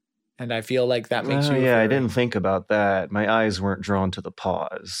 And I feel like that makes you a furry. I didn't think about that. My eyes weren't drawn to the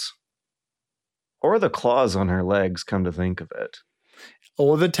paws. Or the claws on her legs, come to think of it.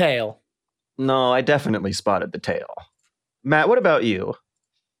 Or the tail. No, I definitely spotted the tail. Matt, what about you?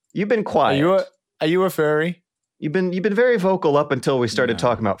 You've been quiet. Are you a furry? You've been very vocal up until we started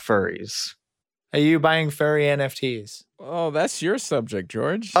talking about furries. Are you buying furry NFTs? Oh, that's your subject,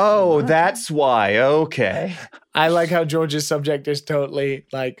 George. Oh, that's why. Okay. I like how George's subject is totally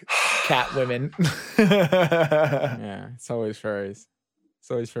like cat women. Yeah, it's always furries.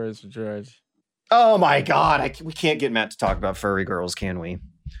 It's always furries for George. Oh my God. We can't get Matt to talk about furry girls, can we?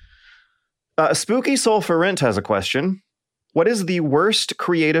 Spooky Soul for Rent has a question. What is the worst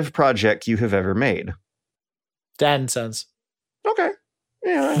creative project you have ever made? Dad and Sons. Okay.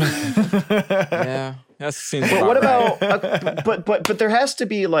 Yeah. Yeah, that seems. But what right. about? But there has to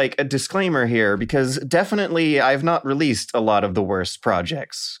be like a disclaimer here because definitely I've not released a lot of the worst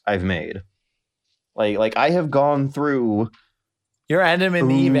projects I've made. Like I have gone through. Your Adam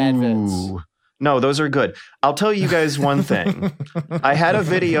and Eve adverts. No, those are good. I'll tell you guys one thing. I had a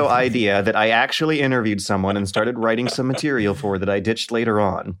video idea that I actually interviewed someone and started writing some material for that I ditched later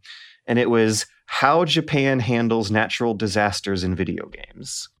on. and it was how Japan handles natural disasters in video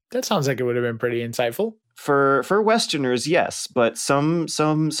games. That sounds like it would have been pretty insightful. For Westerners, yes, but some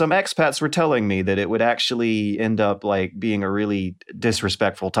expats were telling me that it would actually end up like being a really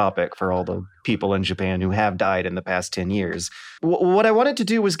disrespectful topic for all the people in Japan who have died in the past 10 years. What I wanted to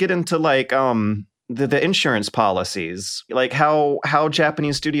do was get into like the insurance policies, like how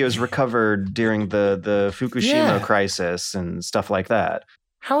Japanese studios recovered during the Fukushima crisis and stuff like that.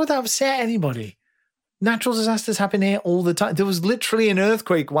 How would that upset anybody? Natural disasters happen here all the time. There was literally an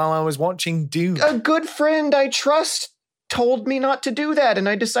earthquake while I was watching Doom. A good friend I trust told me not to do that, and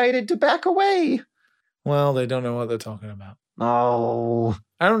I decided to back away. Well, they don't know what they're talking about. Oh.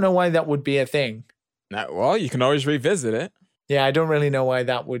 I don't know why that would be a thing. Well, you can always revisit it. Yeah, I don't really know why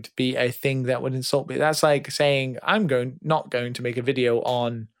that would be a thing that would insult me. That's like saying I'm not going to make a video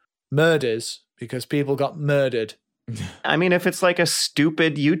on murders because people got murdered. I mean, if it's like a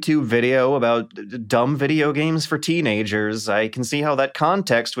stupid YouTube video about dumb video games for teenagers, I can see how that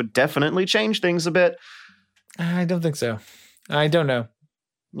context would definitely change things a bit. I don't think so. I don't know.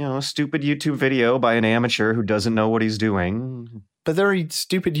 You know, a stupid YouTube video by an amateur who doesn't know what he's doing. But there are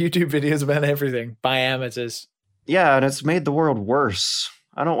stupid YouTube videos about everything by amateurs. Yeah, and it's made the world worse.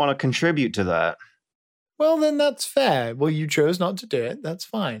 I don't want to contribute to that. Well, then that's fair. Well, you chose not to do it. That's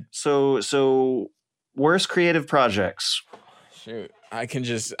fine. So worst creative projects. Shoot, I can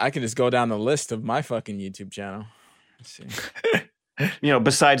just go down the list of my fucking YouTube channel. Let's see. You know,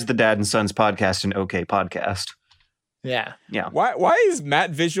 besides the Dad and Sons podcast and OK Podcast. Yeah. Why is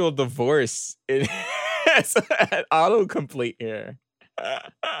Matt Visual Divorce in autocomplete here?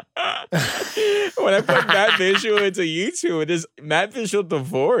 When I put Matt Visual into YouTube, it is Matt Visual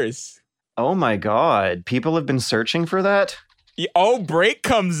Divorce. Oh my God. People have been searching for that? Break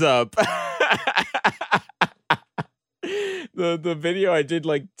comes up. The video I did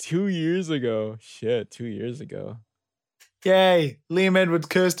like 2 years ago. Shit, 2 years ago. Yay. Liam Edwards'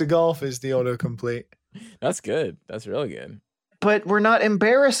 Curse to Golf is the autocomplete. That's good. That's really good. But we're not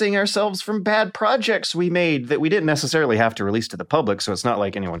embarrassing ourselves from bad projects we made that we didn't necessarily have to release to the public, so it's not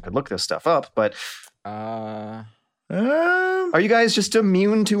like anyone could look this stuff up, but... Are you guys just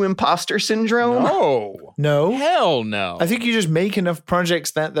immune to imposter syndrome? No. Hell no. I think you just make enough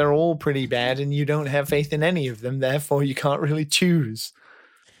projects that they're all pretty bad and you don't have faith in any of them, therefore you can't really choose.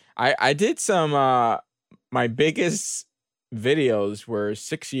 I did some, my biggest videos were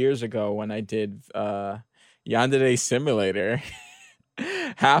 6 years ago when I did Yandere Simulator.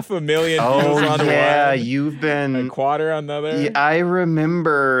 500,000 views on one. Yeah, you've been... A quarter on the other. Yeah, I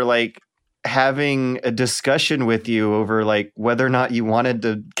remember, like, having a discussion with you over like whether or not you wanted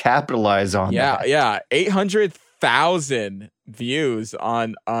to capitalize on that. Yeah, 800,000 views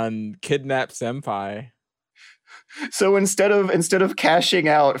on Kidnap Senpai. So instead of cashing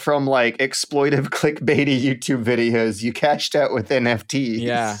out from like exploitive clickbaity YouTube videos, you cashed out with NFTs.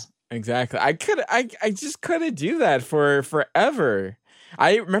 Yeah, exactly. I just couldn't do that for forever.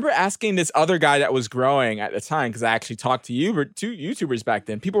 I remember asking this other guy that was growing at the time, because I actually talked to YouTubers back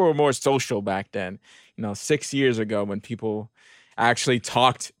then. People were more social back then, 6 years ago when people actually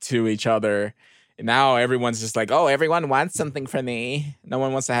talked to each other. And now everyone's just like, oh, everyone wants something from me. No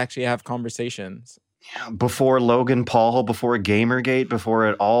one wants to actually have conversations. Yeah, before Logan Paul, before Gamergate, before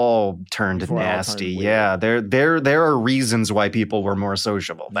it all turned nasty. Yeah, there are reasons why people were more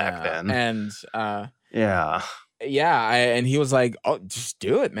sociable back then. And yeah. Yeah, and he was like, "Oh, just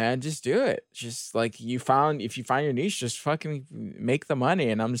do it, man. Just do it. Just like if you find your niche, just fucking make the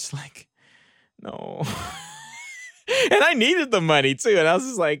money." And I'm just like, "No." And I needed the money too, and I was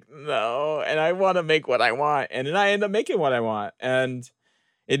just like, "No." And I want to make what I want, and then I end up making what I want, and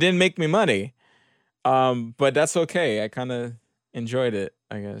it didn't make me money. But that's okay. I kind of enjoyed it,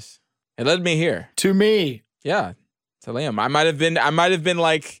 I guess. It led me here. To me. Yeah, to Liam. I might have been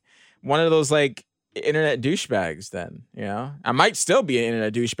like one of those like internet douchebags then, I might still be an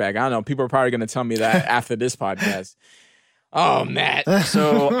internet douchebag. I don't know. People are probably going to tell me that after this podcast. Oh, Matt.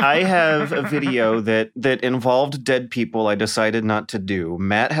 So I have a video that involved dead people I decided not to do.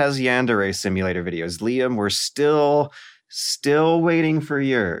 Matt has Yandere Simulator videos. Liam, we're still waiting for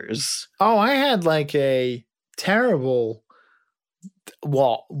yours. Oh, I had like a terrible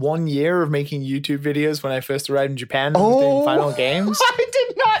 1 year of making YouTube videos when I first arrived in Japan and was doing Final Games. I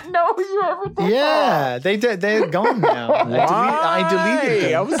did not know you ever did that. Yeah, they're gone now. I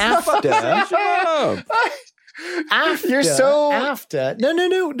deleted them after. You're so... After.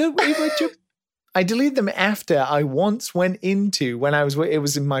 No. I deleted them after I once went into, it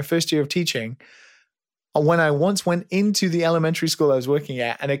was in my first year of teaching, when I once went into the elementary school I was working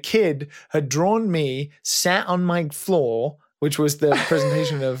at, and a kid had drawn me, sat on my floor, which was the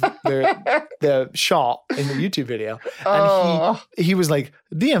presentation of the shot in the YouTube video. And Oh. he was like,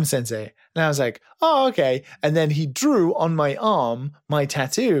 DM Sensei. And I was like, oh, okay. And then he drew on my arm my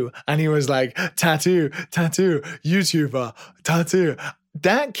tattoo. And he was like, tattoo, YouTuber, tattoo.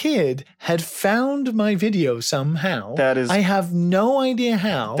 That kid had found my video somehow. I have no idea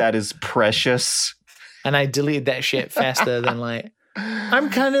how. That is precious. And I deleted that shit faster than like,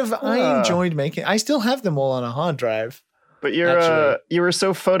 I enjoyed making, I still have them all on a hard drive. But you were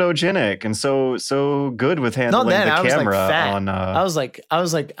so photogenic and so good with handling the camera. I was like fat. On, I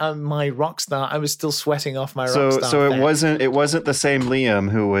was like my rock star. I was still sweating off my rock star. So fat. it wasn't the same Liam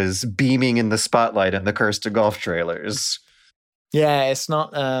who was beaming in the spotlight in the Curse to Golf trailers. Yeah, it's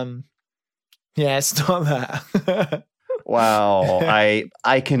not. It's not that. Wow,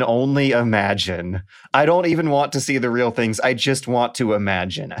 I can only imagine. I don't even want to see the real things. I just want to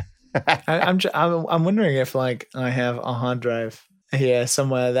imagine. I'm wondering if like I have a hard drive here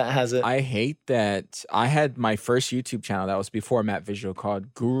somewhere that has it. I hate that I had my first YouTube channel that was before Matt Visual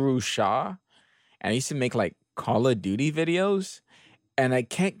called Guru Shah, and I used to make like Call of Duty videos, and I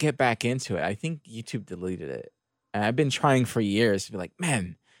can't get back into it. I think YouTube deleted it, and I've been trying for years to be like,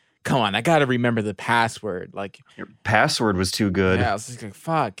 man, come on, I gotta remember the password. Like your password was too good. Yeah, I was just like,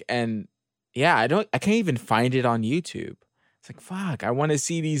 fuck, and yeah, I can't even find it on YouTube. It's like, fuck, I want to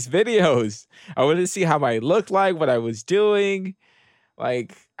see these videos. I want to see how I looked like, what I was doing.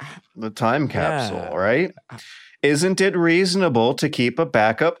 Like the time capsule, right? Isn't it reasonable to keep a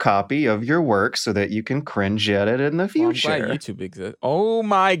backup copy of your work so that you can cringe at it in the future? Well, I'm glad YouTube exists. Oh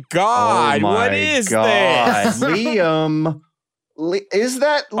my God. What is this? Liam. Is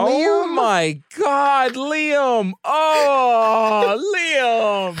that Liam? Oh my God, Liam. Oh,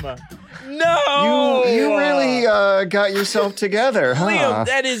 Liam. No. You really got yourself together, huh? Liam,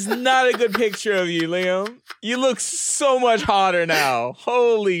 that is not a good picture of you, Liam. You look so much hotter now.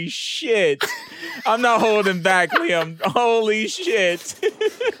 Holy shit. I'm not holding back, Liam. Holy shit.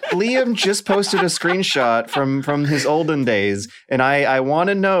 Liam just posted a screenshot from his olden days, and I want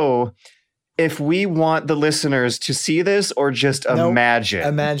to know if we want the listeners to see this or just imagine.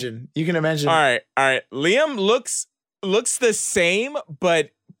 Imagine. You can imagine. All right. Liam looks the same,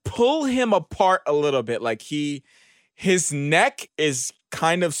 but pull him apart a little bit. Like his neck is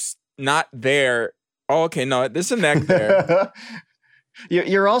kind of not there. Oh, okay. No, there's a neck there.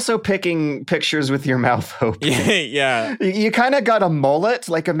 You're also picking pictures with your mouth open. Yeah. You kind of got a mullet.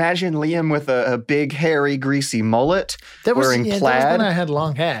 Like imagine Liam with a big, hairy, greasy mullet wearing plaid. That was when I had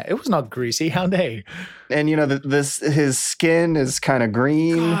long hair. It was not greasy. How dare? And his skin is kind of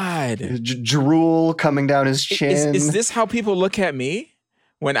green. God. Drool coming down his chin. Is this how people look at me?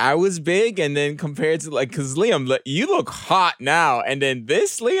 When I was big, and then compared to because Liam, you look hot now, and then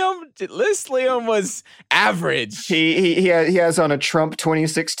this Liam was average. He has on a Trump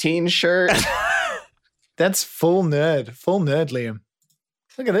 2016 shirt. That's full nerd Liam.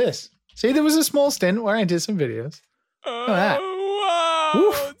 Look at this. See, there was a small stint where I did some videos. Look at that.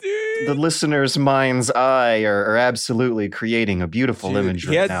 Wow, dude. The listener's mind's eye are absolutely creating a beautiful image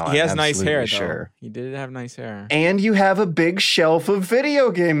right now. He has nice hair, sure. Though. He did have nice hair. And you have a big shelf of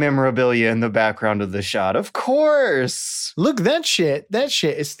video game memorabilia in the background of the shot, of course. Look, that shit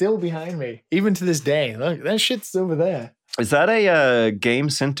is still behind me, even to this day. Look, that shit's over there. Is that a Game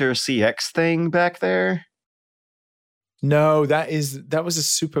Center CX thing back there? No, that was a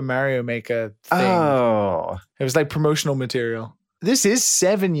Super Mario Maker thing. Oh. It was like promotional material. This is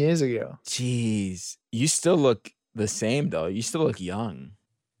 7 years ago. Jeez. You still look the same, though. You still look young.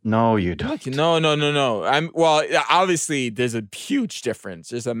 No, you don't. No. Well, obviously, there's a huge difference.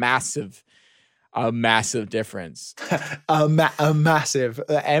 There's a massive difference. a massive.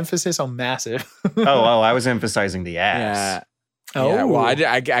 Emphasis on massive. I was emphasizing the ass. Yeah. Oh. Yeah, well,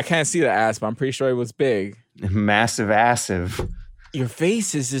 I can't see the ass, but I'm pretty sure it was big. Massive assive. Your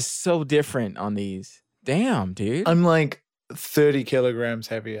face is just so different on these. Damn, dude. I'm like 30 kilograms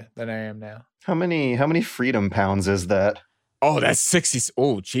heavier than I am now. How many freedom pounds is that? Oh, that's 60.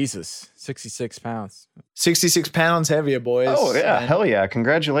 Oh, Jesus. 66 pounds. 66 pounds heavier, boys. Oh, yeah. Man. Hell yeah.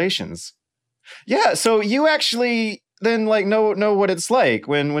 Congratulations. Yeah. So you actually then like know what it's like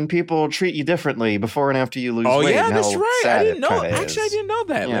when people treat you differently before and after you lose weight. Oh, yeah, and that's how right. sad I didn't it know. kinda Actually, I is. didn't know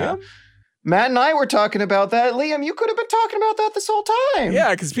that, Yeah. Liam. Matt and I were talking about that. Liam, you could have been talking about that this whole time.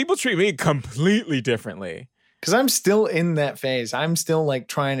 Yeah, because people treat me completely differently. Because I'm still in that phase. I'm still like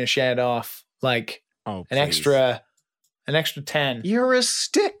trying to shed off like an extra 10. You're a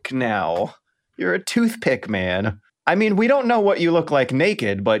stick now. You're a toothpick man. I mean, we don't know what you look like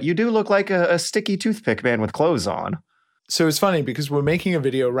naked, but you do look like a sticky toothpick man with clothes on. So it's funny because we're making a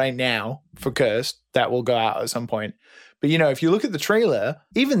video right now for Cursed that will go out at some point. But, if you look at the trailer,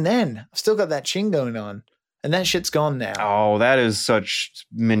 even then, I've still got that chin going on. And that shit's gone now. Oh, that is such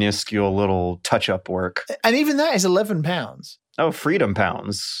minuscule little touch-up work. And even that is 11 pounds. Oh, freedom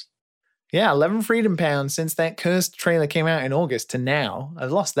pounds. Yeah, 11 freedom pounds since that cursed trailer came out in August to now.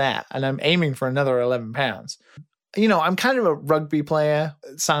 I've lost that, and I'm aiming for another 11 pounds. I'm kind of a rugby player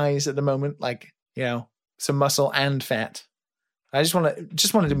size at the moment, some muscle and fat. I just want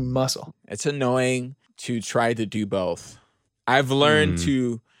to do muscle. It's annoying to try to do both. I've learned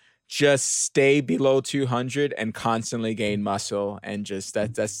to just stay below 200 and constantly gain muscle, and just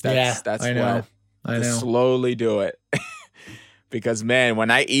that's I know. Slowly do it. Because man,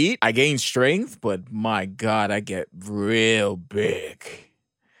 when I eat, I gain strength, but my God, I get real big.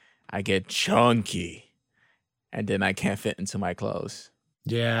 I get chunky, and then I can't fit into my clothes.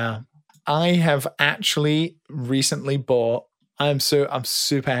 Yeah. I have actually recently bought, I'm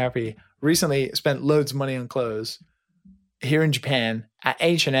super happy. Recently spent loads of money on clothes here in Japan at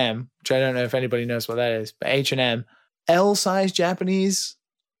H&M, which I don't know if anybody knows what that is, but H&M, L size Japanese.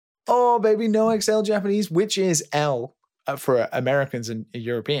 Oh, baby, no XL Japanese, which is L for Americans and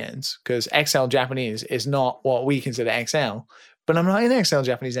Europeans, because XL Japanese is not what we consider XL. But I'm not in XL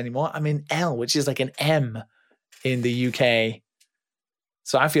Japanese anymore. I'm in L, which is like an M in the UK.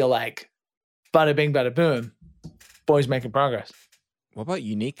 So I feel like bada bing, bada boom. Boys making progress. What about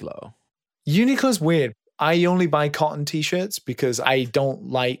Uniqlo? Uniqlo's weird. I only buy cotton t-shirts because I don't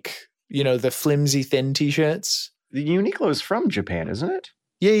like, the flimsy thin t-shirts. The Uniqlo is from Japan, isn't it?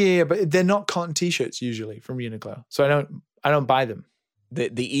 Yeah, but they're not cotton t-shirts usually from Uniqlo. So I don't buy them.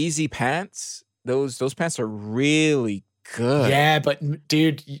 The easy pants, those pants are really good. Yeah, but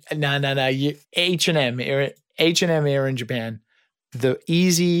dude, no. H&M era in Japan, the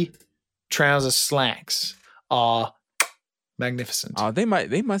easy trouser slacks are magnificent. Oh, they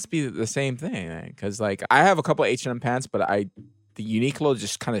must be the same thing, because I have a couple of H&M pants, but the Uniqlo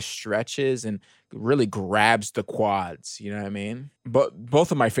just kind of stretches and really grabs the quads. You know what I mean? But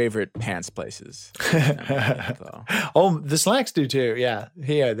both of my favorite pants places. Oh, the slacks do too. Yeah,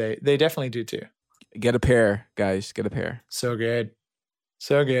 they definitely do too. Get a pair, guys. Get a pair. So good.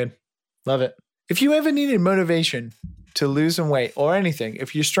 Love it. If you ever needed motivation to lose some weight or anything,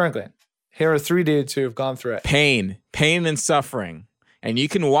 if you're struggling, here are 3 dudes who have gone through it. Pain and suffering. And you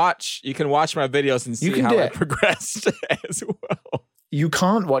can watch my videos and see how I progressed as well. You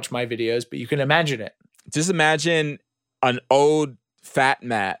can't watch my videos, but you can imagine it. Just imagine an old fat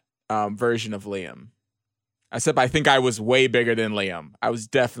Matt version of Liam. Except I think I was way bigger than Liam. I was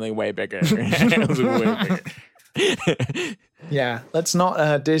definitely way bigger. I was way bigger. Yeah, let's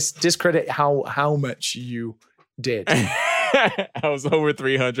not discredit how much you did. I was over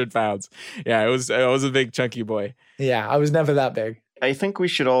 300 pounds. Yeah, I was a big chunky boy. Yeah, I was never that big. I think we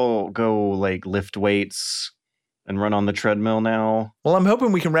should all go lift weights and run on the treadmill now. Well, I'm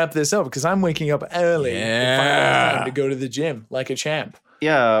hoping we can wrap this up because I'm waking up early and finally time to go to the gym like a champ.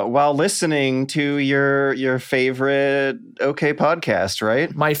 Yeah, while listening to your favorite OK podcast,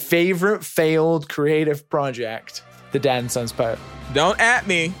 right? My favorite failed creative project, the Dad and Sons Pod. Don't at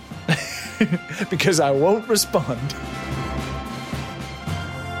me. Because I won't respond.